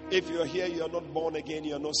 if you're here, you're not born again,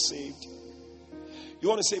 you're not saved. You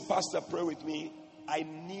want to say, Pastor, pray with me. I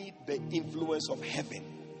need the influence of heaven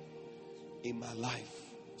in my life.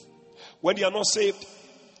 When you are not saved,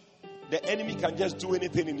 the enemy can just do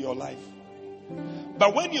anything in your life.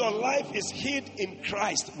 But when your life is hid in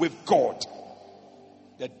Christ with God,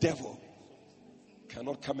 the devil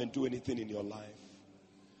cannot come and do anything in your life.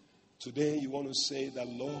 Today you want to say that,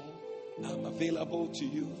 Lord, I'm available to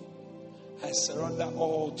you. I surrender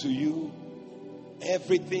all to you.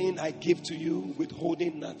 Everything I give to you,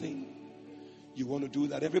 withholding nothing. You want to do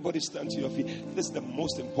that? Everybody stand to your feet. This is the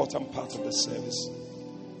most important part of the service.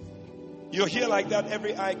 You're here like that,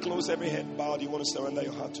 every eye closed, every head bowed. You want to surrender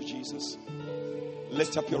your heart to Jesus.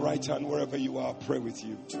 Lift up your right hand wherever you are. I'll pray with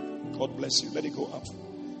you. God bless you. Let it go up.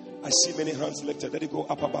 I see many hands lifted. Let it go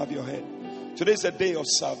up above your head. Today is a day of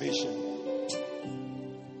salvation.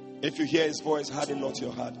 If you hear his voice, harden not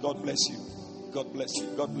your heart. God bless you. God bless you.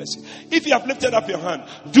 God bless you. If you have lifted up your hand,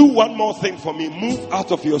 do one more thing for me. Move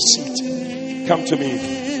out of your seat. Come to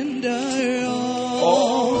me.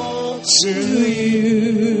 All to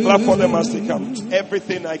you. Clap for them as they come.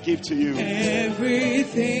 Everything I give to you.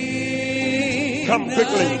 Everything. Come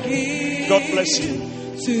quickly. God bless you.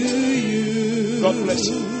 To you. God bless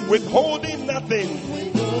you. Withholding nothing.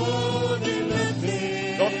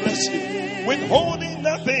 God bless you. Withholding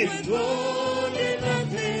nothing.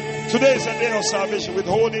 Today is a day of salvation.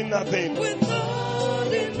 Withholding nothing.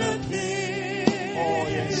 Oh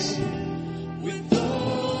yes.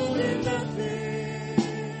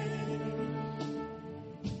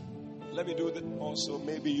 Let me do that also.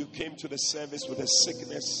 Maybe you came to the service with a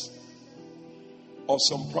sickness or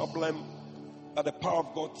some problem, but the power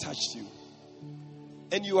of God touched you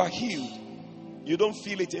and you are healed. You don't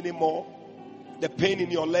feel it anymore. The pain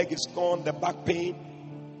in your leg is gone. The back pain,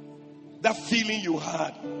 that feeling you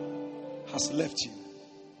had has left you.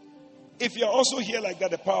 If you're also here like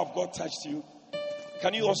that, the power of God touched you,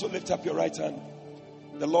 can you also lift up your right hand?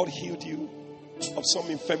 The Lord healed you of some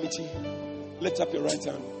infirmity. Lift up your right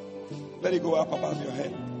hand. Let it go up above your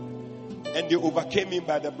head. And you overcame him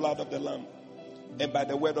by the blood of the Lamb and by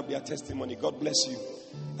the word of their testimony. God bless you.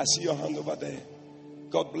 I see your hand over there.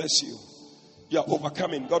 God bless you. You are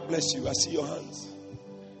overcoming. God bless you. I see your hands.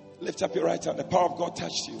 Lift up your right hand. The power of God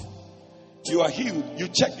touched you. You are healed. You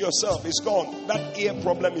check yourself. It's gone. That ear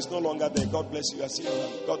problem is no longer there. God bless you. I see your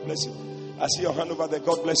hand. God bless you. I see your hand over there.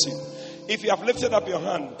 God bless you. If you have lifted up your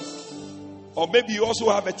hand, or maybe you also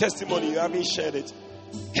have a testimony, you haven't shared it,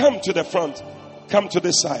 come to the front. Come to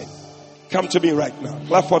this side. Come to me right now.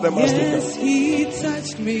 Clap for them as they come. He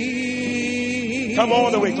touched me. Come all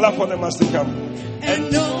the way. Clap for them as they come.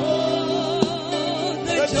 And joy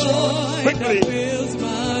quickly, that fills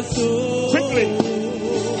my soul. Quickly,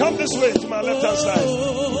 come this way to my left hand side.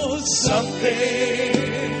 Something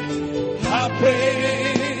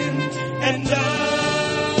happened, and now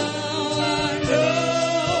I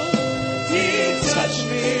know He touched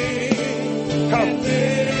me. Come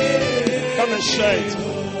and share it.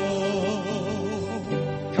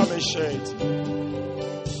 Come and share it.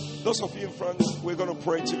 Those of you in front, we're going to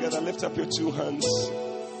pray together. Lift up your two hands.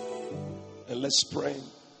 And let's pray.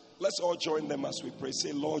 Let's all join them as we pray.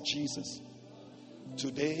 Say, Lord Jesus,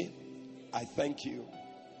 today I thank you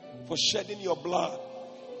for shedding your blood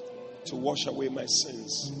to wash away my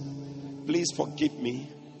sins. Please forgive me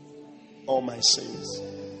all my sins.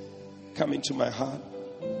 Come into my heart.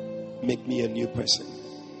 Make me a new person.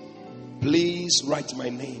 Please write my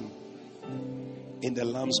name in the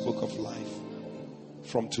Lamb's Book of Life.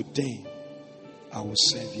 From today, I will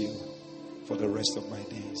serve you for the rest of my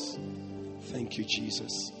days. Thank you,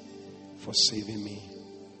 Jesus, for saving me.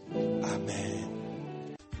 Amen.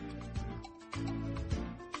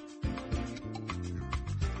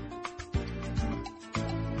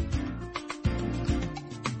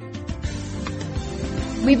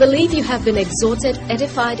 We believe you have been exhorted,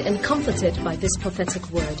 edified, and comforted by this prophetic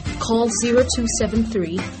word. Call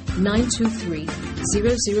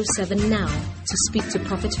 0273-923-007 now to speak to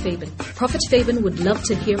Prophet Fabian. Prophet Fabian would love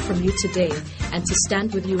to hear from you today and to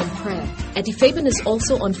stand with you in prayer. Eddie Fabian is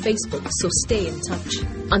also on Facebook, so stay in touch.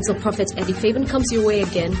 Until Prophet Eddie Fabian comes your way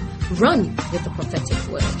again, run with the prophetic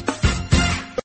word.